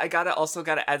 And I gotta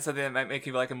add something that might make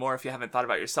you like him more if you haven't thought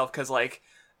about it yourself, because like.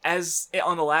 As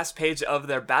on the last page of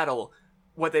their battle,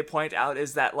 what they point out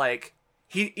is that, like,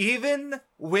 he even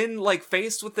when, like,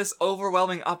 faced with this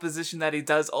overwhelming opposition that he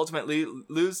does ultimately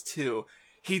lose to,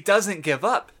 he doesn't give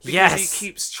up. Because he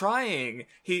keeps trying.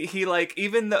 He like,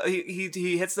 even though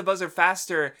he hits the buzzer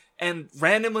faster and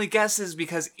randomly guesses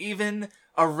because even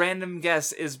a random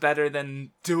guess is better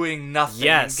than doing nothing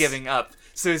and giving up.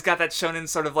 So he's got that shonen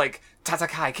sort of like,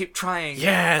 Tatakai, keep trying.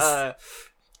 Yes!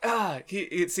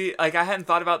 See, like, I hadn't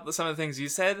thought about some of the things you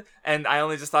said, and I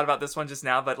only just thought about this one just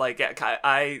now, but, like,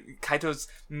 Kaito's,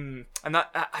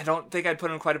 I don't think I'd put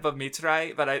him quite above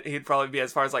Mitsurai, but he'd probably be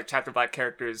as far as, like, Chapter Black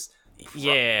characters.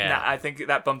 Yeah. I think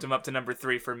that bumped him up to number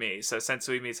 3 for me, so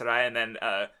Sensui, Mitsurai, and then,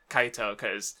 Kaito,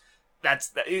 because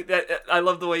I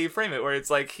love the way you frame it, where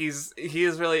it's like he is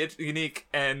really unique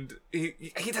and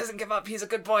he doesn't give up. He's a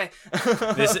good boy.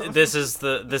 This is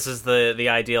the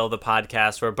ideal of the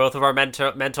podcast, where both of our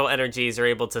mental energies are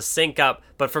able to sync up,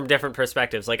 but from different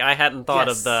perspectives. Like, I hadn't thought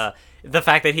of the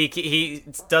fact that he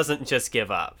doesn't just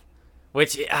give up,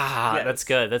 which that's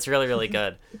good. That's really, really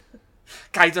good.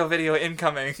 Kaito video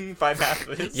incoming by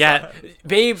Mathis. Yeah,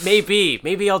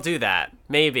 maybe I'll do that.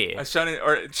 Maybe a shonen,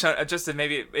 or just to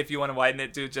maybe, if you want to widen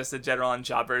it, do just a general on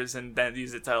jobbers and then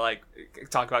use it to like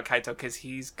talk about Kaito because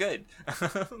he's good.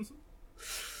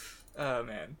 Oh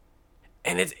man.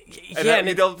 And it's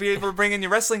they'll be able to bring in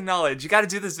your wrestling knowledge. You got to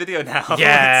do this video now.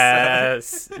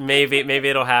 Yes, maybe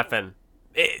it'll happen.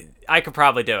 I could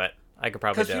probably do it.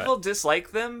 Because people dislike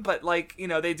them, but like, you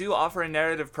know, they do offer a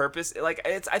narrative purpose. Like,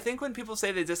 I think when people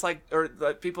say they dislike, or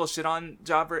people shit on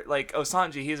jobber, like, oh,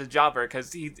 Sanji, he's a jobber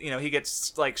because he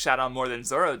gets like shat on more than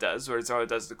Zoro does, where Zoro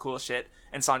does the cool shit,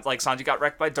 and Sanji got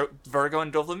wrecked by Virgo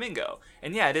and Doflamingo.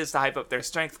 And yeah, it is to hype up their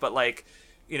strength, but like,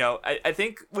 you know, I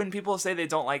think when people say they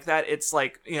don't like that, it's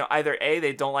like, you know, either A,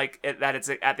 they don't like it, that it's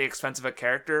at the expense of a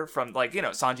character, from like, you know,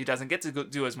 Sanji doesn't get to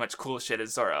do as much cool shit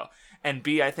as Zoro. And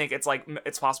B, I think it's like,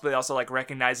 it's possibly also like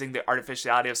recognizing the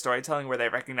artificiality of storytelling, where they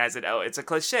recognize that, oh, it's a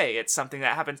cliche, it's something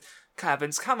that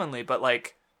happens commonly, but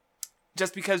like,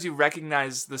 just because you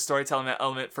recognize the storytelling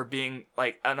element for being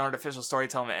like an artificial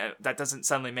storytelling, that doesn't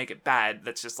suddenly make it bad.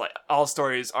 That's just like, all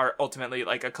stories are ultimately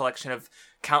like a collection of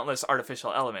countless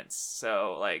artificial elements.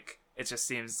 So like, it just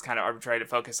seems kind of arbitrary to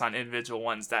focus on individual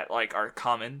ones that like are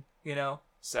common, you know?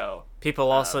 So people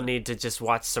also need to just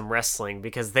watch some wrestling,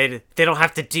 because they don't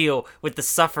have to deal with the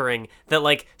suffering that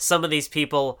like some of these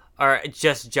people are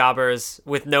just jobbers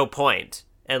with no point,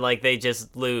 and like they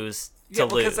just lose to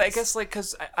lose. Because I guess like,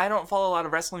 because I don't follow a lot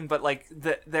of wrestling, but like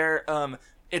they're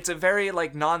it's a very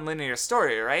like non-linear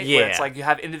story, right? Yeah. Where it's like you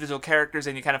have individual characters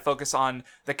and you kind of focus on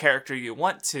the character you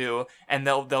want to, and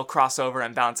they'll cross over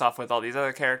and bounce off with all these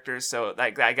other characters. So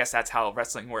like, I guess that's how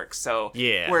wrestling works. So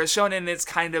yeah. Whereas shonen, it's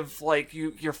kind of like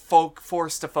you're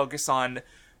forced to focus on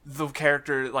the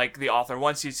character like the author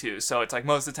wants you to. So it's like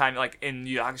most of the time, like in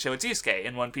Yu Yu Hakusho, it's Yusuke.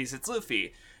 In One Piece, it's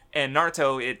Luffy. In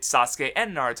Naruto, it's Sasuke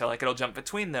and Naruto. Like, it'll jump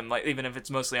between them, like even if it's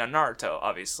mostly on Naruto,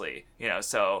 obviously, you know.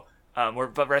 So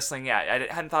but wrestling, yeah,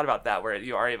 I hadn't thought about that, where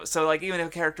you are able, so like, even if a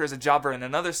character is a jobber in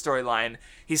another storyline,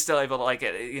 he's still able to like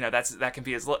it, you know, that can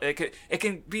be it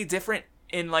can be different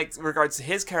in like regards to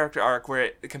his character arc,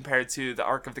 where compared to the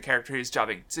arc of the character he's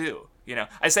jobbing to, you know.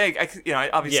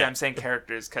 Obviously I'm saying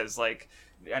characters because like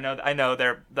I know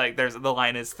they're like, the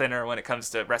line is thinner when it comes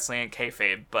to wrestling and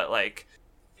kayfabe, but like,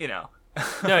 you know.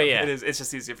 No, yeah. It's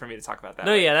just easier for me to talk about that.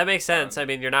 No, yeah, that makes sense. I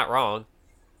mean, you're not wrong.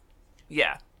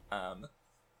 Yeah.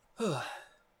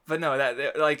 But no,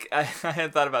 that like I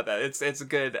hadn't thought about that. It's a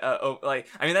good like,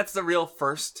 I mean, that's the real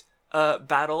first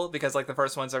battle, because like the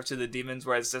first ones are to the demons,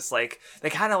 where it's just like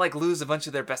they kind of like lose a bunch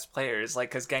of their best players,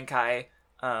 like because Genkai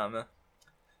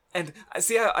and I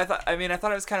see, I thought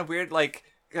it was kind of weird, like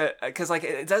because like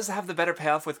it does have the better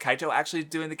payoff with Kaito actually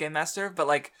doing the game master, but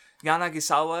like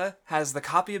Yanagisawa has the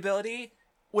copy ability,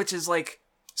 which is like,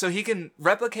 so he can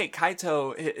replicate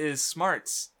Kaito his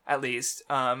smarts at least,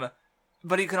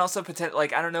 but he can also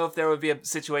like, I don't know if there would be a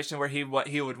situation where he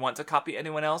would want to copy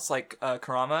anyone else, like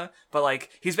Kurama, but like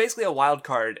he's basically a wild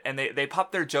card, and they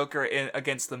pop their Joker in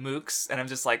against the Mooks, and I'm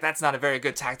just like, that's not a very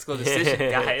good tactical decision,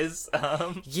 guys.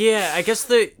 Yeah, I guess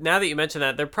now that you mention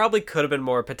that, there probably could have been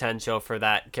more potential for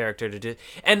that character to do.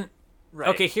 And right.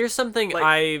 Okay, here's something like,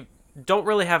 I don't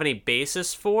really have any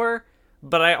basis for,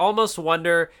 but I almost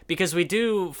wonder, because we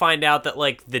do find out that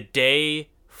like the day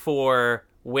for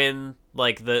when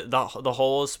like the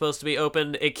hole is supposed to be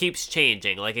open, it keeps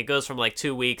changing. Like, it goes from like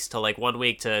 2 weeks to like 1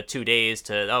 week to 2 days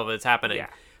to, oh, it's happening.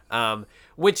 Yeah.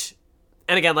 Which,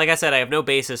 and again, like I said, I have no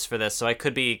basis for this, so I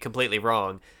could be completely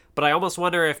wrong, but I almost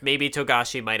wonder if maybe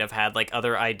Togashi might have had like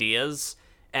other ideas,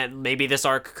 and maybe this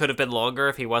arc could have been longer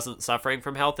if he wasn't suffering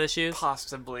from health issues.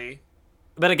 Possibly.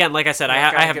 But again, like I said, I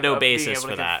have no basis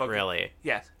for that, really.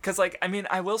 Yeah, because, like, I mean,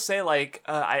 I will say, like,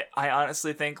 I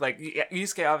honestly think, like,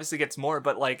 Yusuke obviously gets more,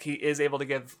 but, like, he is able to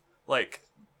give, like,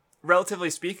 relatively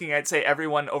speaking, I'd say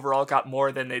everyone overall got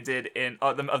more than they did in,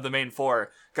 of the main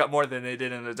four, got more than they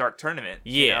did in the Dark Tournament.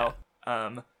 Yeah. You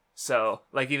know? So,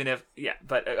 like, even if, yeah,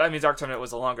 but, I mean, Dark Tournament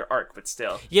was a longer arc, but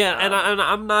still. Yeah, and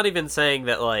I'm not even saying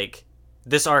that, like,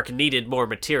 this arc needed more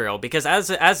material, because as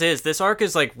is, this arc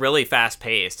is, like, really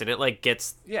fast-paced, and it, like,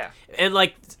 gets... Yeah. And,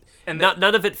 like,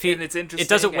 none of it feels... It's interesting. It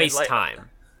doesn't waste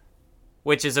time,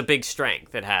 which is a big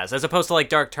strength it has, as opposed to, like,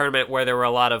 Dark Tournament, where there were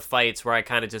a lot of fights where I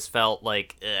kind of just felt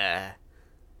like,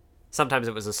 sometimes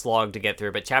it was a slog to get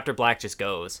through, but Chapter Black just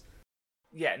goes.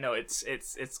 Yeah, no, it's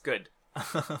good.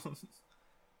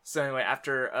 So anyway,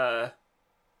 after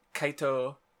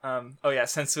Kaito,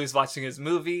 Sensui's watching his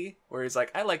movie where he's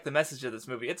like, I like the message of this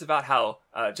movie. It's about how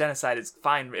genocide is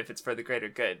fine if it's for the greater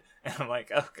good. And I'm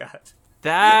like, oh god.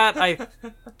 That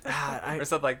or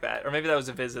something like that, or maybe that was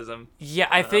a Vizism. Yeah,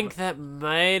 I think that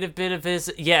might have been a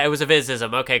Viz. Yeah, it was a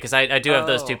Vizism. Okay, because I do have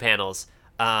those two panels.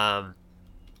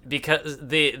 Because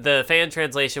the fan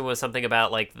translation was something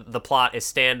about, like, the plot is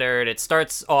standard. It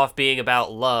starts off being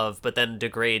about love, but then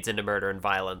degrades into murder and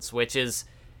violence, which is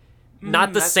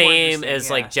not the same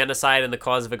as, like, genocide and the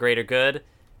cause of a greater good.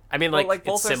 I mean, like,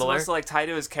 both it's similar. Are supposed to, like, tie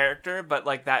to his character, but,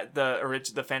 like, that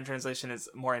the fan translation is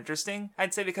more interesting,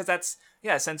 I'd say, because that's,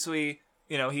 Sensui,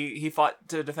 he fought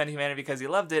to defend humanity because he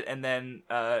loved it, and then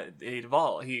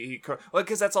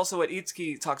because that's also what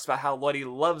Itsuki talks about, how what he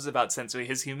loves about Sensui,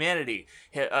 his humanity,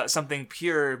 something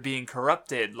pure being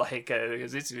corrupted, like,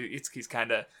 because Itsuki's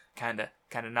kind of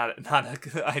not a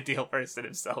good, ideal person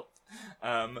himself.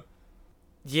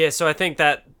 Yeah, so I think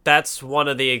that's one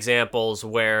of the examples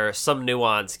where some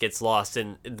nuance gets lost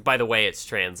by the way it's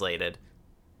translated.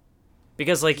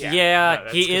 Because, like,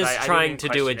 he is trying to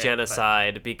do a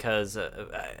genocide because,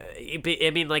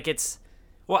 I mean, like, it's...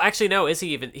 Well, actually, no, is he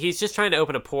even... He's just trying to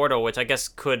open a portal, which I guess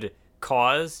could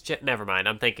cause... Never mind,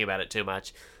 I'm thinking about it too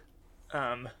much.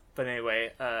 But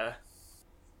anyway,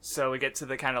 so we get to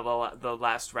the kind of the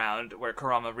last round where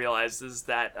Kurama realizes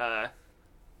that,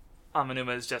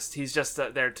 Amanuma is he's just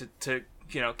there to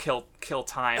kill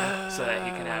time so that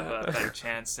he can have a better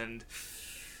chance, and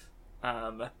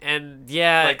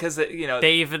yeah, like, because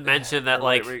they even mention that,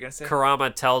 like,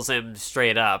 Kurama tells him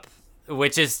straight up,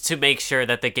 which is to make sure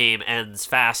that the game ends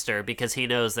faster, because he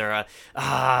knows they're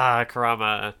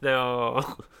Kurama,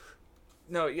 no.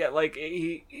 No, yeah, like,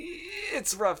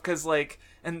 it's rough, because, like,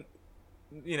 and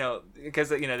because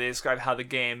they describe how the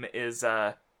game is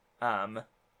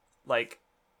like,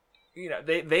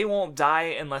 they won't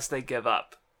die unless they give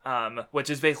up, which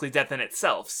is basically death in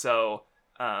itself. So,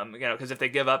 because if they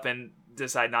give up and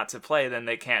decide not to play, then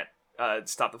they can't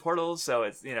stop the portals. So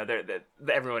it's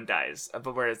everyone dies.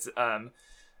 But whereas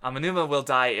Amanuma will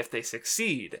die if they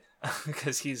succeed,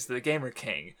 because he's the gamer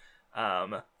king.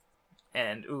 Because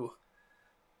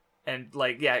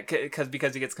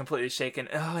he gets completely shaken.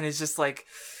 Oh, and he's just like,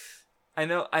 I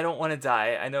know I don't want to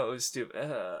die. I know it was stupid.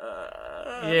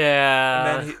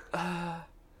 Yeah. And then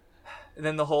and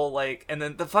then the whole, like, and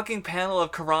then the fucking panel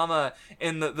of Kurama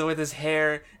in the with his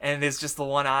hair and it's just the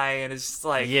one eye, and it's just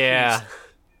like, yeah,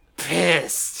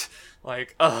 pissed.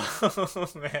 Like, oh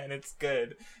man, it's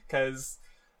good, because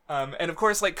and of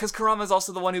course, like, because Kurama is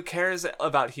also the one who cares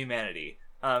about humanity.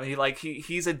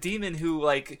 He's a demon who,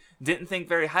 like, didn't think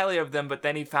very highly of them, but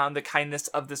then he found the kindness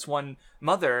of this one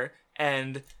mother,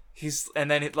 and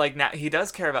now he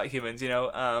does care about humans,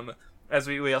 as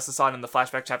we also saw it in the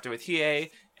flashback chapter with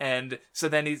Hiei. And so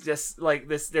then he's just like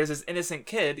there's this innocent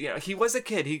kid, he was a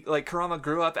kid. Kurama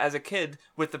grew up as a kid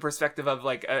with the perspective of,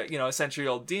 like, a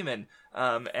century-old demon.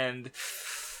 And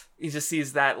he just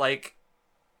sees that, like,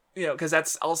 because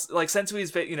that's also, like, Sensui's,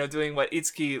 doing what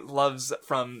Itsuki loves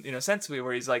from, Sensui,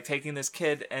 where he's, like, taking this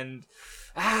kid and,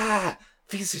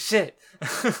 piece of shit.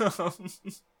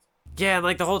 Yeah, and,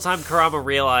 like, the whole time Kurama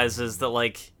realizes that,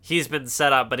 like, he's been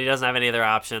set up, but he doesn't have any other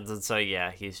options, and so,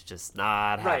 yeah, he's just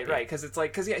not happy. Right, because it's,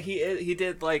 like, he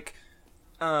did, like,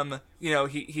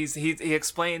 he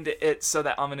explained it so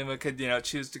that Amanuma could,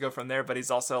 choose to go from there, but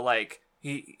he's also, like,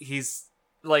 he's,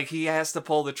 like, he has to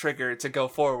pull the trigger to go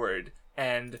forward,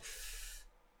 and,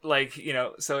 like,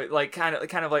 so it, like, kind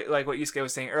of like what Yusuke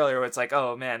was saying earlier, where it's like,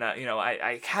 oh, man,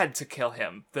 I had to kill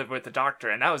him with the doctor,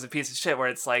 and that was a piece of shit, where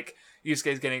it's, like,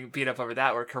 Yusuke's getting beat up over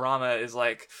that, where Kurama is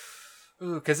like,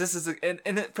 ooh, because this is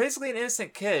basically an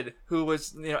innocent kid who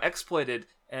was, exploited,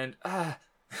 and,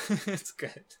 it's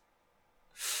good.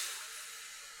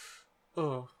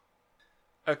 Oh.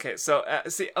 Okay, so,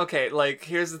 like,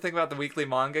 here's the thing about the weekly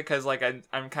manga, because, like,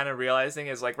 I'm kind of realizing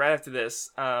is, like, right after this,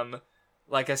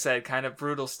 like I said, kind of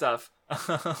brutal stuff,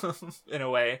 in a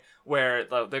way, where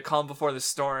the calm before the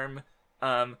storm,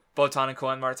 Botan and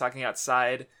Koenma are talking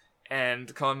outside,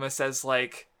 and Koenma says,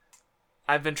 like,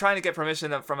 I've been trying to get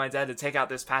permission from my dad to take out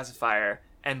this pacifier,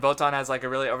 and Botan has, like, a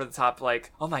really over-the-top,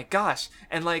 like, oh my gosh,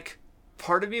 and, like,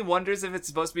 part of me wonders if it's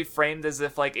supposed to be framed as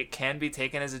if like it can be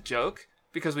taken as a joke,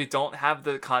 because we don't have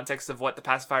the context of what the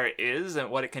pacifier is and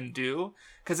what it can do.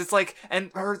 Because it's like, and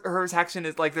her action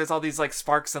is like, there's all these like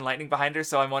sparks and lightning behind her.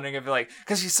 So I'm wondering if like,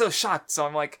 because she's so shocked. So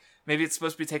I'm like, maybe it's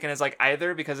supposed to be taken as like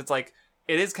either, because it's like,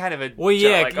 it is kind of a well,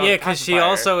 yeah, like, because she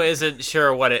also isn't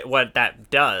sure what that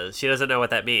does. She doesn't know what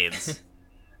that means.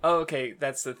 Oh, okay,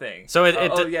 that's the thing. So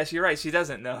yes, you're right. She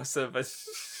doesn't know. So, but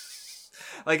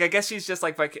like, I guess she's just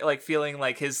like feeling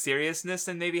like his seriousness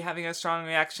and maybe having a strong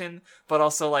reaction, but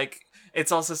also like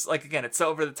it's also like, again, it's so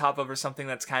over the top over something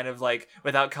that's kind of like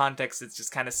without context. It's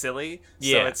just kind of silly.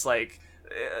 Yeah. So it's like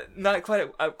not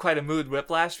quite a mood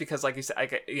whiplash, because like you said,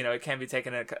 it can be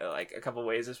taken in a couple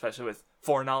ways, especially with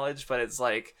foreknowledge. But it's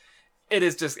like it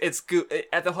is just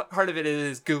at the heart of it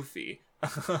is goofy.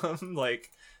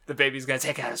 Like, the baby's gonna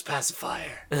take out his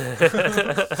pacifier.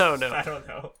 Oh no. I don't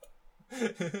know.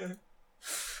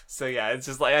 So yeah, it's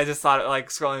just like, I just thought, like,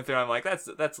 scrolling through, I'm like, that's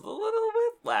a little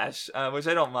whiplash, which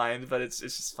I don't mind, but it's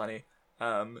just funny.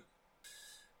 So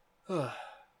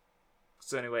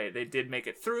anyway, they did make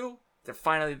it through. They're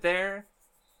finally there,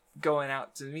 going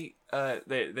out to meet.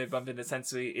 They bump into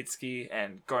Sensui, Itsuki,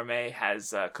 and Gourmet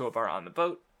has Kuwabara on the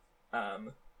boat.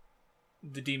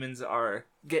 The demons are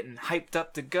getting hyped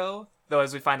up to go. Though,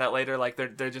 as we find out later, like,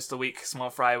 they're just a weak, small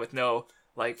fry with no,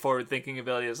 like, forward-thinking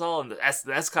ability at all, and the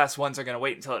S-Class ones are going to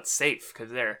wait until it's safe,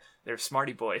 because they're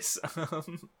smarty boys.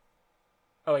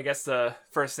 Oh, I guess the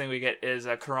first thing we get is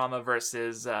Kurama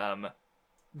versus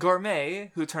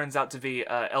Gourmet, who turns out to be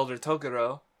Elder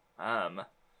Toguro,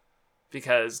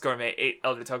 because Gourmet ate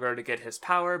Elder Toguro to get his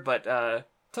power, but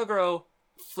Toguro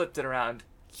flipped it around.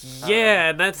 Yeah,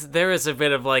 and there is a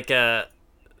bit of, like, a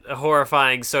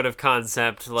horrifying sort of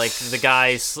concept, like the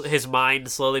guy, his mind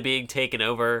slowly being taken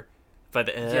over. But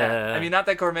yeah, I mean, not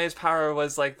that Gourmet's power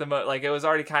was like like, it was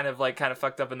already kind of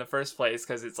fucked up in the first place,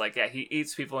 because it's like, yeah, he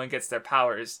eats people and gets their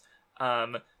powers.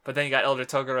 But then you got Elder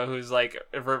Toguro, who's like,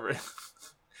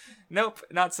 nope,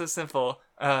 not so simple.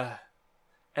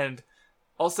 And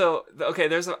also, okay,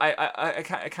 I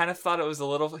kind of thought it was a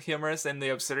little humorous in the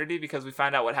absurdity, because we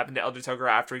find out what happened to Elder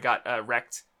Toguro after he got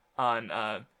wrecked on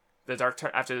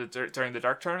during the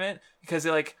Dark Tournament, because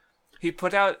he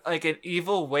put out like an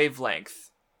evil wavelength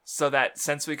so that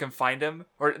Sensui can find him,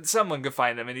 or someone could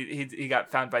find him, and he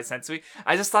got found by Sensui.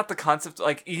 I just thought the concept,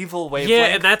 like, evil wavelength. Yeah,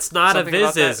 and that's not a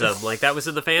visism. Like, that was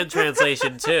in the fan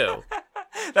translation too.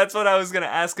 That's what I was gonna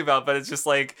ask about, but it's just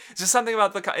like, just something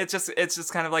about it's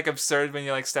just kind of like absurd when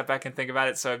you like step back and think about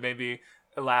it. So it made me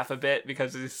laugh a bit,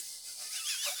 because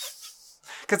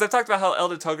I've talked about how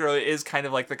Elder Toguro is kind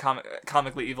of like the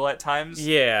comically evil at times.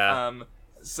 Yeah.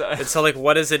 So like,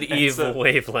 what is an evil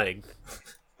wavelength?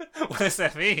 What does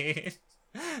that mean?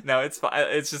 No, it's fine.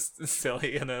 It's just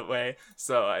silly in a way.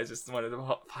 So I just wanted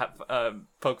to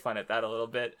poke fun at that a little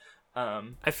bit.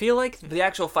 I feel like the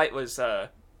actual fight was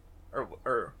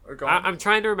or go on. I'm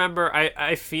trying to remember.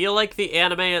 I feel like the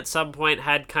anime at some point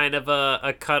had kind of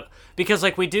a cut, because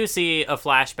like we do see a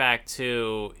flashback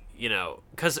to,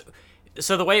 because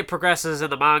so the way it progresses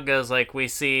in the manga is like we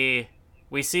see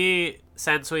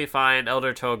Sensui find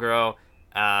Elder Toguro,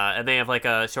 and they have like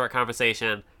a short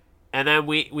conversation, and then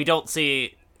we don't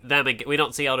see them again. We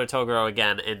don't see Elder Toguro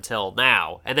again until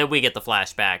now, and then we get the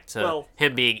flashback to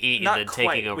him being eaten and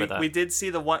taking over we did see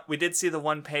the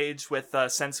one page with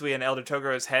Sensui and Elder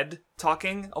Togoro's head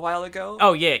talking a while ago.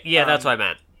 Oh yeah, that's what I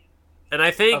meant. And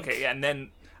I think and then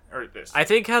I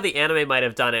think how the anime might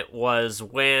have done it was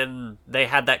when they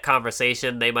had that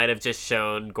conversation, they might have just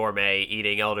shown Gourmet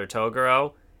eating Elder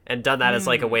Toguro and done that as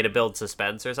like a way to build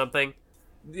suspense or something.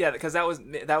 Yeah, because that was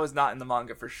not in the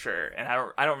manga for sure, and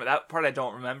I don't that part I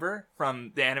don't remember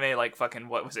from the anime. Like, fucking,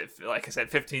 what was it? Like I said,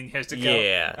 15 years ago.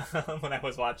 Yeah, when I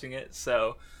was watching it.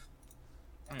 So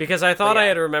because I thought I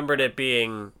had remembered it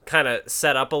being kind of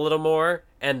set up a little more,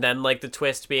 and then like the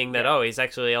twist being that he's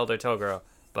actually Elder Toguro,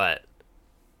 but.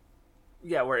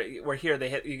 Yeah, where here they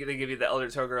give you the Elder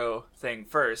Toguro thing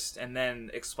first, and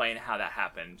then explain how that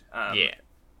happened. Yeah.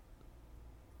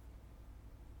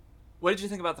 What did you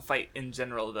think about the fight in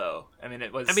general, though? I mean,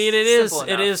 it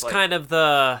is kind of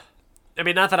the. I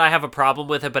mean, not that I have a problem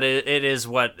with it, but it is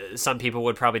what some people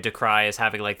would probably decry as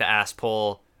having like the ass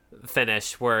pull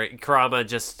finish, where Kurama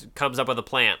just comes up with a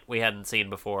plant we hadn't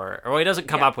seen before, or he doesn't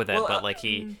come up with it, but like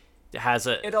he has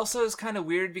a. It also is kind of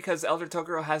weird because Elder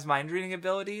Toguro has mind reading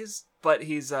abilities, but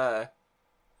he's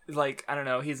like, I don't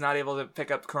know, he's not able to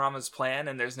pick up Kurama's plan,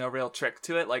 and there's no real trick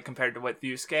to it, like compared to with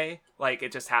Yusuke. Like,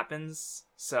 it just happens.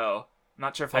 So I'm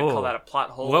not sure if I'd call that a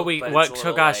plot hole. What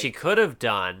Togashi could have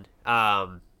done,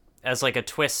 as like a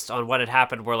twist on what had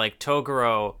happened, where like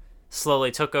Toguro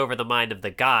slowly took over the mind of the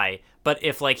guy. But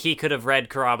if, like, he could have read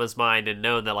Kurama's mind and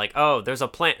known that, like, oh, there's a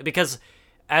plant, because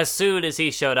as soon as he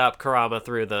showed up, Kurama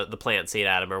threw the plant seed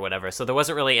at him or whatever, so there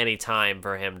wasn't really any time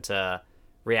for him to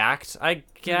react, I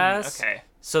guess. Okay.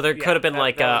 So there could have been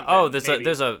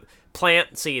there's a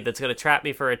plant seed that's going to trap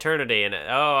me for eternity, and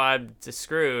I'm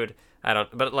screwed. I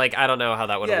don't know how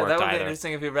that would have worked either. Yeah, that would be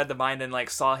interesting if he read the mind and, like,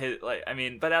 saw his, like, I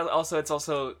mean, but also it's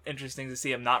also interesting to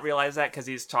see him not realize that, because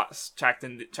he's trapped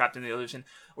in the illusion,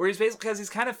 where he's basically, because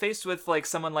he's kind of faced with, like,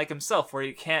 someone like himself, where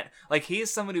he can't, like, he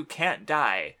is someone who can't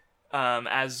die,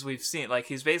 as we've seen. Like,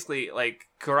 he's basically, like,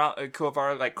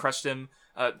 Kuwabara, like, crushed him,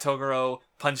 Toguro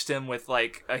punched him with,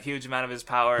 like, a huge amount of his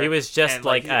power. He was just, and,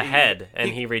 like, ahead, and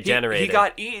he regenerated. He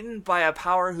got eaten by a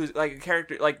power who's, like, a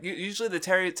character... Like, usually the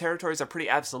territories are pretty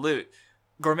absolute.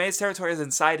 Gourmet's territory is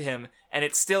inside him, and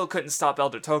it still couldn't stop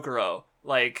Elder Toguro.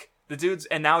 Like, the dude's...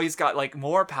 And now he's got, like,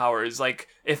 more powers. Like,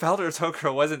 if Elder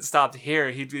Toguro wasn't stopped here,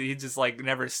 he'd just, like,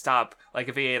 never stop. Like,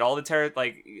 if he ate all the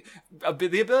like...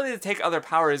 The ability to take other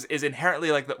powers is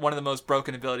inherently, like, one of the most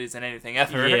broken abilities in anything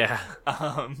ever. Yeah.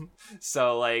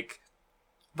 So, like...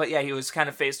 But yeah, he was kind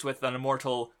of faced with an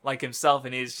immortal like himself,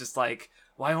 and he's just like,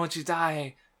 why won't you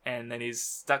die? And then he's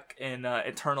stuck in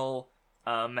eternal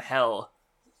hell.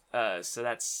 So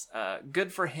that's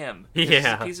good for him. Yeah. He's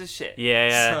a piece of shit.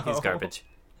 Yeah, he's garbage.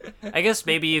 I guess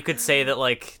maybe you could say that,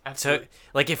 like,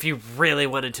 if you really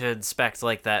wanted to inspect,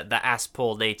 like, the ass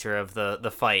pull nature of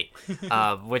the fight,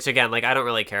 which, again, like, I don't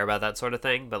really care about that sort of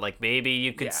thing, but, like, maybe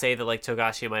you could say that, like,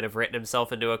 Togashi might have written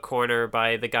himself into a corner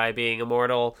by the guy being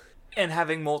immortal. And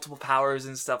having multiple powers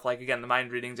and stuff, like, again, the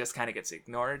mind reading just kind of gets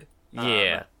ignored.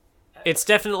 Yeah. It's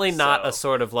definitely not a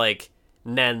sort of, like,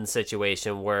 Nen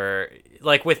situation where,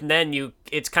 like, with Nen,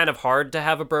 it's kind of hard to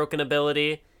have a broken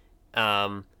ability.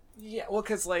 Yeah, well,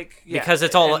 because, like... Yeah, because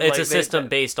it's a system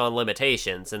based on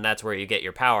limitations, and that's where you get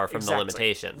your power from the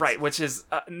limitations. Right, which is...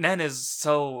 Nen is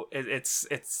so... It's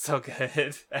so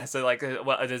good as a, like,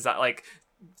 it is like...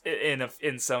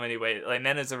 In so many ways. Like,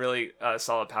 Nen is a really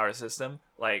solid power system.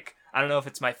 Like... I don't know if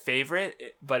it's my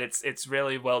favorite, but it's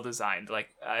really well designed.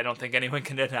 Like, I don't think anyone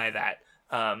can deny that.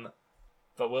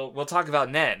 But we'll talk about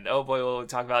Nen. Oh boy, we'll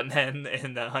talk about Nen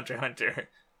in Hunter x Hunter.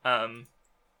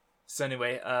 So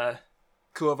anyway,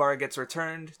 Kuwabara gets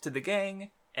returned to the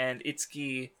gang, and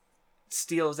Itsuki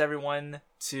steals everyone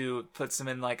to puts them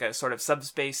in, like, a sort of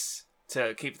subspace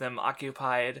to keep them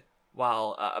occupied.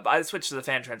 While I switched to the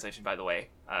fan translation, by the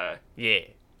way. Yeah.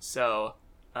 So.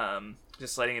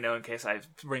 Just letting you know in case I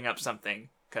bring up something,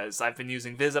 because I've been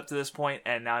using Viz up to this point,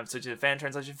 and now I'm switching to fan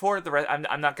translation for the rest.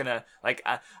 I'm not gonna, like,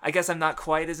 I guess I'm not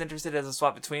quite as interested as a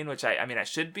swap between, which I mean I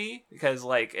should be, because,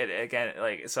 like, it again,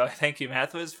 like, so thank you,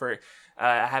 Mathwas, for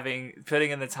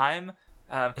putting in the time.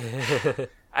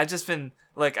 I've just been,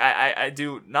 like, I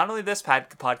do not only this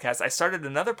podcast, I started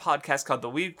another podcast called The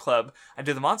Weed Club. I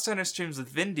do the Monster Hunter streams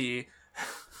with Vindy.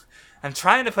 I'm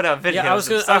trying to put out videos. Yeah, I was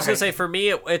gonna say, for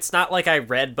me, it's not like I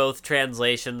read both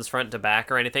translations front to back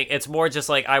or anything. It's more just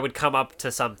like I would come up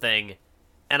to something,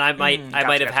 and I might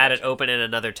have had it open in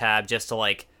another tab just to,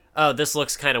 like, oh, this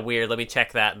looks kind of weird. Let me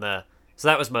check that So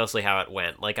that was mostly how it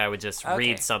went. Like, I would just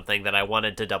read something that I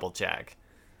wanted to double check.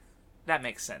 That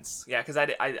makes sense. Yeah, because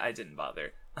I didn't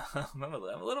bother. I'm a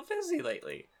little busy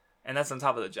lately, and that's on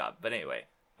top of the job. But anyway,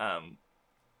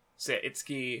 so yeah,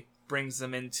 Itsuki brings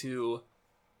them into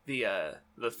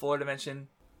the floor dimension,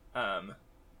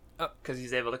 because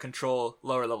he's able to control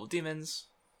lower level demons.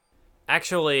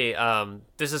 Actually,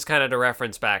 this is kind of to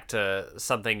reference back to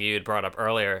something you had brought up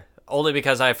earlier, only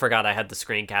because I forgot I had the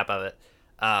screen cap of it.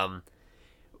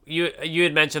 You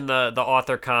had mentioned the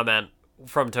author comment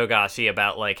from Togashi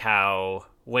about, like, how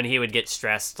when he would get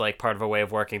stressed, like, part of a way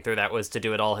of working through that was to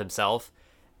do it all himself.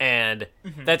 And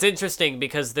that's interesting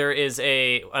because there is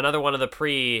another one of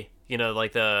the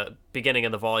like the beginning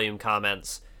of the volume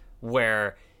comments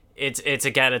where it's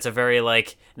a very,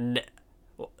 like,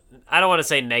 I don't want to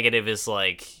say negative is,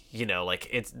 like,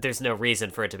 like, there's no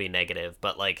reason for it to be negative,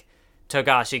 but, like,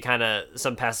 Togashi kind of,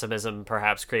 some pessimism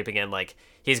perhaps creeping in, like,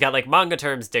 he's got, like, manga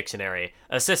terms dictionary,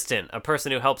 assistant, a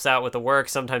person who helps out with the work,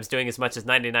 sometimes doing as much as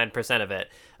 99% of it.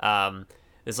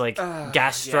 It's like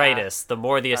gastritis. The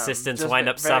more the assistants wind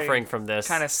up suffering from this.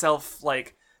 Kind of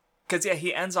because, yeah,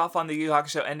 he ends off on the Yu Yu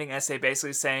Hakusho ending essay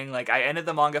basically saying, like, I ended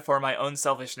the manga for my own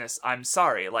selfishness. I'm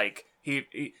sorry. Like,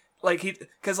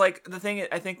 because, like, the thing,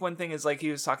 I think one thing is, like, he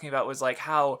was talking about was, like,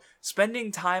 how spending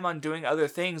time on doing other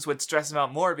things would stress him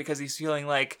out more because he's feeling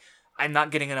like, I'm not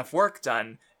getting enough work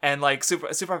done. And, like,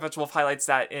 Super Wolf highlights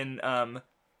that in,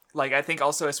 like, I think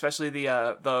also especially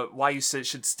the why you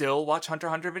should still watch Hunter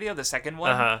x Hunter video, the second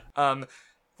one.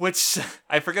 Which,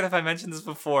 I forget if I mentioned this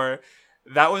before,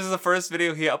 that was the first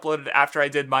video he uploaded after I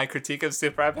did my critique of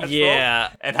Super Adventure.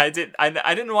 Yeah. And I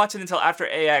didn't watch it until after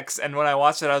AX, and when I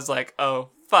watched it, I was like, oh,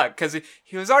 fuck, because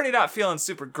he was already not feeling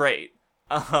super great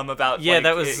about, Yeah, like,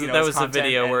 that was the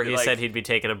video where he like, said he'd be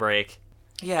taking a break.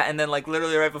 Yeah, and then, like,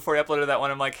 literally right before he uploaded that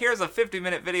one, I'm like, here's a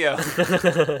 50-minute video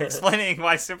explaining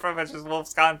why Super Adventures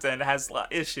Wolf's content has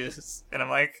issues. And I'm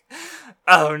like,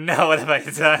 oh no, what have I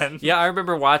done? Yeah, I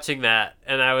remember watching that,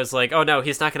 and I was like, oh no,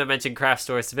 he's not going to mention Craft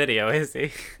Store's video, is he?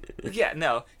 Yeah,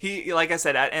 no. He, like I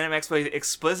said, at Anime Expo, he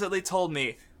explicitly told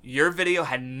me, your video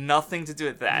had nothing to do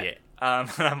with that. Yeah.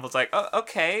 And I was like, oh,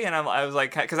 okay. And I was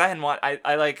like, because I hadn't watched,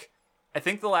 I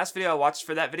think the last video I watched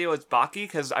for that video was Baki,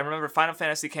 because I remember Final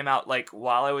Fantasy came out, like,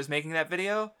 while I was making that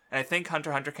video, and I think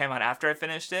Hunter x Hunter came out after I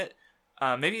finished it.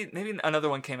 Maybe another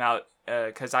one came out,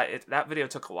 because that video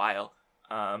took a while.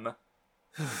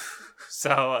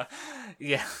 So,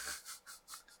 yeah.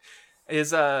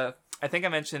 I think I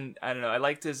mentioned, I don't know, I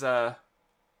liked his, I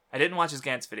didn't watch his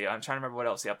Gantz video. I'm trying to remember what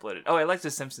else he uploaded. Oh, I liked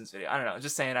his Simpsons video. I don't know,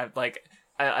 just saying, I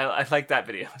like that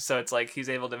video, so it's like he's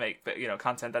able to make,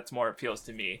 content that's more appeals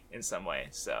to me in some way.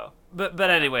 So, but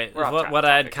anyway, what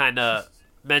I'd kind of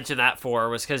mentioned that for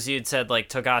was because you'd said like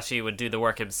Togashi would do the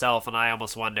work himself, and I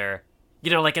almost wonder,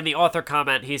 like in the author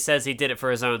comment, he says he did it for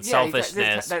his own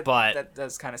selfishness, but that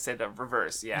does kind of say the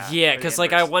reverse, yeah. Yeah, because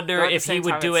like I wonder if he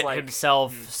would do it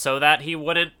himself so that he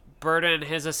wouldn't burden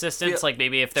his assistants, like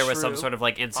maybe if there was some sort of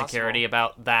like insecurity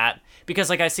about that, because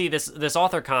like I see this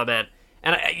author comment.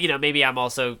 And, maybe I'm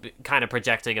also kind of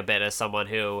projecting a bit as someone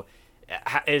who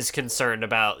is concerned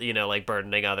about, like,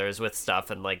 burdening others with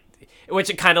stuff. And, like,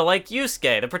 which kind of like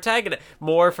Yusuke, the protagonist.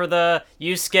 More for the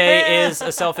Yusuke is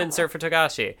a self-insert for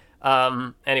Togashi.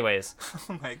 Anyways.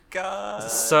 Oh, my God.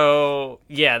 So,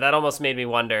 yeah, that almost made me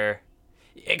wonder.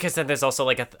 Because then there's also,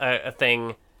 like, a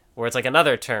thing where it's, like,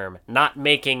 another term. Not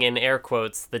making, in air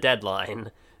quotes, the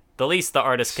deadline. The least the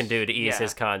artist can do to ease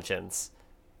his conscience.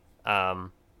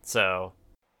 So,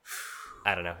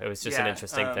 I don't know. It was just an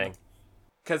interesting thing.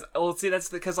 Because, that's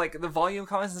because, like, the volume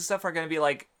comments and stuff are going to be,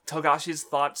 like, Togashi's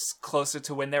thoughts closer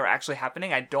to when they were actually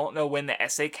happening. I don't know when the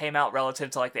essay came out relative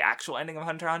to, like, the actual ending of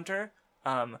Hunter x Hunter.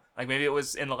 Like, maybe it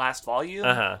was in the last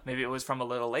volume. Maybe it was from a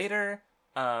little later.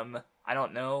 I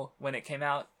don't know when it came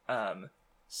out. But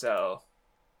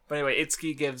anyway,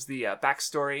 Itsuki gives the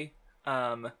backstory,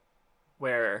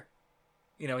 where,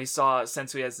 he saw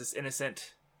Sensui as this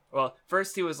innocent... Well,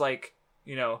 first he was like,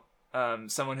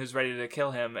 someone who's ready to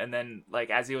kill him, and then like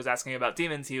as he was asking about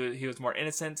demons, he was more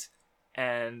innocent,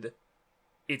 and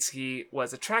Itsuki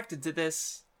was attracted to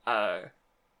this. And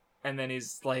then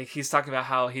he's talking about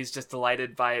how he's just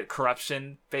delighted by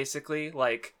corruption, basically.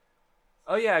 Like,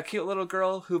 oh yeah, a cute little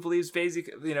girl who believes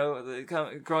basic,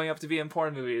 growing up to be in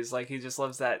porn movies. Like he just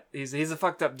loves that. He's a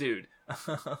fucked up dude.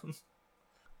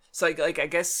 So, like, I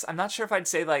guess, I'm not sure if I'd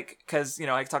say, like, because,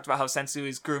 I talked about how Sensui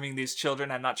is grooming these children.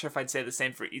 I'm not sure if I'd say the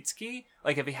same for Itsuki.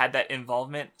 Like, if he had that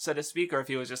involvement, so to speak, or if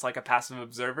he was just, like, a passive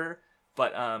observer.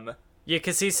 But, Yeah,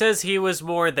 because he says he was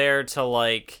more there to,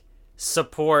 like,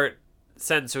 support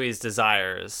Sensui's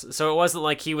desires. So it wasn't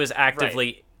like he was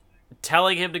actively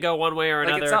telling him to go one way or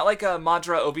another. Like, it's not like a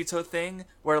Madara Obito thing,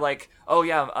 where, like, oh,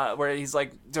 yeah, where he's,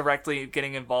 like, directly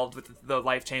getting involved with the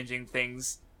life-changing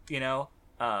things,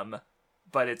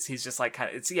 But he's just like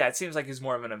it seems like he's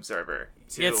more of an observer.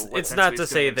 It's not to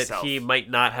say that he might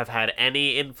not have had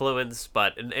any influence,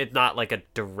 but it's not like a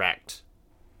direct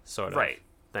sort of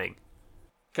thing.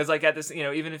 Because like at this,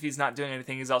 even if he's not doing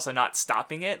anything, he's also not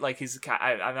stopping it. Like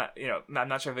I'm not, I'm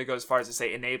not sure if it goes as far as to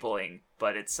say enabling,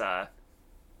 but it's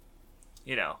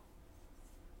you know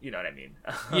what I mean.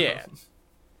 Yeah.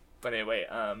 But anyway,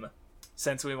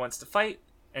 Sensui wants to fight,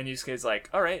 and Yusuke's like,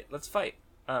 all right, let's fight.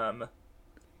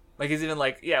 Like, he's even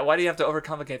like, yeah, why do you have to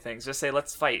overcomplicate things? Just say,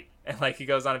 let's fight. And, like, he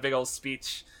goes on a big old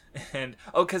speech. And,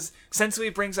 because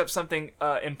Sensui brings up something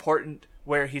important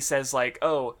where he says, like,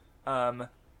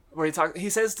 he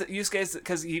says to Yusuke's,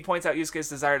 because he points out Yusuke's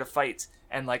desire to fight.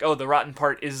 And, like, the rotten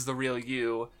part is the real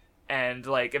you. And,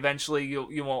 like, eventually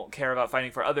you won't care about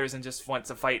fighting for others and just want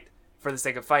to fight for the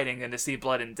sake of fighting and to see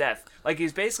blood and death. Like,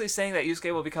 he's basically saying that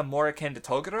Yusuke will become more akin to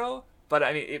Toguro, but,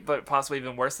 but possibly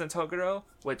even worse than Toguro,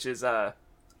 which is,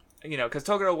 because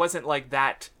Toguro wasn't like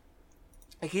that.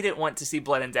 Like, he didn't want to see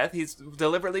blood and death. He's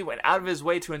deliberately went out of his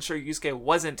way to ensure Yusuke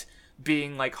wasn't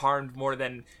being, like, harmed more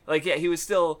than... Like, yeah, he was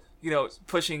still,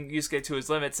 pushing Yusuke to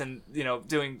his limits and,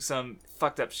 doing some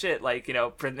fucked up shit, like,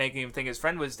 making him think his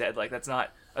friend was dead. Like, that's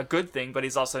not a good thing, but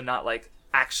he's also not, like,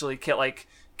 actually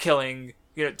killing...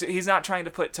 he's not trying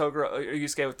to put Toguro or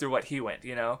Yusuke through what he went,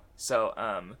 So,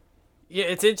 Yeah,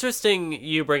 it's interesting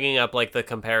you bringing up, like, the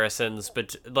comparisons,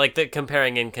 but like, the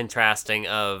comparing and contrasting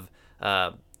of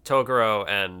Toguro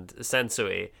and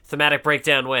Sensui. Thematic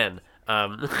breakdown win.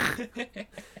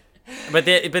 But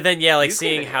then yeah, like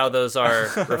seeing how those are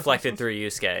reflected through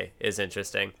Yusuke is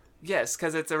interesting. Yes,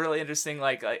 because it's a really interesting,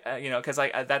 because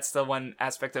that's the one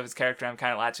aspect of his character I'm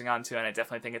kind of latching onto, and I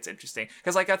definitely think it's interesting.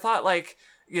 Because I thought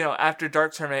after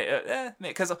Dark Tournament,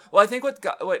 because I think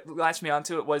what latched me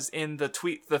onto it was in the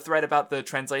thread about the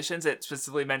translations. It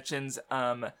specifically mentions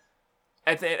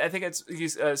I think it's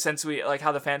Sensui, like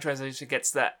how the fan translation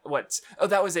gets that.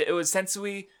 That was it. It was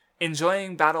Sensui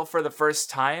enjoying battle for the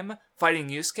first time fighting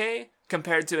Yusuke,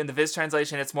 compared to in the Viz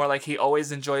translation, it's more like he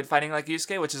always enjoyed fighting like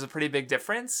Yusuke, which is a pretty big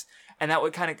difference. And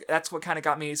that's what kind of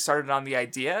got me started on the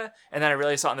idea. And then I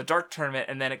really saw it in the Dark Tournament,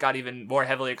 and then it got even more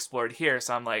heavily explored here.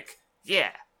 So I'm like,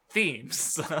 yeah,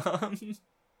 themes.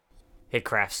 Hey,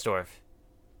 Kraftstorf,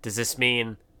 does this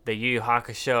mean that Yu Yu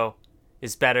Hakusho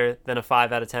is better than a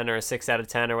 5 out of 10 or a 6 out of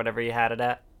 10 or whatever you had it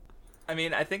at? I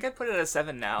mean, I think I put it at a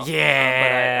 7 now.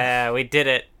 Yeah, we did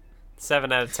it.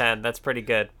 7 out of 10. That's pretty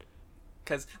good.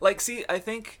 Because, I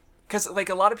think, because,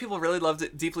 a lot of people really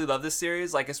deeply love this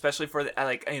series, especially for,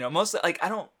 most,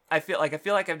 I feel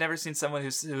like I've never seen someone who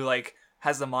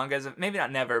has the manga as, maybe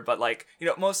not never, but,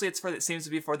 mostly it seems to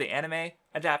be for the anime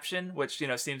adaptation, which,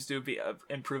 seems to be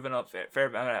improving a fair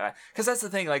amount. Because that's the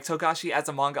thing, Togashi as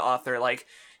a manga author,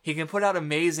 he can put out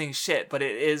amazing shit, but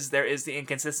there is the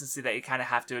inconsistency that you kind of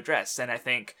have to address, and I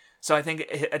think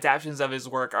adaptations of his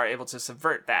work are able to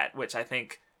subvert that, which I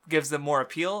think gives them more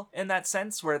appeal in that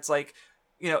sense, where it's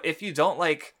if you don't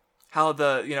like how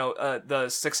the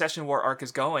Succession War arc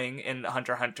is going in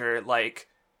Hunter x Hunter,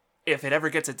 if it ever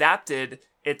gets adapted,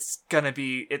 it's gonna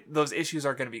be those issues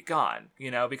are gonna be gone,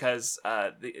 because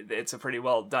it's a pretty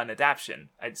well done adaptation,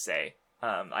 I'd say.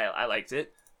 I liked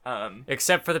it.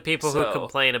 Except for the people who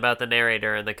complain about the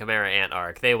narrator in the Chimera Ant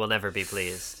arc, they will never be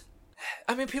pleased.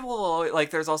 I mean, people will always,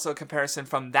 there's also a comparison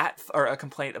from that, or a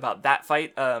complaint about that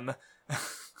fight.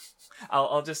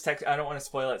 I'll just text. I don't want to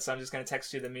spoil it, so I'm just gonna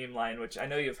text you the meme line, which I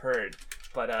know you've heard,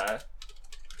 but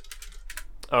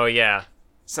Oh yeah.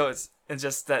 So it's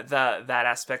just that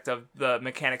aspect of the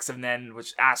mechanics of Nen,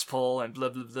 which ass pull and blah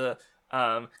blah blah.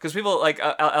 Because people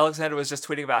Alexander was just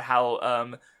tweeting about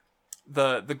how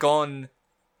the Gon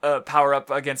power up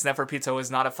against Neferpito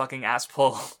is not a fucking ass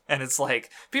pull, and it's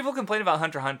people complain about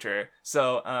Hunter x Hunter,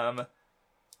 so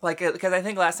because I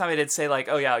think last time I did say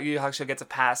oh yeah, Yu Yu Hakusho gets a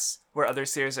pass where other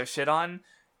series are shit on,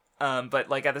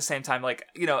 but at the same time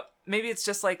maybe it's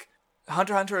just Hunter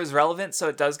x Hunter is relevant, so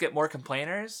it does get more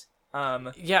complainers.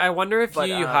 Yeah, I wonder if Yu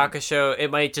Yu Hakusho,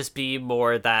 it might just be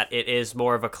more that it is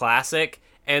more of a classic,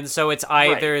 and so it's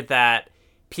either that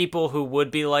people who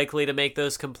would be likely to make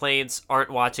those complaints aren't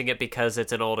watching it because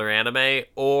it's an older anime,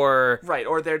 or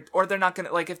they're not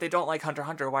gonna if they don't like Hunter x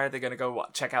Hunter, why are they gonna go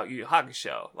check out Yu Yu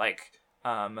Hakusho?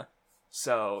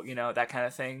 So that kind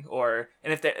of thing.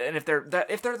 If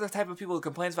they're the type of people who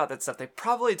complains about that stuff, they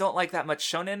probably don't like that much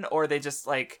shonen, or they just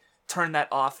turn that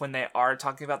off when they are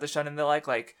talking about the shonen they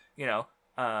like.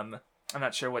 I'm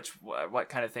not sure what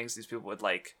kind of things these people would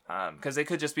like, because they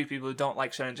could just be people who don't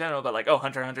like shonen in general, but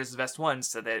Hunter x Hunter is the best one,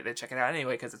 so they check it out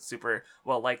anyway because it's super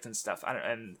well liked and stuff.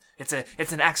 And it's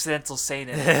an accidental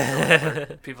seinen, or whatever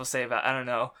people say about, I don't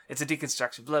know, it's a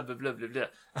deconstruction, blah blah blah blah blah.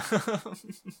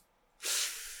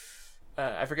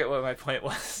 I forget what my point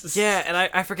was. Yeah, and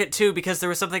I forget too, because there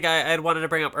was something I had wanted to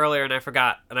bring up earlier and I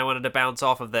forgot, and I wanted to bounce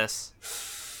off of this.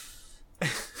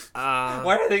 Why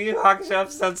are the Yu Yu Hakusho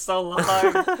episodes so long?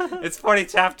 It's 40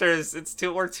 chapters.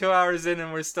 We're 2 hours in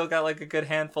and we're still got a good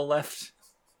handful left.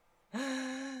 Do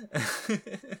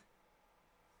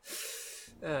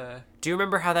you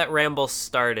remember how that ramble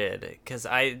started? Because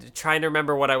I'm trying to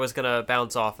remember what I was going to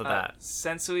bounce off of that.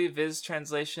 Sensui, Viz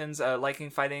translations, liking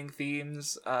fighting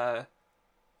themes,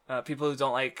 people who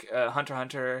don't like Hunter x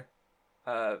Hunter,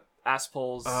 ass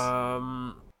pulls.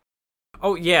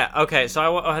 Oh, yeah, okay,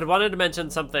 so I had wanted to mention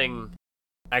something.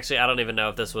 Actually, I don't even know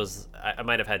if this was... I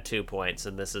might have had 2 points,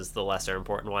 and this is the lesser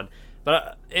important one.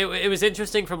 But it was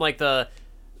interesting from, the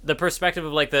perspective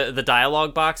of, the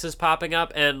dialogue boxes popping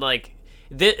up, and,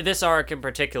 this arc in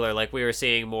particular, we were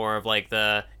seeing more of,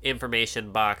 the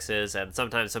information boxes and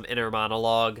sometimes some inner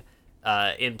monologue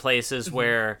in places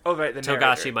where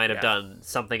Togashi might have done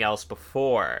something else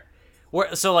before.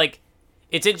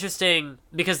 It's interesting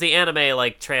because the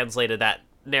anime translated that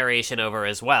narration over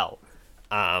as well.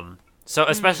 So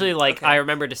especially I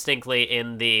remember distinctly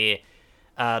in the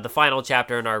final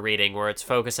chapter in our reading where it's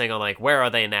focusing on where are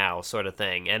they now sort of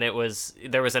thing, and there was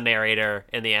a narrator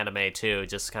in the anime too,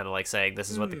 just kind of saying this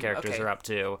is what the characters are up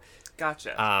to.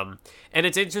 Gotcha. And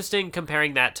it's interesting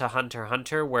comparing that to Hunter x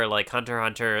Hunter, where Hunter x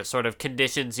Hunter sort of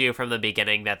conditions you from the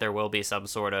beginning that there will be some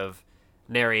sort of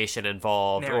narration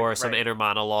involved or some inner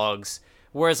monologues.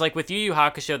 Whereas like with Yu Yu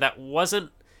Hakusho, that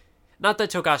wasn't, not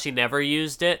that Togashi never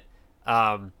used it,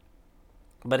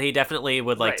 but he definitely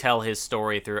would like tell his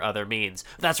story through other means.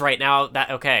 That's right. Now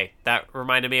that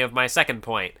reminded me of my second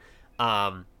point.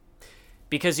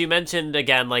 Because you mentioned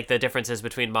again like the differences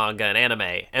between manga and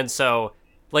anime. And so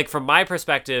like from my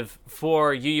perspective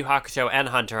for Yu Yu Hakusho and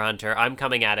Hunter x Hunter, I'm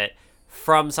coming at it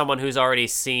from someone who's already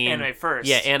seen anime first.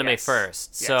 Yeah, anime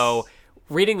first. Yes. So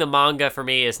reading the manga for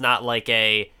me is not like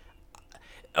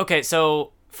okay,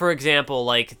 so for example,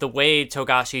 like the way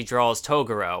Togashi draws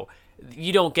Toguro,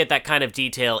 you don't get that kind of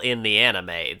detail in the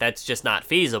anime. That's just not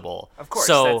feasible. Of course,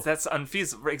 so, that's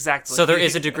unfeasible. Exactly. So there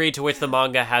is a degree to which the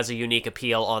manga has a unique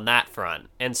appeal on that front.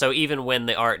 And so even when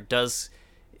the art does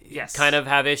kind of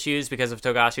have issues because of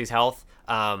Togashi's health,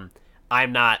 I'm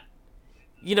not,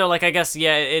 like I guess,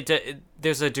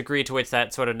 there's a degree to which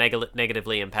that sort of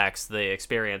negatively impacts the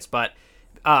experience. But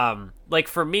like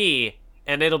for me,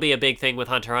 and it'll be a big thing with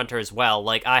Hunter x Hunter as well,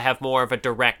 like I have more of a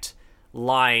direct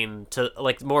line to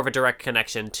like more of a direct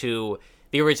connection to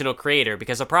the original creator,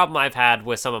 because a problem I've had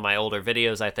with some of my older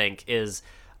videos, I think, is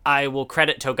I will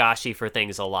credit Togashi for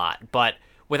things a lot, but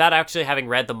without actually having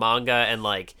read the manga and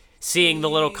like seeing the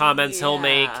little comments he'll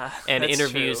make and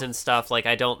interviews and stuff, like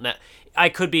I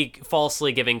could be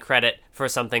falsely giving credit for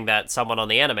something that someone on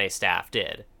the anime staff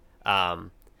did.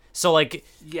 So like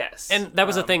yes, and that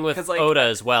was the thing with like, Oda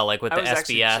as well, like with the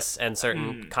SBS and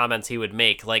certain comments he would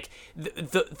make, like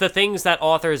the things that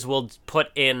authors will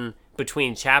put in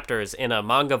between chapters in a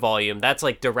manga volume, that's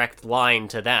like direct line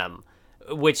to them,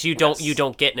 which you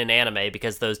don't get in an anime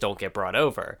because those don't get brought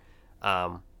over.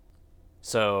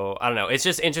 So I don't know, it's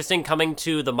just interesting coming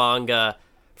to the manga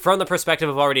from the perspective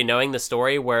of already knowing the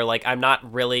story, where like I'm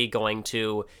not really going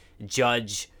to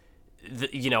judge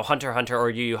Hunter x Hunter or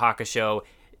Yu Yu Hakusho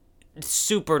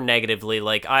super negatively.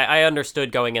 Like I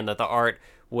understood going in that the art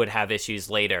would have issues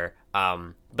later,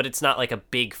 but it's not like a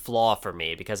big flaw for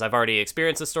me because I've already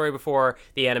experienced the story before.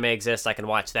 The anime exists, I can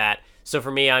watch that. So for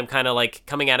me, I'm kind of like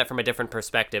coming at it from a different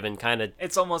perspective and kind of,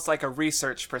 it's almost like a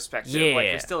research perspective. Like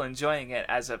you're still enjoying it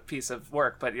as a piece of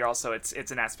work, but you're also it's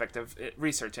an aspect of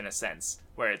research in a sense,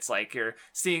 where it's like you're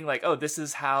seeing like, oh, this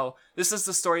is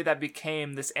the story that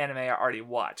became this anime I already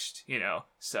watched,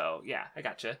 So yeah, I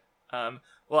gotcha.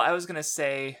 Well, I was gonna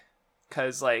say,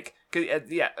 I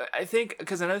think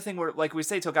because another thing we're like, we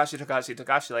say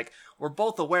Togashi, like we're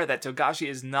both aware that Togashi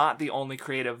is not the only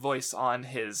creative voice on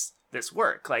this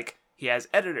work. Like he has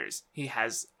editors, he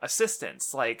has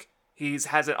assistants, like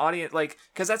has an audience, like,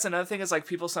 because that's another thing is like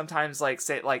people sometimes like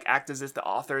say like act as if the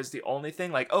author is the only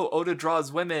thing. Like, oh, Oda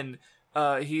draws women,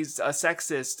 he's a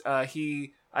sexist,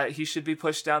 he should be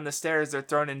pushed down the stairs or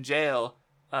thrown in jail.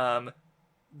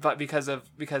 But because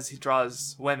he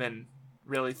draws women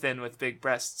really thin with big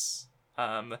breasts,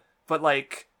 but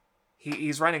like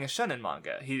he's writing a shonen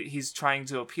manga. He's trying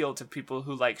to appeal to people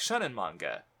who like shonen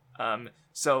manga.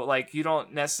 So like you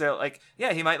don't necessarily like,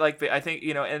 he might like I think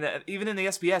and even in the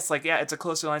SBS, like it's a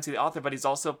closer line to the author, but he's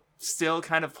also still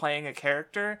kind of playing a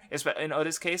character. In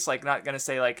Oda's case, like not gonna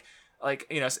say like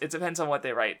it depends on what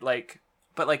they write. Like,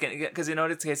 but like because in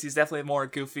Oda's case, he's definitely more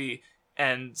goofy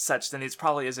and such than it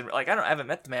probably isn't. Like I haven't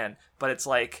met the man, but it's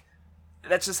like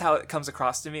that's just how it comes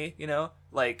across to me,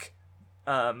 like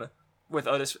with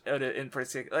Oda in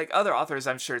particular. Like other authors,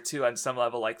 I'm sure too on some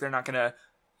level, like they're not gonna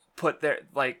put their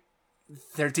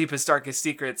deepest darkest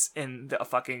secrets in the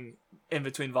fucking in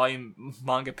between volume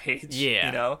manga page,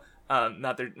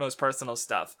 not their most personal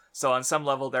stuff. So on some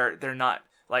level they're not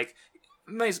like.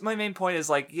 My main point is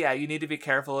like, you need to be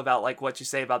careful about like what you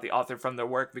say about the author from their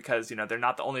work, because they're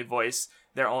not the only voice.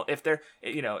 If they're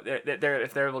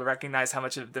able to recognize how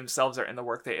much of themselves are in the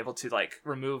work, they're able to like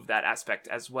remove that aspect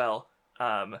as well.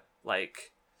 And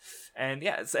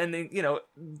then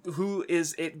who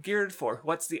is it geared for?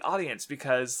 What's the audience?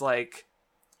 Because like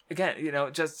again,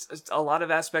 just a lot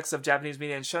of aspects of Japanese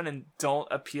media and shonen don't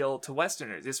appeal to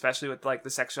Westerners, especially with like the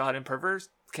sexual and perverse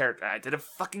character. I did a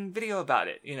fucking video about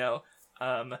it,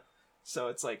 so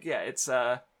it's like, it's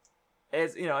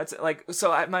like,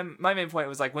 so my main point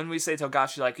was like, when we say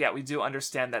Togashi, like, we do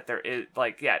understand that there is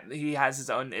like, he has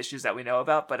his own issues that we know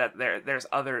about, but there's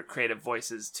other creative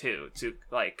voices too, to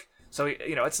like, so,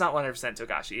 it's not 100%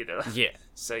 Togashi either. Yeah.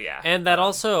 So yeah. And that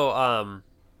also,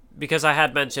 because I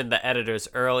had mentioned the editors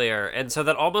earlier, and so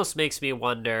that almost makes me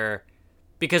wonder,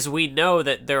 because we know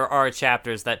that there are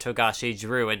chapters that Togashi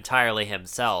drew entirely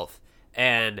himself,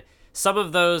 and some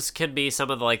of those can be some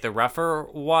of the, like, the rougher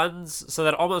ones, so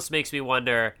that almost makes me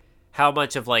wonder how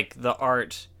much of, like, the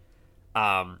art,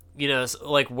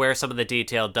 like, where some of the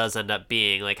detail does end up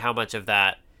being, like, how much of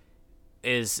that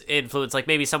is influenced. Like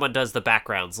maybe someone does the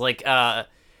backgrounds, like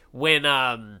when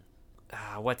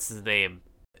what's his name,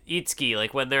 Itsuki,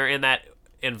 like when they're in that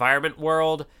environment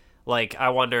world. Like I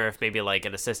wonder if maybe like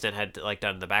an assistant had like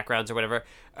done the backgrounds or whatever.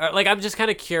 Like I'm just kind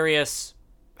of curious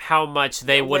how much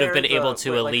they would have been able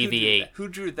to alleviate. Who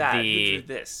drew that? Who drew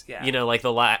this? Yeah. You know, like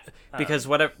because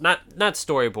whatever, not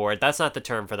storyboard. That's not the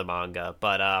term for the manga,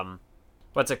 but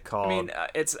what's it called? I mean,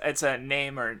 it's a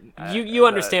name or you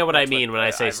understand what I mean when I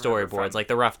say storyboards, like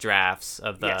the rough drafts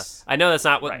of the. Yes. I know that's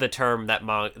not what the term that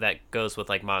goes with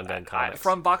like manga and comics.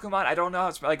 From Bakuman, I don't know how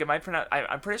it's like. It might pronounce.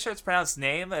 I'm pretty sure it's pronounced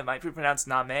name. It might be pronounced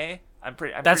name.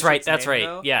 That's right. That's right.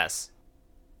 Though. Yes,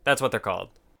 that's what they're called.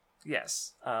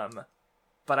 Yes.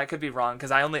 But I could be wrong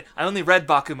because I only read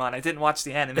Bakuman. I didn't watch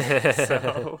the anime.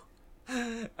 So,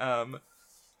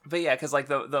 but yeah, because like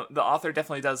the author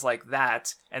definitely does like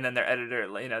that, and then their editor,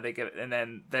 you know, they give it, and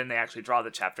then they actually draw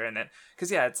the chapter, and then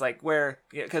because yeah, it's like where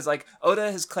because like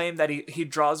Oda has claimed that he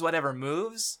draws whatever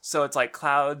moves, so it's like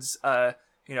clouds,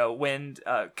 you know, wind,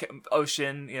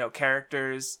 ocean, you know,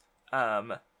 characters,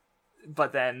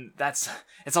 but then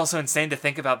it's also insane to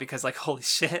think about because like holy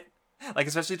shit, like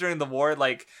especially during the war,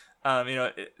 like. You know,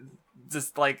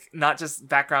 just like not just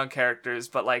background characters,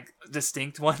 but like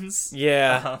distinct ones.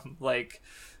 Yeah, like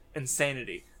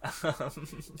insanity.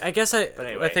 I guess I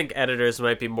think editors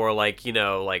might be more like, you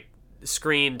know, like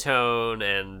screen tone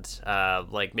and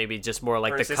like maybe just more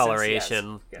like the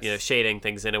coloration, yes. You know, shading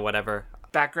things in and whatever.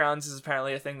 Backgrounds is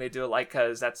apparently a thing they do like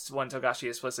because that's one Togashi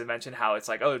is supposed to mention how it's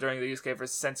like, oh, during the Yusuke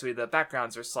versus Sensui the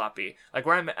backgrounds are sloppy. Like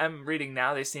where I'm reading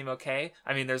now, they seem okay.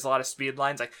 I mean, there's a lot of speed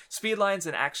lines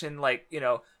and action, like, you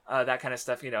know, that kind of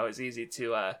stuff, you know, is easy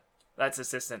to that's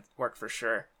assistant work for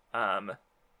sure.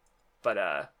 But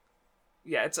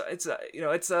yeah, it's you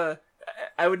know, it's I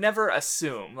would never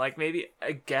assume, like maybe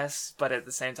I guess, but at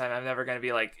the same time I'm never going to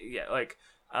be like, yeah, like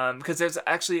because there's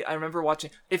actually, I remember watching,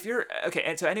 if you're, okay,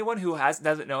 and to anyone who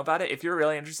doesn't know about it, if you're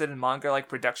really interested in manga like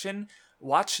production,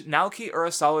 watch Naoki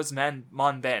Urasawa's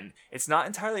Monben. It's not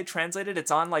entirely translated,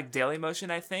 it's on like Dailymotion,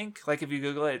 I think, like if you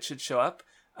Google it, it should show up.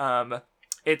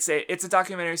 It's a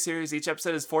documentary series, each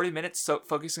episode is 40 minutes, so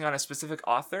focusing on a specific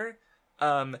author,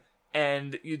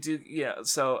 and you do, you know,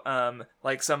 so,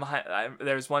 like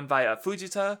there's one by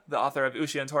Fujita, the author of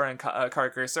Uchi and Tora and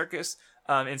Karakuri Circus.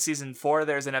 In season 4,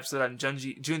 there's an episode on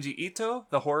Junji Ito,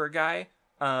 the horror guy.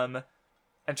 I'm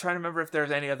trying to remember if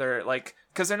there's any other, like,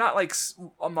 because they're not like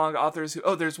manga authors who.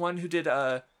 Oh, there's one who did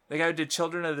the guy who did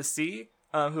Children of the Sea.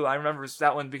 Who I remember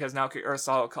that one because Naoki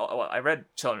Urasawa well, I read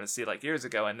Children of the Sea like years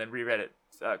ago and then reread it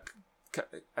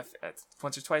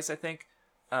once or twice, I think.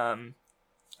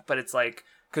 But it's like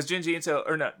because Junji Ito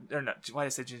or not, why did I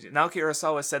say Junji? Naoki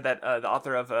Urasawa said that the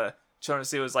author of Children of the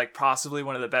Sea was like possibly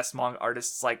one of the best manga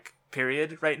artists like.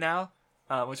 Period right now,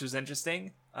 which was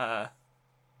interesting.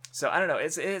 So I don't know.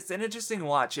 It's an interesting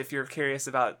watch if you're curious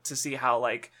about to see how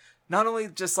like not only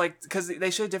just like because they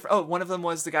showed different. Oh, one of them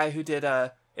was the guy who did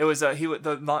it was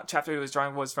the chapter he was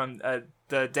drawing was from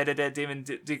the Dead Demon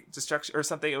Destruction or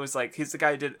something. It was like he's the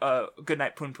guy who did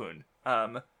Goodnight Poon Poon.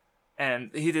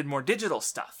 And he did more digital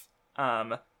stuff.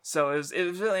 So it was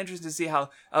really interesting to see how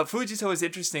Fujito is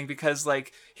interesting because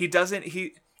like he does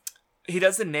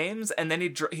the names and then he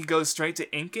goes straight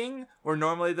to inking where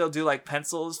normally they'll do like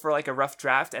pencils for like a rough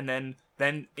draft and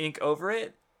then ink over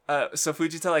it. So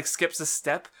Fujita like skips a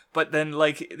step, but then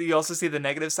like you also see the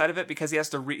negative side of it because he has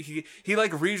to he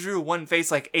like redrew one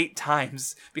face like 8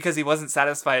 times because he wasn't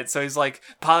satisfied. So he's like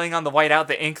piling on the white out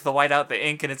the ink,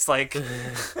 and it's like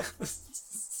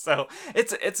so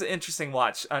it's an interesting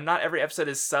watch. Not every episode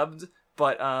is subbed,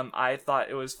 but I thought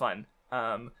it was fun.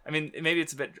 I mean, maybe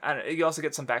it's a bit. I don't know, you also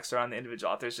get some backstory on the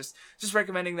individual authors. Just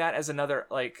recommending that as another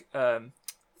like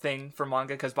thing for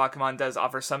manga because Bakuman does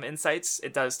offer some insights.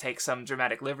 It does take some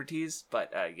dramatic liberties,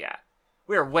 but yeah,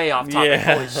 we are way off topic.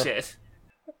 Yeah. Holy shit!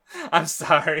 I'm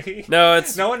sorry. No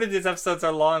wonder these episodes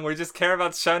are long. We just care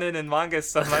about shonen and manga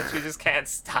so much we just can't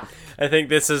stop. I think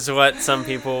this is what some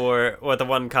people were. What the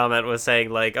one comment was saying,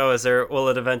 like, oh, will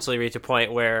it eventually reach a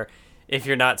point where if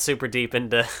you're not super deep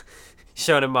into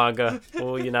shonen manga,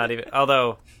 well, you're not even.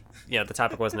 Although, yeah, the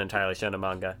topic wasn't entirely shonen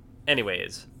manga.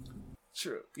 Anyways,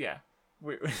 true. Yeah.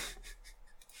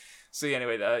 So yeah,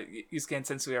 anyway, the Yusuke and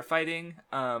Sensui are fighting.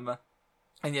 And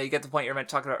yeah, you get the point you were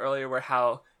talking about earlier, where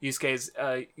how Yusuke is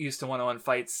used to one-on-one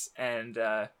fights and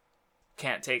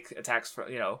can't take attacks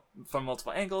from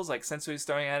multiple angles, like Sensui's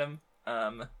throwing at him.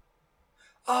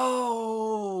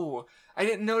 Oh, I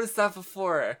didn't notice that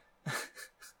before.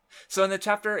 So in the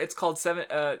chapter, it's called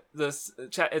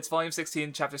it's volume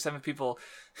 16, chapter 7 people.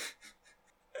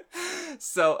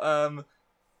 So,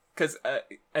 because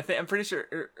I'm pretty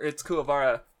sure it's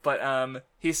Kuwabara But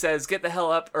he says, "Get the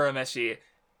hell up, Urameshi."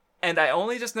 And I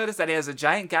only just noticed that he has a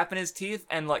giant gap in his teeth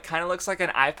and like kind of looks like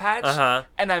an eye patch. Uh-huh.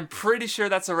 And I'm pretty sure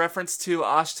that's a reference to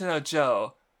Ashita no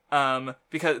Joe.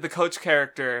 Because the coach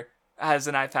character has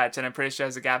an eye patch and I'm pretty sure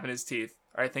has a gap in his teeth.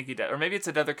 Or I think he does. Or maybe it's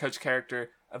another coach character.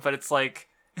 But it's like...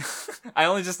 I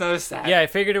only just noticed that. Yeah, I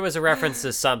figured it was a reference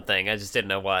to something. I just didn't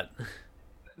know what.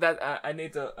 That I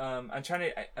need to... I'm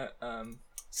trying to...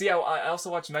 See, I also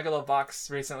watched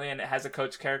Megalobox recently and it has a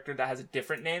coach character that has a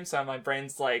different name. So my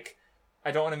brain's like... I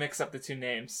don't want to mix up the two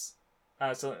names.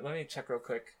 So let me check real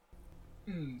quick.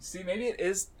 See, maybe it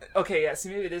is... Okay, yeah, see,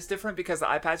 maybe it is different because the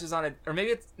eye patch is on a... Or maybe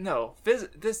it's... No,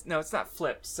 no, it's not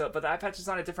flipped. So, but the eye patch is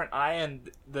on a different eye and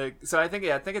the... So I think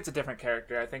it's a different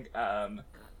character. I think,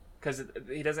 because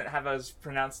he doesn't have as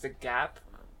pronounced a gap.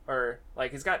 Or,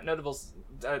 like, he's got notable...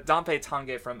 Danpei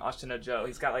Tange from Ashita no Joe.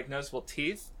 He's got, like, noticeable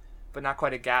teeth, but not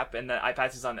quite a gap. And the eye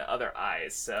patch is on the other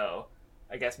eyes, so...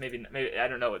 I guess maybe I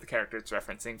don't know what the character it's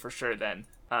referencing for sure then.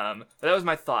 But that was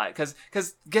my thought.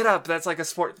 Because get up, that's like a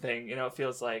sport thing, you know, it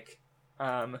feels like.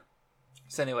 So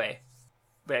anyway.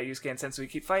 But yeah, Yusuke and Sensui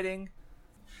keep fighting.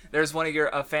 There's one of your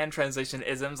fan translation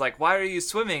isms, like, why are you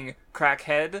swimming,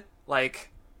 crackhead?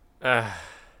 Like,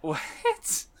 what?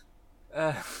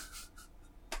 But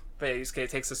yeah, Yusuke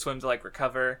takes a swim to, like,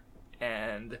 recover,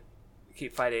 and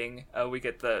keep fighting. We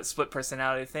get the split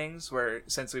personality things, where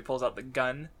Sensui pulls out the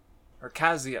gun. Or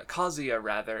Kazuya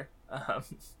rather.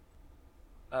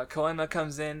 Koenma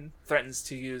comes in, threatens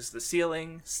to use the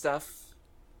ceiling stuff.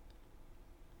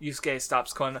 Yusuke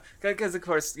stops Koenma. Because, of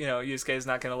course, you know, Yusuke is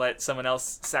not going to let someone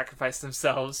else sacrifice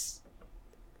themselves.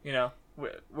 You know,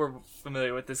 we're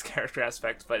familiar with this character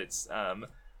aspect, but it's... And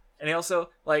he also,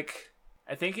 like...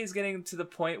 I think he's getting to the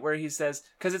point where he says...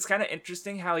 Because it's kind of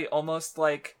interesting how he almost,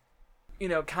 like... You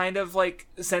know, kind of, like,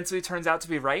 Sensui turns out to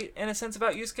be right, in a sense,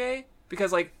 about Yusuke.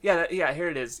 Because, like, yeah, here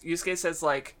it is. Yusuke says,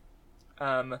 like,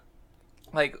 the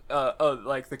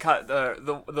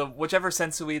whichever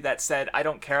Sensui that said, I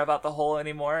don't care about the whole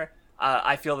anymore,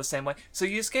 I feel the same way. So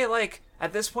Yusuke, like,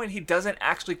 at this point, he doesn't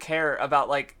actually care about,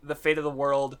 like, the fate of the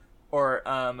world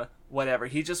or, whatever.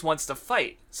 He just wants to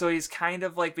fight. So he's kind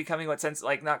of, like, becoming what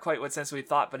not quite what Sensui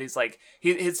thought, but he's, like,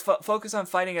 his focus on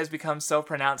fighting has become so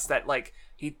pronounced that, like,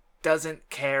 he doesn't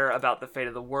care about the fate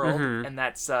of the world, and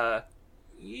that's,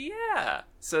 yeah,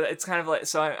 so it's kind of like,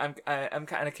 so I'm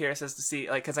kind of curious as to see,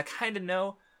 like, because I kind of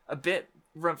know a bit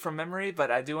from memory, but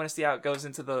I do want to see how it goes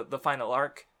into the final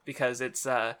arc, because it's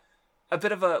a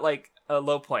bit of a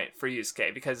low point for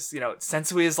Yusuke, because, you know,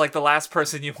 Sensui is like the last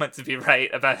person you want to be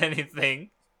right about anything.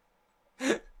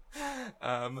 But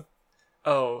I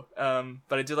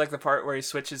do like the part where he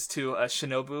switches to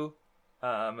Shinobu,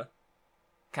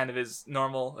 kind of his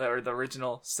normal, or the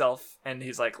original self, and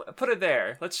he's like, put it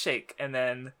there, let's shake, and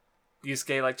then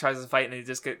Yusuke, like, tries to fight, and he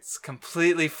just gets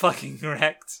completely fucking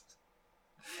wrecked,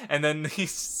 and then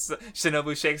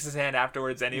Shinobu shakes his hand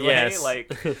afterwards anyway, like,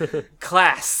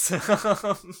 class.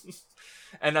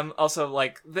 And I'm also,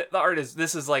 like, the art is,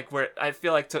 this is, like, where, I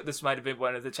feel like this might have been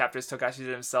one of the chapters Togashi did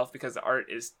himself, because the art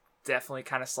is definitely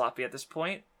kind of sloppy at this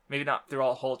point, maybe not through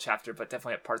a whole chapter, but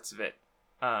definitely at parts of it.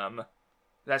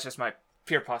 That's just my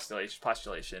pure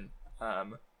postulation.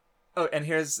 And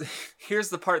here's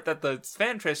the part that the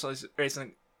fan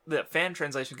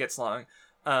translation gets long.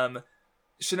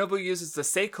 Shinobu uses the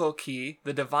Seiko key,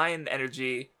 the divine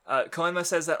energy. Koenma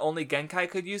says that only Genkai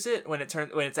could use it when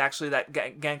it's actually that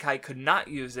Genkai could not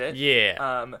use it.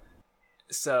 Yeah.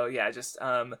 So yeah, just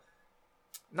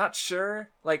not sure,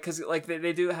 like, because like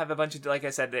they do have a bunch of, like I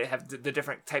said, they have the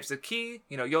different types of ki,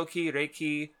 you know, Yoki,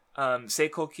 Reiki,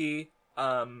 Seiko ki.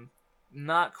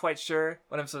 Not quite sure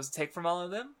what I'm supposed to take from all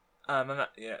of them. I'm not,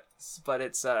 yeah, but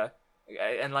it's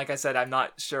and like I said, I'm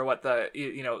not sure what the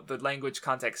the language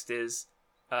context is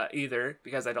either,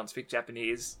 because I don't speak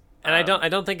Japanese. And I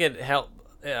don't think it helped.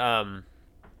 When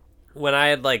I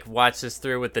had like watched this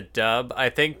through with the dub, I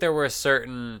think there were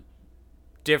certain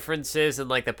differences in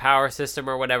like the power system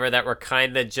or whatever that were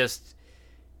kind of just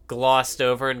glossed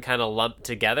over and kind of lumped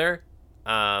together.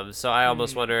 So I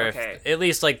almost wonder if, at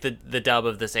least like the dub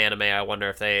of this anime, I wonder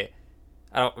if I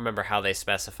don't remember how they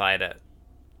specified it,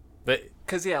 but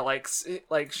because yeah, like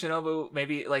Shinobu,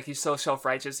 maybe like he's so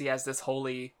self-righteous, he has this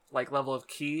holy like level of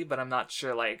ki, but I'm not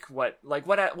sure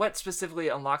what specifically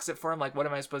unlocks it for him. Like, what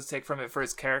am I supposed to take from it for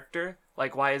his character?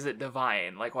 Like, why is it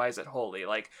divine? Like, why is it holy?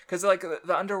 Like, because like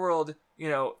the Underworld,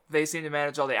 they seem to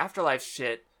manage all the afterlife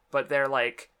shit, but they're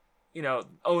like,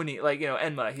 Oni, like,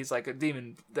 Enma, he's like a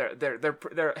demon.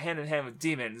 They're hand in hand with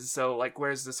demons. So like,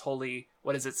 where's this holy?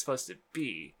 What is it supposed to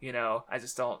be? I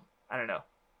don't know.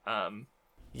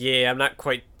 Yeah, I'm not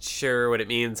quite sure what it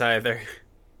means either.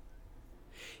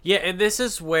 Yeah, and this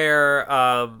is where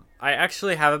I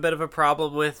actually have a bit of a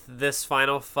problem with this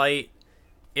final fight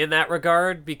in that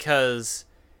regard, because,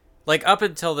 like, up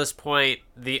until this point,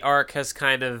 the arc has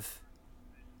kind of,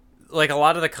 like, a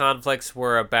lot of the conflicts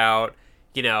were about,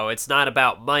 it's not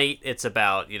about might, it's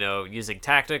about, using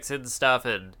tactics and stuff,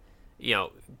 and,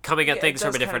 coming at things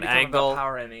from a different angle.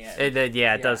 Power in the end. And then,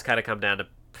 it does kind of come down to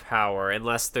power,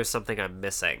 unless there's something I'm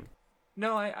missing.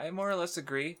 No, I more or less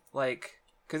agree. Like,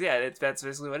 because that's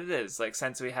basically what it is. Like,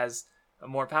 Sensui has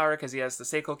more power because he has the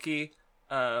Seiko key.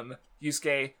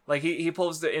 Yusuke, like, he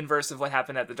pulls the inverse of what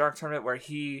happened at the Dark Tournament, where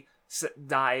he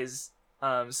dies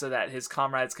so that his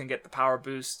comrades can get the power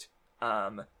boost.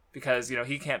 Because,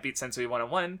 he can't beat Sensui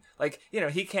 1-on-1. Like,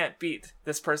 he can't beat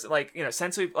this person. Like,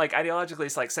 Sensui, like, ideologically,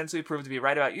 it's like Sensui proved to be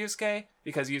right about Yusuke,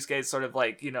 because Yusuke is sort of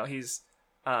like, he's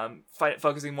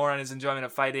focusing more on his enjoyment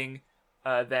of fighting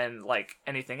than, like,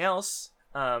 anything else.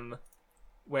 Well,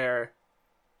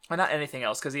 not anything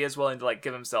else, because he is willing to, like,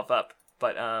 give himself up.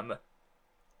 But,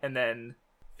 and then,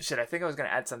 I think I was going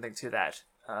to add something to that,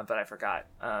 but I forgot.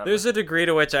 There's a degree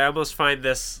to which I almost find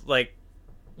this, like,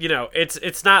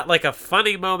 it's not, like, a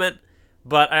funny moment,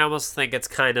 but I almost think it's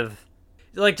kind of,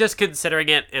 like, just considering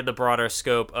it in the broader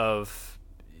scope of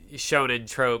shonen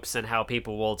tropes and how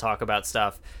people will talk about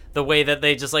stuff, the way that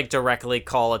they just, like, directly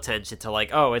call attention to, like,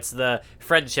 oh, it's the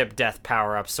friendship death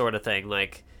power-up sort of thing,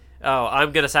 like, oh,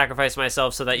 I'm gonna sacrifice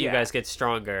myself so that you guys get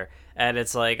stronger, and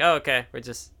it's like, oh, okay, we're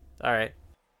just, alright.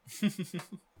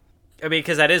 I mean,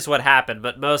 because that is what happened,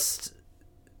 but most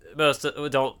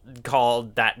don't call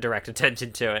that direct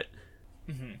attention to it.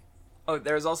 Mm-hmm. Oh,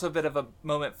 there's also a bit of a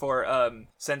moment for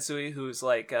Sensui, who's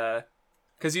like,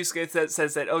 because Yusuke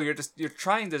says that, oh, you're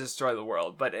trying to destroy the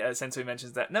world, but Sensui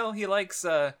mentions that no, he likes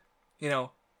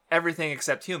everything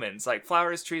except humans, like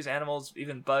flowers, trees, animals,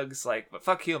 even bugs, like, but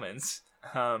fuck humans.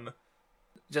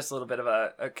 Just a little bit of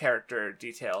a character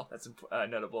detail that's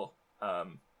notable.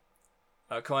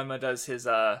 Koenma does his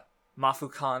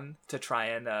Mafukan to try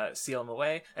and seal him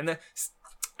away, and then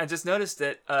I just noticed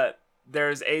that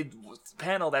there's a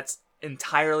panel that's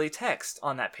entirely text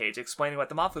on that page explaining what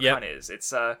the Mafukan is.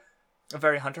 It's a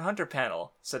very Hunter x Hunter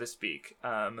panel, so to speak.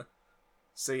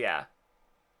 So yeah,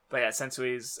 but yeah,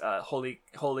 Sensui's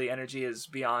holy energy is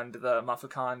beyond the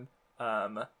Mafukan.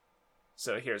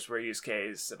 So here's where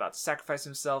Yusuke is about to sacrifice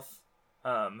himself.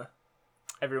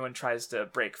 Everyone tries to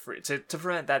break free. To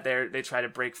prevent that, they try to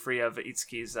break free of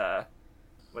Itsuki's,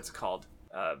 what's it called?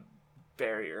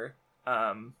 Barrier.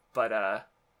 But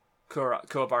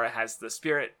Kuwabara has the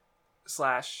spirit /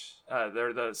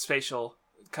 the spatial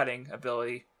cutting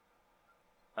ability.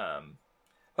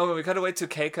 We cut away to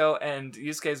Keiko and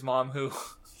Yusuke's mom, who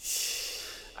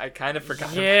I kind of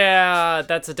forgot. Yeah,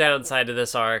 that's a downside to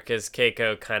this arc, is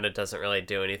Keiko kind of doesn't really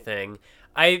do anything.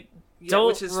 I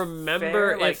don't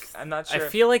remember if I'm not sure. I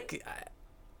feel like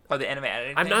the anime added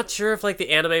anything? I'm not sure if, like, the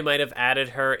anime might have added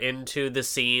her into the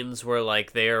scenes where,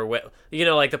 like, they are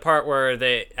like the part where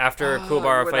after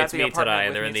Kuwabara fights Mitsurai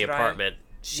and they're in the apartment,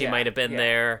 she might have been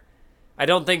there. I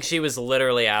don't think she was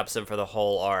literally absent for the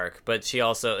whole arc, but she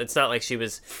also, it's not like she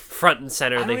was front and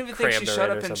center. I don't even think she showed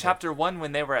up in chapter 1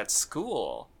 when they were at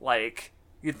school. Like,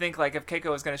 you'd think, like, if Keiko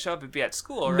was going to show up, it'd be at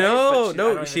school, right?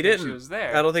 No, she didn't. She was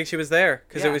there. I don't think she was there,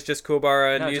 because it was just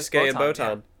Kuwabara and Yusuke and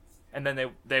Botan. Yeah. And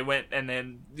then they went, and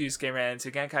then Yusuke ran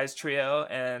into Genkai's trio,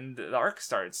 and the arc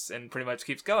starts, and pretty much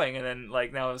keeps going, and then,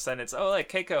 like, now all of a sudden it's, like,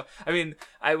 Keiko. I mean,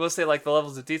 I will say, like, the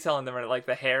levels of detail in them are, like,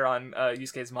 the hair on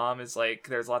Yusuke's mom is, like,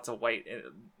 there's lots of white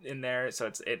in there,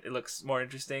 so it looks more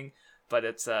interesting, but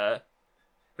it's, but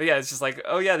yeah, it's just like,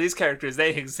 oh yeah, these characters,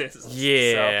 they exist.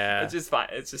 Yeah. So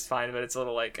it's just fine, but it's a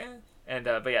little like, eh. And,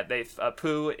 but yeah,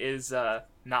 Pooh is,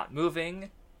 not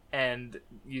moving, and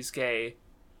Yusuke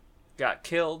got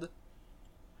killed.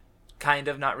 Kind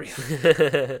of, not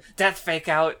really. Death fake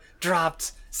out,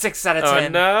 dropped, 6 out of 10, oh,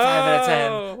 no. 5 out of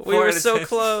 10. We were so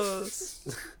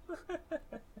close.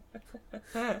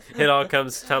 It all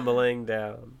comes tumbling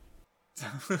down.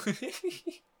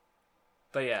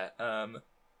 But yeah,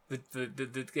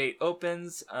 the gate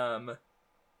opens.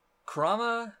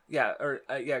 Kurama,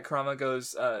 Kurama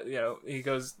goes. He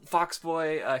goes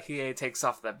Foxboy. Hiei takes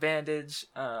off the bandage.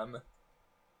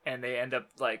 And they end up,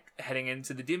 like, heading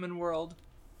into the demon world.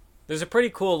 There's a pretty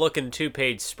cool looking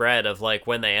 2-page spread of, like,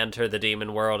 when they enter the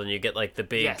demon world, and you get, like, the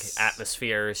big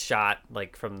atmosphere shot,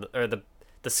 like, from the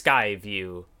sky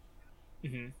view.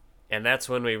 Mm-hmm. And that's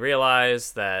when we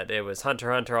realize that it was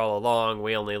Hunter x Hunter all along.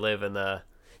 We only live in the...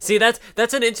 See,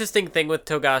 that's an interesting thing with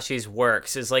Togashi's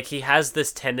works, is, like, he has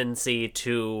this tendency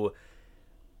to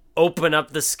open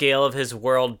up the scale of his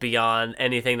world beyond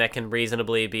anything that can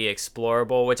reasonably be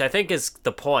explorable, which I think is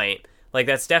the point. Like,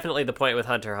 that's definitely the point with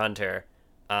Hunter x Hunter.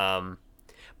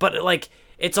 But, like,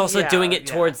 it's also doing it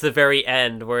towards the very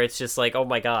end, where it's just like, oh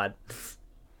my god.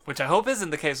 Which I hope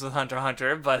isn't the case with Hunter x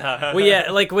Hunter, but... Well,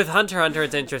 yeah, like, with Hunter x Hunter,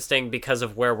 it's interesting because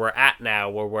of where we're at now,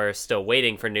 where we're still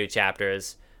waiting for new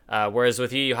chapters. Whereas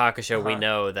with Yu Yu Hakusho, we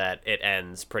know that it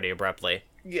ends pretty abruptly.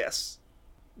 Yes.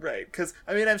 Right, because,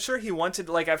 I mean, I'm sure he wanted,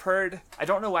 like, I've heard... I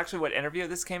don't know actually what interview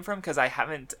this came from, because I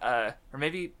haven't... or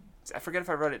maybe... I forget if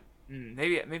I wrote it...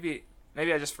 Maybe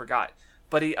I just forgot.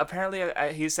 But he apparently...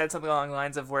 he said something along the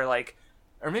lines of where, like...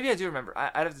 Or maybe I do remember.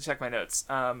 I'd have to check my notes.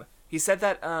 He said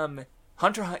that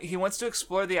he wants to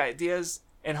explore the ideas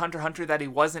in Hunter x Hunter that he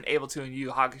wasn't able to in Yu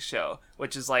Yu Hakusho,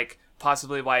 which is, like,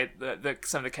 possibly why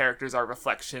some of the characters are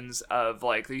reflections of,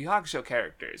 like, the Yu Yu Hakusho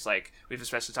characters. Like, we've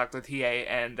especially talked with Hiei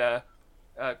and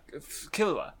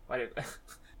Killua.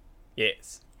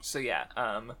 Yes. So, yeah.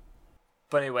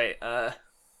 But anyway,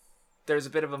 there's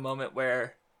a bit of a moment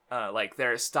where, like,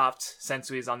 they're stopped.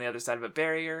 Sensui's on the other side of a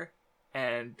barrier,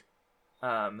 and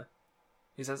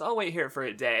he says, I'll wait here for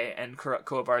a day, and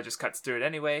Kuwabara just cuts through it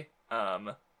anyway,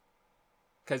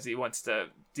 because he wants to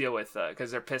deal with,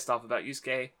 because they're pissed off about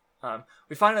Yusuke.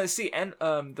 We finally see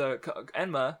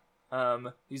Enma,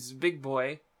 he's a big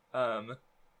boy,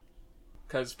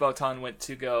 because Botan went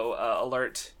to go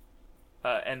alert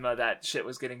Enma that shit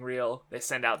was getting real. They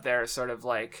send out their sort of,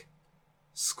 like,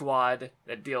 squad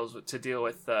that deal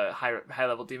with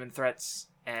high-level demon threats,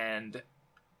 and...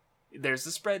 There's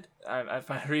the spread. I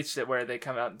finally reached it where they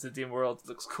come out into the Demon World. It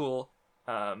looks cool.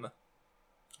 But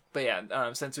yeah,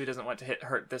 Sensui doesn't want to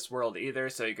hurt this world either,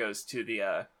 so he goes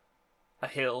to a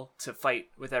hill to fight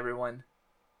with everyone.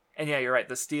 And yeah, you're right.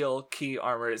 The steel key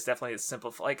armor is definitely a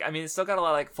simple. Like, I mean, it's still got a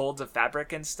lot of, like, folds of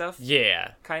fabric and stuff.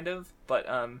 Yeah, kind of. But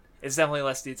it's definitely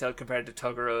less detailed compared to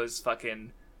Togaro's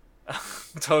fucking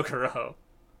Toguro.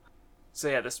 So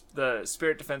yeah, the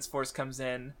Spirit Defense Force comes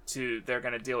in they're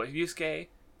gonna deal with Yusuke.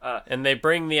 And they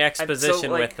bring the exposition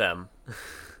with them.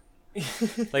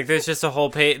 Like, there's just a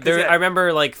whole page. Yeah. I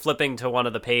remember, like, flipping to one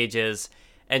of the pages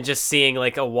and just seeing,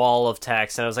 like, a wall of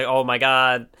text, and I was like, oh my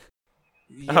god.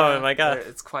 Yeah, oh my god.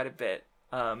 It's quite a bit.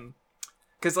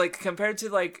 Because, like, compared to,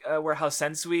 like, where how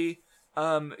Sensui,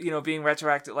 being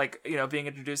retroactive, like, being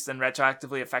introduced and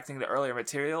retroactively affecting the earlier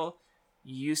material,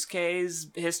 Yusuke's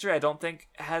history, I don't think,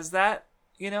 has that.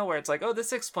 Where it's like, oh,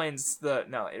 this explains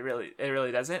no, it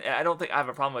really doesn't. I don't think I have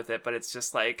a problem with it, but it's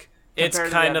just like, it's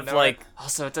kind of like,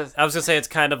 also it does. I was gonna say it's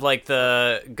kind of like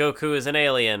the Goku is an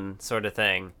alien sort of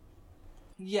thing.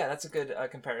 Yeah, that's a good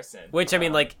comparison. Which, I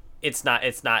mean, like, it's not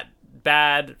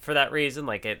bad for that reason.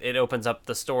 Like, it opens up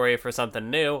the story for something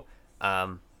new.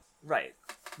 Right.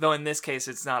 Though in this case,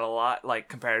 it's not a lot, like,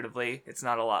 comparatively, it's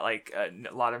not a lot, like, a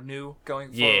lot of new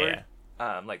going forward.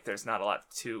 Yeah. Like, there's not a lot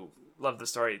to love the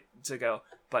story to go,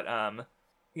 but I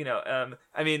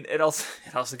mean, it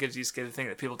also gives Yusuke the thing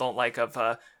that people don't like of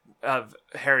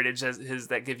heritage as his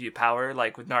that give you power,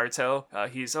 like with Naruto.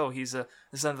 He's the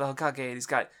son of the Hokage, and he's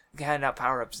got handing out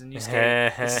power-ups, and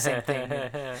Yusuke is the same thing.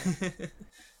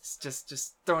 It's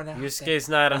just throwing out. Yusuke's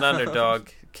not an underdog.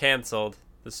 Cancelled.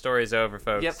 The story's over,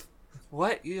 folks. Yep.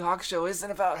 What? Yu Yu Hakusho isn't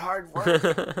about hard work.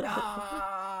 No.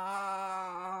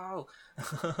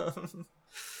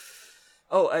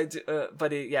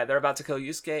 They're about to kill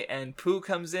Yusuke, and Pooh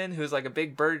comes in, who's like a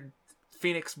big bird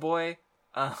phoenix boy.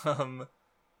 That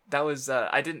was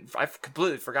I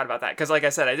completely forgot about that, because like I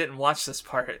said, I didn't watch this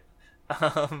part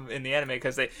in the anime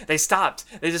because they just stopped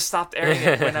airing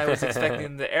it when I was expecting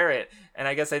them to air it, and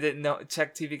I guess I didn't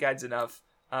check TV guides enough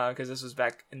because this was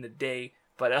back in the day.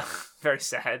 But very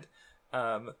sad.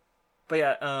 But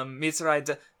yeah, Mitsurai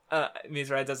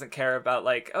doesn't care about,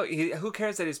 like, who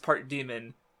cares that he's part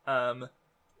demon.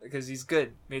 Because he's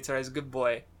good. Mitsurai's a good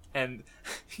boy. And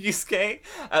Yusuke,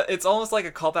 it's almost like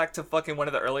a callback to fucking one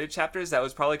of the earlier chapters that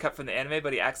was probably cut from the anime,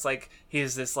 but he acts like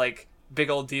he's this, like, big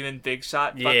old demon big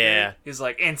shot fucker. Yeah. He's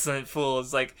like, insolent fool.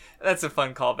 It's like, that's a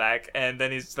fun callback. And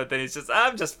then he's just,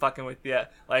 I'm just fucking with you.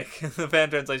 Like, the fan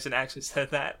translation actually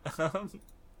said that.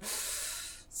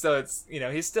 So it's,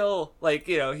 he's still, like,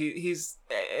 it's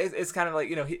kind of like,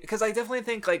 because I definitely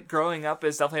think, like, growing up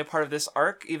is definitely a part of this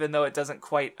arc, even though it doesn't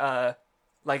quite,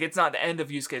 like, it's not the end of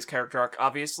Yusuke's character arc,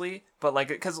 obviously, but, like,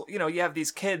 because, you have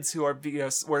these kids who are,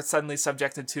 were suddenly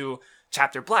subjected to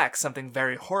Chapter Black, something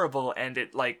very horrible, and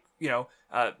it, like,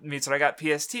 Mitsurai got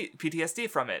PTSD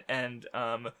from it, and,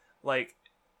 like,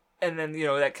 and then,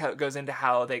 that goes into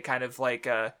how they kind of, like,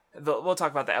 we'll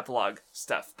talk about the epilogue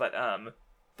stuff, but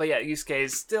yeah, Yusuke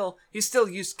is still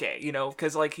Yusuke,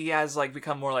 because, like, he has, like,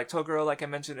 become more like Toguro, like I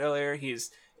mentioned earlier.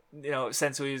 He's,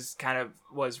 Sensui's kind of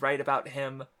was right about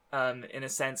him, in a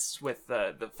sense, with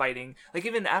the fighting. Like,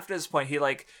 even after this point, he,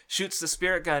 like, shoots the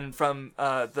spirit gun from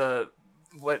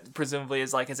what presumably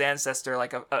is, like, his ancestor,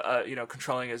 like,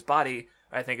 controlling his body,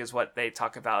 I think is what they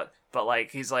talk about. But,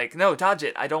 like, he's like, no, dodge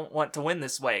it. I don't want to win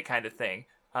this way, kind of thing.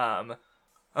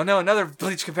 Oh no, another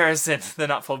Bleach comparison. The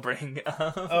not full bring.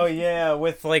 Oh yeah,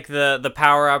 with like the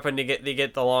power up and you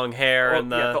get the long hair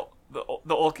and the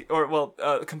Ulki,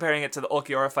 or comparing it to the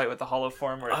Ulquiorra fight with the hollow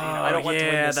form, where I don't want to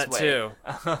win this way. Too.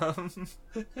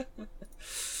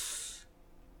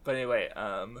 But anyway,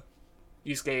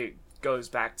 Yusuke goes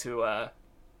back to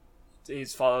he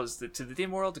follows to the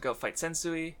demon world to go fight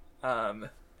Sensui.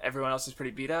 Everyone else is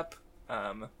pretty beat up.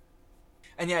 And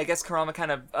yeah, I guess Kurama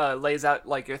kind of lays out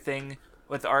like your thing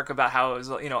with the arc about how it was,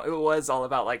 it was all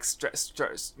about like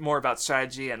more about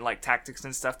strategy and like tactics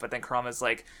and stuff. But then Kurama's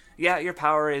like, yeah, your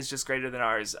power is just greater than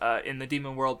ours. In the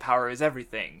demon world, power is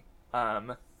everything.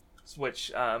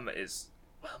 Which is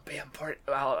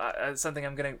something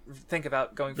I'm gonna think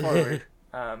about going forward.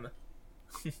 But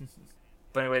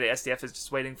anyway, the SDF is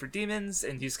just waiting for demons,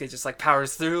 and Yusuke just like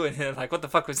powers through, and like, what the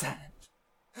fuck was that?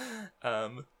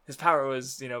 His power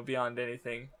was, beyond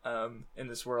anything in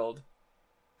this world.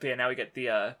 But yeah, now we get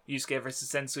the Yusuke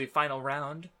versus Sensui final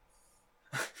round.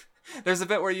 There's a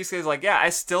bit where Yusuke's like, yeah, I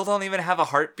still don't even have a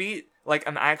heartbeat. Like,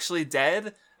 I'm actually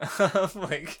dead.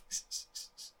 Like,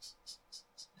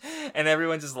 and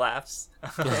everyone just laughs.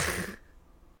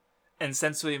 And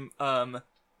Sensui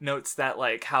notes that,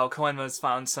 like, how Koenma's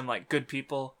found some, like, good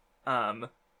people.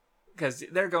 Because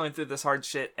they're going through this hard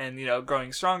shit and,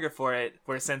 growing stronger for it,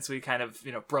 where Sensui kind of,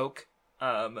 broke.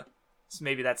 So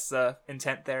maybe that's the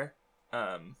intent there.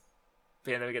 But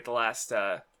yeah, then we get the last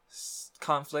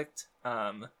conflict.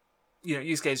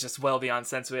 Yusuke is just well beyond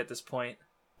Sensui at this point.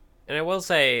 And I will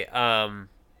say, when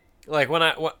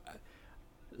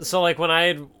I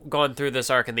had gone through this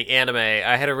arc in the anime,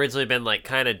 I had originally been like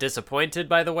kind of disappointed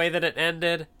by the way that it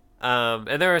ended. And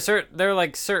there are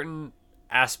certain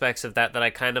aspects of that I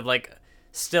kind of like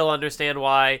still understand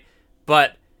why,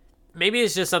 but maybe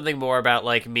it's just something more about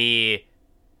like me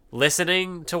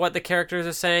listening to what the characters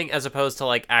are saying as opposed to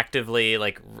like actively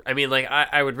like, I mean, like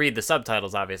I would read the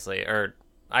subtitles obviously, or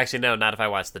actually no, not if I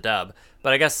watch the dub,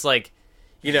 but I guess like,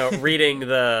 reading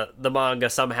the manga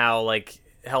somehow like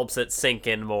helps it sink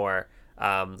in more.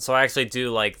 So I actually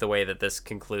do like the way that this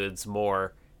concludes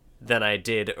more than I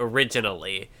did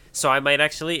originally. So I might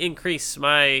actually increase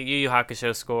my Yu Yu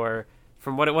Hakusho score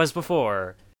from what it was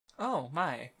before. Oh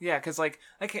my, yeah, because like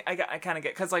I kind of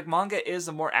get, because like manga is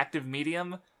a more active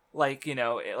medium. Like,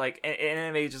 like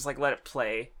anime, just like let it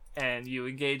play and you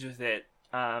engage with it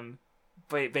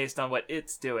based on what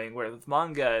it's doing. Where with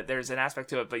manga, there's an aspect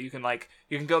to it, but you can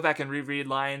go back and reread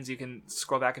lines, you can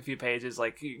scroll back a few pages,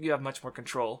 like you have much more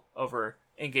control over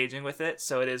engaging with it,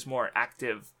 so it is more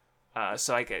active.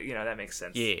 So I get, that makes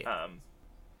sense. Yeah.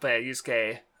 But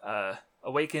Yusuke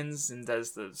awakens and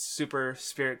does the super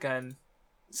spirit gun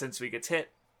Sensui gets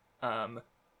hit.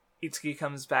 Itsuki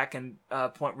comes back and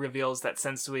point reveals that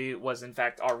Sensui was in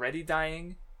fact already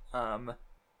dying. So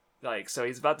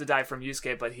he's about to die from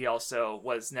Yusuke, but he also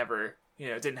was never,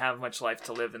 didn't have much life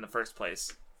to live in the first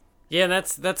place. Yeah,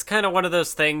 that's kind of one of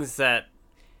those things that,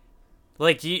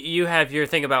 like, you have your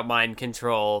thing about mind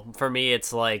control. For me,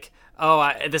 it's like,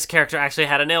 this character actually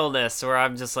had an illness, where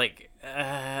I'm just like,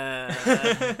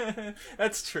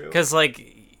 That's true. Because,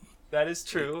 like... That is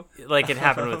true. Like, it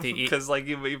happened with the... Because, like,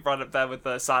 you brought up that with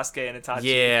Sasuke and Itachi.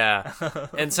 Yeah.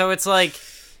 And so it's like...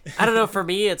 I don't know, for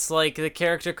me, it's like the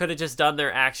character could have just done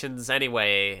their actions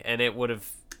anyway, and it would have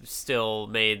still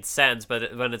made sense,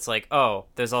 but when it's like, oh,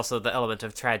 there's also the element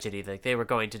of tragedy, like, they were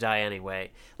going to die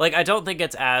anyway. Like, I don't think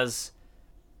it's as...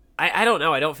 I don't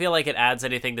know, I don't feel like it adds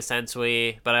anything to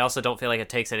Sensui, but I also don't feel like it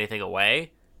takes anything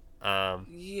away.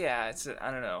 Yeah,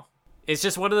 I don't know. It's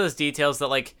just one of those details that,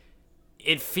 like...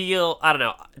 I don't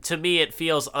know, to me it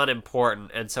feels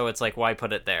unimportant, and so it's like, why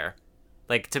put it there?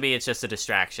 Like, to me it's just a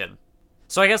distraction.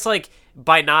 So I guess, like,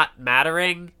 by not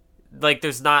mattering, like,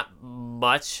 there's not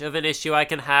much of an issue I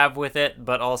can have with it,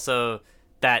 but also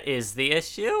that is the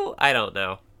issue? I don't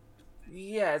know.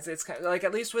 Yeah, it's kind of, like,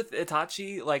 at least with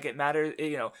Itachi, like, it matters,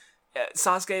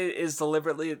 Sasuke is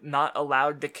deliberately not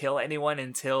allowed to kill anyone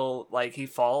until, like, he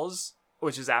falls,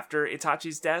 which is after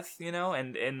Itachi's death,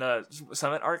 and in the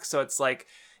Summit arc. So it's like,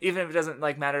 even if it doesn't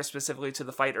like matter specifically to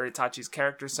the fight or Itachi's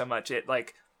character so much, it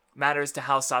like matters to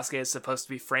how Sasuke is supposed to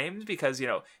be framed, because he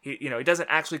doesn't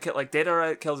actually kill, like,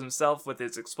 Deidara kills himself with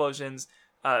his explosions.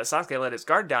 Sasuke let his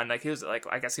guard down, like he was like,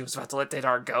 I guess he was about to let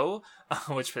Deidara go,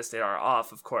 which pissed Deidara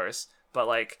off, of course. But,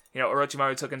 like, you know,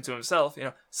 Orochimaru took him to himself. You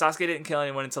know, Sasuke didn't kill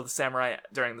anyone until the samurai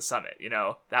during the summit. You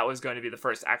know, that was going to be the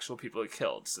first actual people he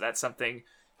killed. So that's something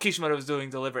Kishimoto was doing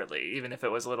deliberately, even if it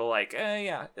was a little like,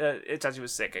 Itachi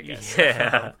was sick, I guess.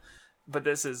 Yeah. But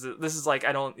this is like,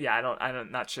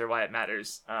 I'm not sure why it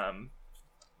matters.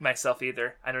 Myself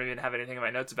either. I don't even have anything in my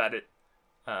notes about it.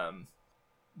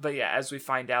 But yeah, as we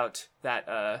find out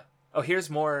that, here's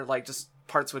more, like, just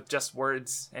parts with just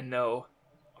words and no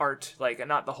art, like,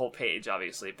 not the whole page,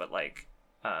 obviously, but, like,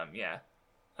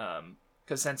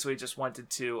 because Sensui just wanted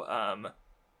to,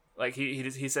 like,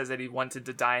 he says that he wanted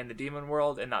to die in the demon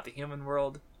world and not the human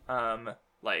world,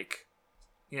 like,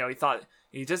 you know,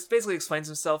 he just basically explains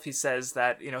himself. He says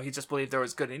that, you know, he just believed there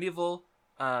was good and evil,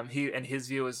 his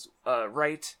view was,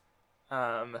 right,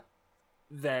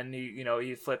 then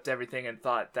he flipped everything and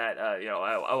thought that,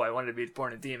 I wanted to be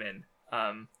born a demon,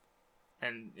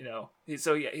 and, you know,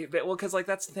 because, like,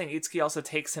 that's the thing, Itsuki also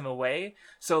takes him away,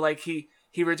 so, like, he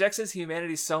rejects his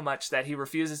humanity so much that he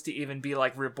refuses to even be,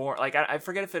 like, reborn. Like, I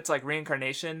forget if it's, like,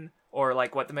 reincarnation or,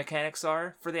 like, what the mechanics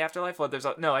are for the afterlife. Well,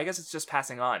 no, I guess it's just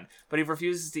passing on. But he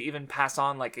refuses to even pass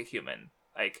on like a human.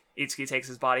 Like, Itsuki takes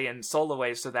his body and soul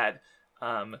away so that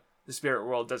the spirit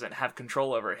world doesn't have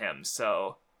control over him.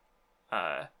 So,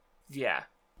 yeah.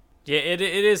 Yeah, it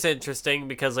is interesting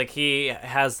because, like, he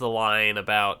has the line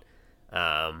about,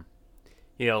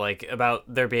 you know, like, about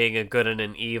there being a good and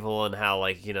an evil and how,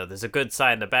 like, you know, there's a good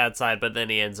side and a bad side, but then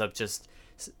he ends up just...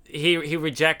 He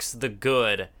rejects the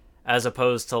good as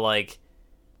opposed to, like,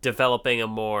 developing a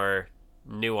more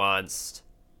nuanced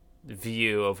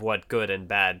view of what good and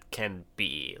bad can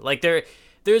be. Like,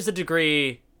 there's a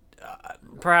degree,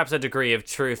 perhaps a degree of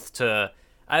truth to...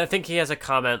 I think he has a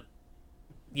comment...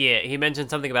 Yeah, he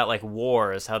mentioned something about, like,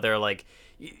 wars, how they're, like...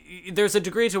 There's a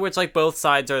degree to which, like, both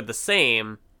sides are the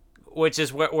same... Which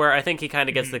is where I think he kind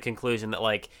of gets the conclusion that,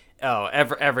 like,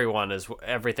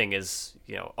 everything is,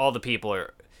 you know,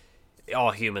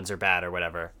 all humans are bad or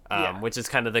whatever, which is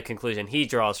kind of the conclusion he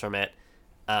draws from it,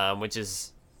 which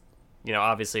is, you know,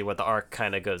 obviously what the arc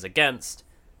kind of goes against,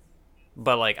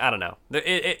 but, like, I don't know,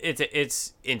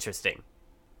 it's interesting.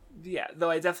 Yeah, though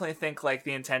I definitely think, like,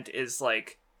 the intent is,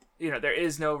 like, you know, there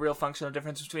is no real functional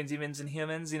difference between demons and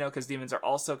humans, you know, because demons are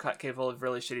also capable of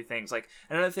really shitty things. Like,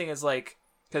 another thing is, like,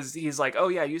 because he's like, oh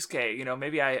yeah, Yusuke, you know,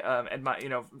 maybe I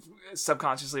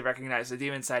subconsciously recognize the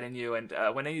demon side in you, and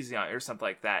when I use young or something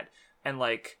like that, and,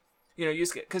 like, you know,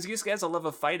 Yusuke, because Yusuke has a love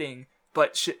of fighting,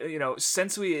 but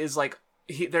Sensui is like,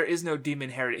 there is no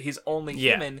demon heritage. He's only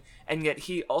human, and yet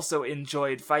he also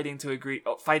enjoyed fighting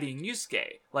fighting Yusuke.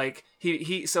 Like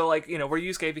so, like, you know, where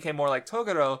Yusuke became more like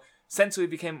Toguro, Sensui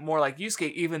became more like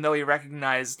Yusuke, even though he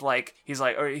recognized, like, he's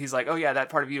like, oh yeah, that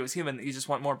part of you is human, you just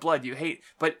want more blood, you hate.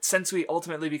 But Sensui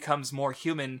ultimately becomes more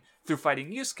human through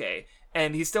fighting Yusuke,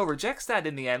 and he still rejects that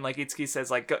in the end. Like, Itsuki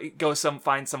says, like, go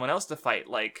find someone else to fight.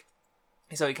 Like,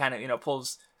 so he kind of, you know,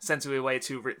 pulls Sensui away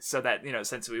so that, you know,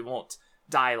 Sensui won't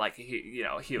die like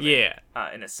a human,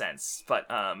 in a sense. But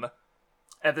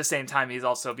at the same time, he's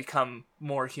also become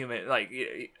more human, like,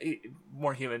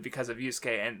 more human because of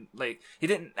Yusuke, and, like, he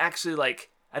didn't actually, like,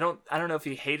 I don't know if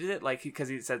he hated it, like, because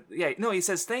he said, he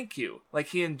says thank you, like,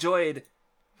 he enjoyed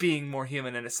being more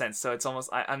human in a sense. So it's almost,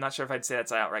 I'm not sure if I'd say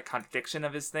that's an outright contradiction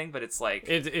of his thing, but it's like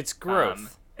it's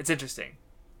growth. It's interesting,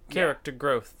 character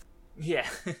growth. Yeah.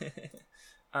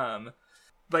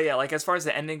 But yeah, like, as far as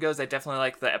the ending goes, I definitely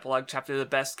like the epilogue chapter the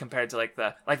best compared to, like,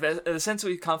 the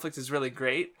Sensui conflict is really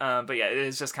great. But yeah, it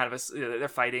is just kind of they're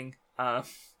fighting,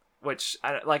 which,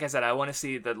 like I said, I want to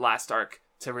see the last arc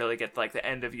to really get, like, the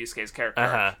end of Yusuke's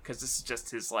character, because this is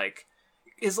just his, like,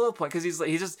 his low point, because he's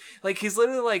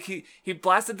literally like, he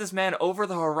blasted this man over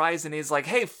the horizon. He's like,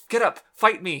 hey, get up,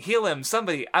 fight me, heal him,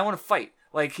 somebody, I want to fight.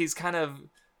 Like, he's kind of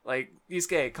like,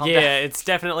 Yusuke, calm down. Yeah, it's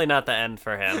definitely not the end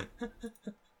for him.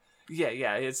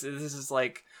 Yeah, this is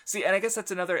like, see, and I guess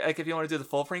that's another, like, if you want to do the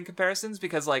full frame comparisons,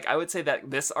 because, like, I would say that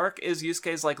this arc is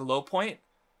Yusuke's, like, low point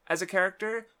as a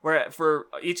character, where for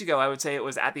Ichigo, I would say it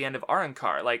was at the end of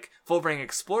Arrancar. Like, Fullbring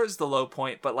explores the low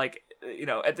point, but, like, you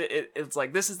know, it's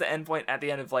like, this is the end point at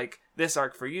the end of, like, this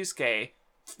arc for Yusuke,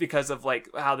 because of, like,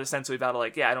 how the Sensui battle,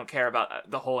 like, I don't care about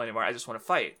the whole anymore, I just want to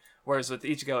fight. Whereas with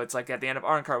Ichigo, it's, like, at the end of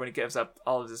Arrancar when he gives up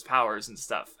all of his powers and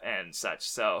stuff and such,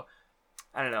 so...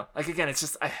 I don't know. Like, again, it's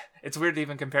just, it's weird to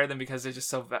even compare them because they're just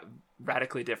so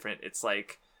radically different. It's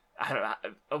like, I don't know,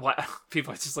 what,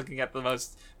 people are just looking at the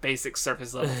most basic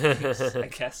surface level things, I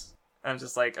guess. And I'm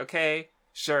just like, okay,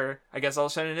 sure. I guess all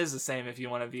shonen is the same if you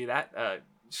want to be that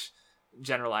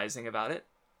generalizing about it.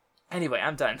 Anyway,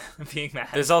 I'm done being mad.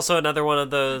 There's also another one of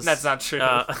those... That's not true.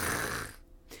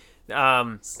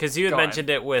 Because you had mentioned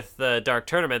it with the Dark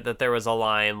Tournament that there was a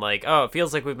line like, "Oh, it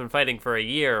feels like we've been fighting for a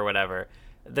year" or whatever.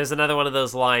 There's another one of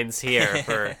those lines here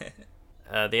for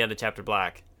the end of Chapter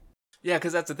Black. Yeah,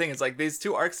 because that's the thing. It's like these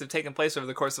two arcs have taken place over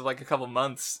the course of like a couple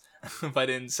months,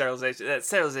 but in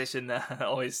serialization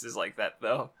always is like that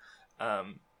though.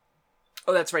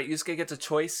 Oh, that's right. Yusuke gets a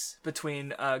choice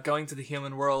between going to the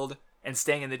human world and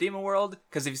staying in the demon world.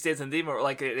 Because if he stays in the demon world,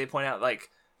 like they point out, like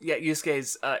yeah,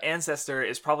 Yusuke's ancestor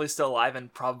is probably still alive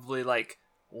and probably like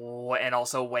and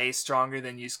also way stronger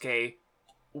than Yusuke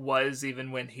was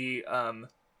even when he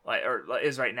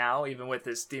is right now, even with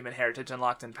his demon heritage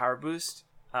unlocked and power boost.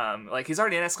 Like he's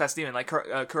already an S-class demon. Like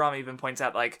Kurama even points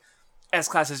out, like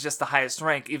S-class is just the highest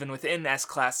rank. Even within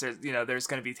S-class, there's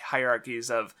going to be hierarchies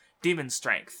of demon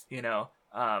strength.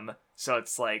 So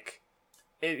it's like,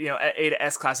 A to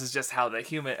S-class is just how the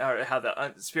human or how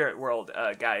the spirit world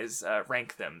guys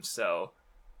rank them. So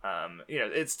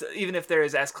it's even if there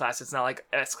is S-class, it's not like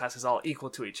S-class is all equal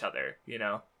to each other.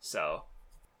 So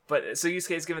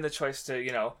Yusuke is given the choice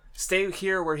to stay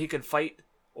here where he can fight,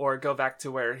 or go back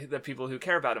to where the people who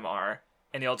care about him are,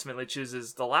 and he ultimately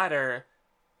chooses the latter.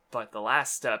 But the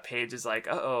last page is like,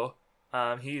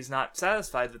 he's not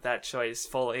satisfied with that choice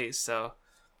fully. So,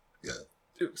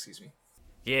 ooh, excuse me.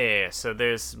 Yeah, so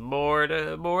there's more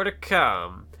to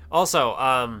come. Also,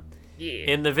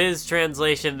 in the Viz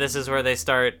translation, this is where they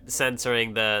start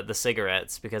censoring the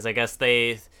cigarettes, because I guess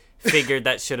they figured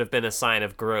that should have been a sign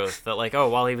of growth. That like,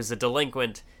 while he was a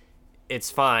delinquent, it's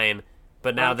fine.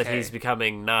 But now that he's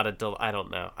becoming not a I don't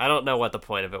know. I don't know what the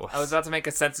point of it was. I was about to make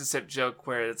a censorship joke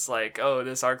where it's like,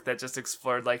 this arc that just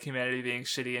explored like humanity being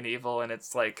shitty and evil, and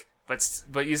it's like, but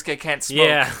Yusuke can't smoke.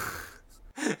 Yeah.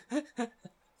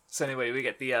 So anyway, we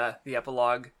get the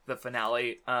epilogue, the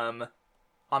finale.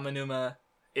 Amanuma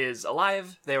is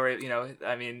alive. They were,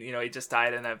 he just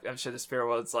died, and I'm sure the spirit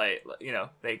world's like,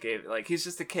 they gave like he's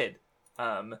just a kid,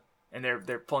 and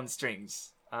they're pulling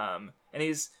strings, and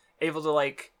he's able to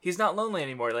like he's not lonely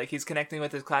anymore. Like he's connecting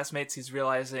with his classmates. He's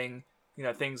realizing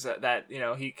things that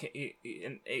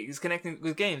he's connecting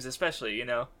with games, especially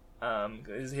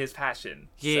his passion.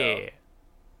 Yeah. So,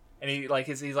 and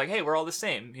he's like, hey, we're all the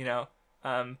same,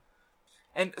 and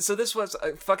so this was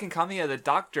fucking Kamiya the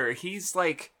doctor. He's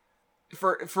like,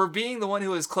 for being the one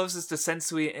who is closest to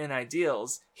Sensui in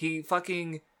ideals, he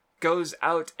fucking goes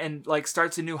out and like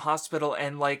starts a new hospital,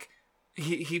 and like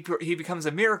he becomes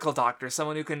a miracle doctor,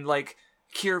 someone who can like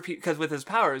cure people, because with his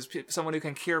powers, someone who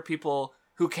can cure people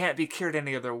who can't be cured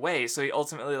any other way. So he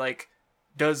ultimately like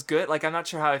does good. Like I'm not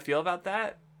sure how I feel about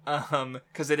that,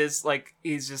 because it is like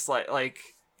he's just like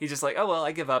oh well,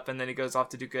 I give up, and then he goes off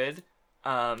to do good,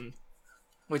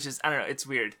 which is, I don't know, it's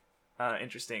weird,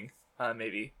 interesting,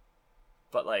 maybe,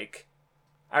 but like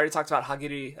I already talked about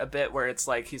Hagiri a bit, where it's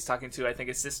like he's talking to, I think,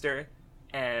 his sister,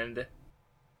 and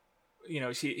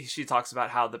she talks about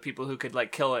how the people who could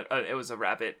like kill it was a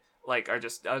rabbit, like are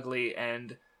just ugly,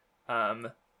 and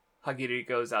Hagiri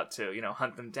goes out to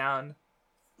hunt them down,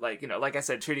 like like I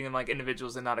said, treating them like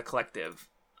individuals and not a collective.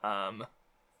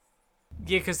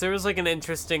 Yeah, because there was like an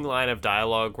interesting line of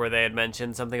dialogue where they had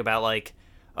mentioned something about like,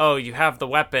 oh, you have the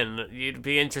weapon, you'd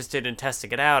be interested in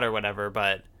testing it out or whatever,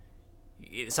 but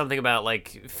something about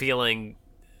like feeling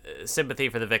sympathy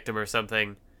for the victim or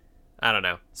something. I don't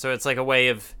know. So it's like a way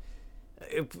of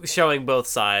showing both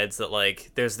sides, that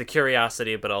like there's the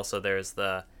curiosity, but also there's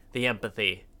the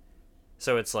empathy.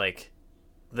 So it's like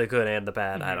the good and the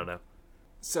bad. I don't know.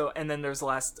 So, and then there's the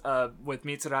last with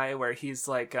Mitsurai, where he's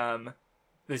like,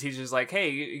 the teacher's like, hey,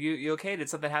 you okay? Did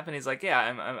something happen? He's like,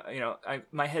 yeah, I'm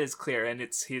my head is clear, and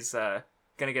he's gonna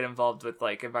get involved with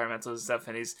like environmental stuff,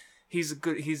 and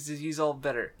he's all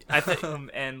better.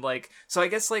 And like, so I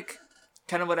guess like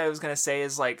kind of what I was gonna say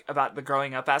is like about the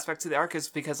growing up aspect to the arc is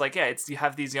because like, yeah, you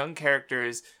have these young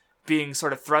characters being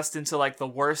sort of thrust into like the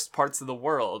worst parts of the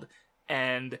world,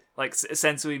 and like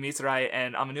Sensui, Mitsurai,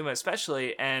 and Amanuma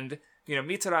especially, and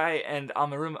Mitsurai and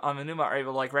Amanuma are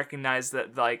able to like recognize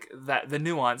that like that the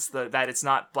nuance, that it's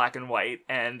not black and white,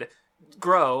 and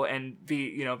grow and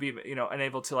be and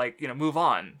able to like move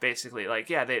on, basically. Like,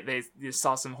 yeah, they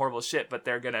saw some horrible shit, but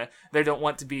they don't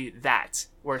want to be that.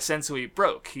 Where Sensui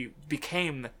broke, he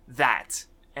became that,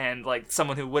 and like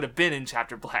someone who would have been in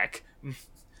Chapter Black.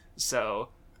 So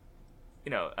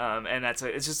and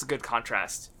it's just a good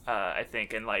contrast, I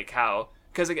think, and like how,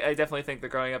 because I definitely think the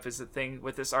growing up is the thing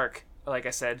with this arc, like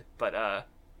I said, but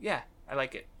yeah, I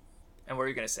like it. And what were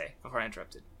you gonna say before I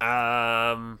interrupted?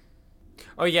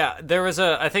 Oh yeah, there was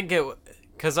I think it,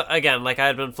 because again, like I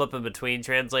had been flipping between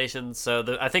translations,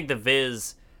 so I think the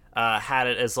Viz had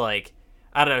it as like,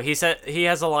 I don't know, he said he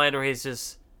has a line where he's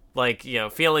just like,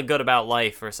 feeling good about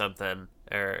life or something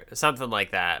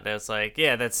like that. And it's like,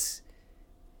 yeah,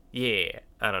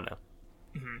 I don't know.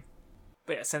 Mm-hmm.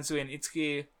 But yeah, Sensui and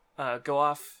Itsuki go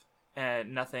off,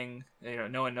 and nothing,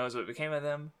 no one knows what became of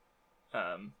them.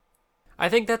 I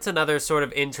think that's another sort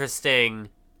of interesting,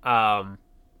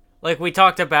 like we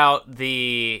talked about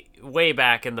way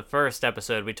back in the first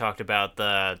episode, we talked about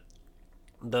the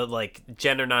like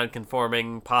gender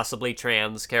non-conforming, possibly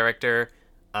trans character.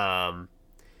 And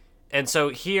so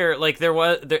here, like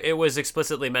it was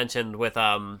explicitly mentioned with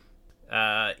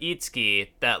Itsuki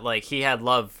that like he had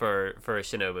love for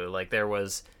Shinobu. Like there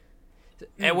was,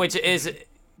 which is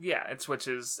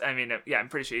I mean, yeah, I'm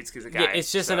pretty sure Itsuki's a guy. Yeah,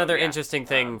 it's just another interesting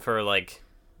thing for like,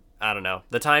 I don't know,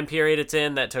 the time period it's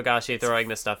in, that Togashi throwing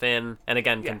this stuff in, and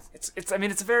again, it's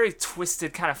a very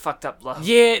twisted, kind of fucked up love.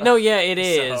 Yeah, no, yeah, it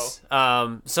is.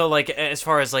 So like, as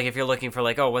far as like, if you're looking for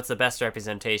like, oh, what's the best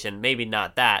representation? Maybe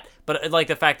not that, but like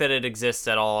the fact that it exists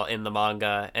at all in the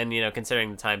manga, and considering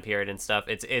the time period and stuff,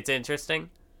 it's interesting.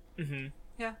 Mm-hmm.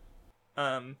 Yeah.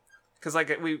 Because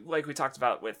like we talked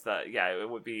about with it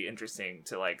would be interesting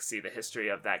to like see the history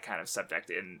of that kind of subject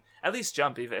in at least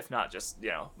Jump, even if not just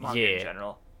manga in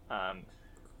general.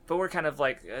 But we're kind of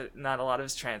like not a lot of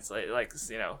it's translated, like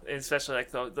especially like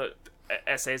the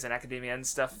essays in academia and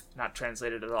stuff not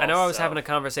translated at all. I know I was having a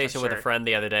conversation with a friend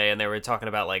the other day, and they were talking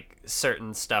about like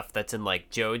certain stuff that's in like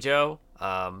JoJo.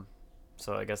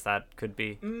 So I guess that could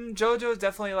be JoJo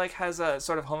definitely like has a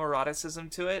sort of homoeroticism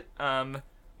to it,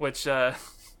 which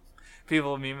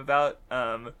people meme about.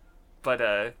 But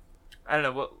I don't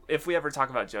know. If we ever talk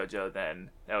about JoJo, then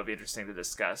that would be interesting to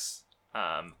discuss.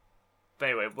 But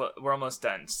anyway, we're almost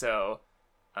done. So,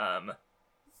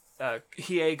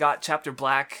 Hiei got Chapter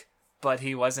Black, but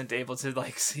he wasn't able to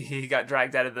like see. He got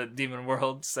dragged out of the demon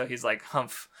world, so he's like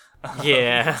humph.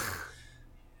 Yeah.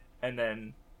 And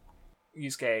then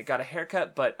Yusuke got a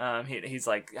haircut, but he's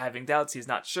like having doubts. He's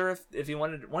not sure if he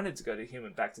wanted to go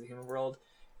back to the human world.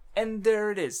 And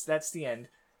there it is. That's the end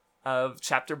of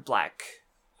Chapter Black.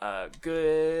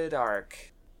 Good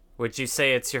arc. Would you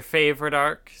say it's your favorite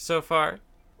arc so far?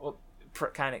 Well,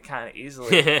 kind of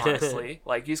easily, honestly.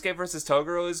 Like Yusuke versus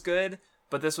Toguro is good,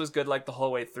 but this was good like the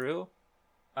whole way through.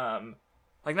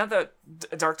 Like not that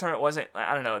Dark Tournament wasn't.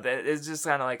 I don't know. It's just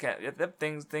kind of like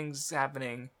things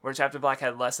happening where Chapter Black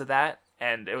had less of that,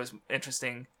 and it was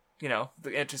interesting. The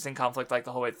interesting conflict like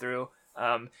the whole way through.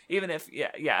 Even if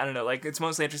I don't know, like it's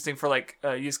mostly interesting for like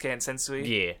Yusuke and Sensui.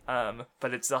 Yeah.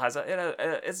 But it still has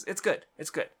it's good.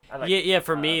 It's good. I like it. Yeah.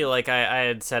 For me, like I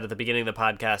had said at the beginning of the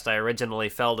podcast, I originally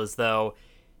felt as though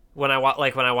when I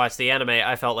watched the anime,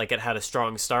 I felt like it had a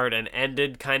strong start and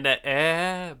ended kind of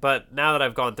but now that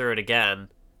I've gone through it again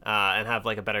and have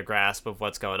like a better grasp of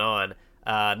what's going on,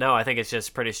 no, I think it's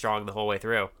just pretty strong the whole way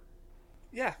through.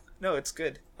 Yeah. No, it's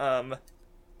good.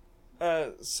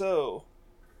 So.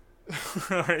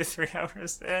 Already 3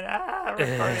 hours in.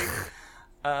 Recording.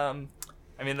 I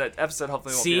mean, the episode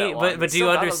hopefully won't be that long. But do you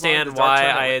understand why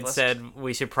I had said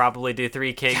we should probably do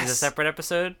Three Kings a separate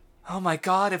episode? Oh my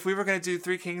god, if we were going to do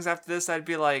Three Kings after this, I'd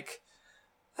be like...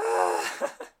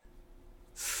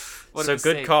 So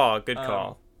good call.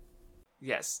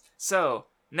 Yes. So,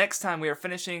 next time we are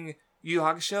finishing Yu Yu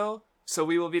Hakusho, so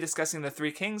we will be discussing the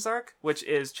Three Kings arc, which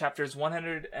is chapters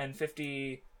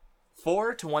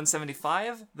 154 to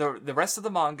 175, the rest of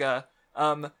the manga.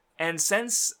 And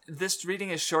since this reading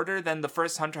is shorter than the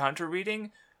first Hunter x Hunter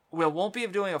reading, we won't be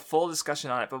doing a full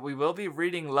discussion on it, but we will be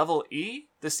reading Level E,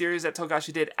 the series that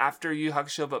Togashi did after Yu Yu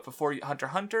Hakusho, but before Hunter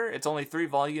x Hunter. It's only 3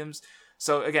 volumes.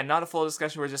 So again, not a full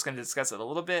discussion. We're just going to discuss it a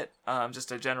little bit.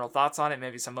 Just our general thoughts on it.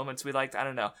 Maybe some moments we liked. I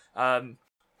don't know.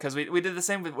 Because we did the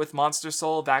same with Monster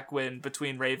Soul back when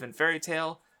between Rave and Fairy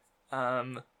Tail.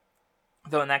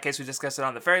 Though in that case we discussed it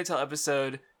on the Fairy Tail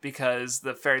episode because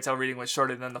the Fairy Tail reading was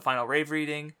shorter than the final Rave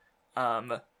reading.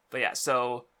 But yeah,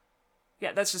 so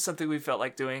yeah, that's just something we felt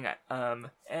like doing.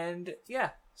 And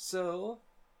yeah, so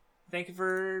thank you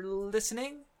for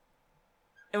listening,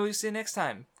 and we'll see you next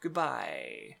time.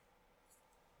 Goodbye.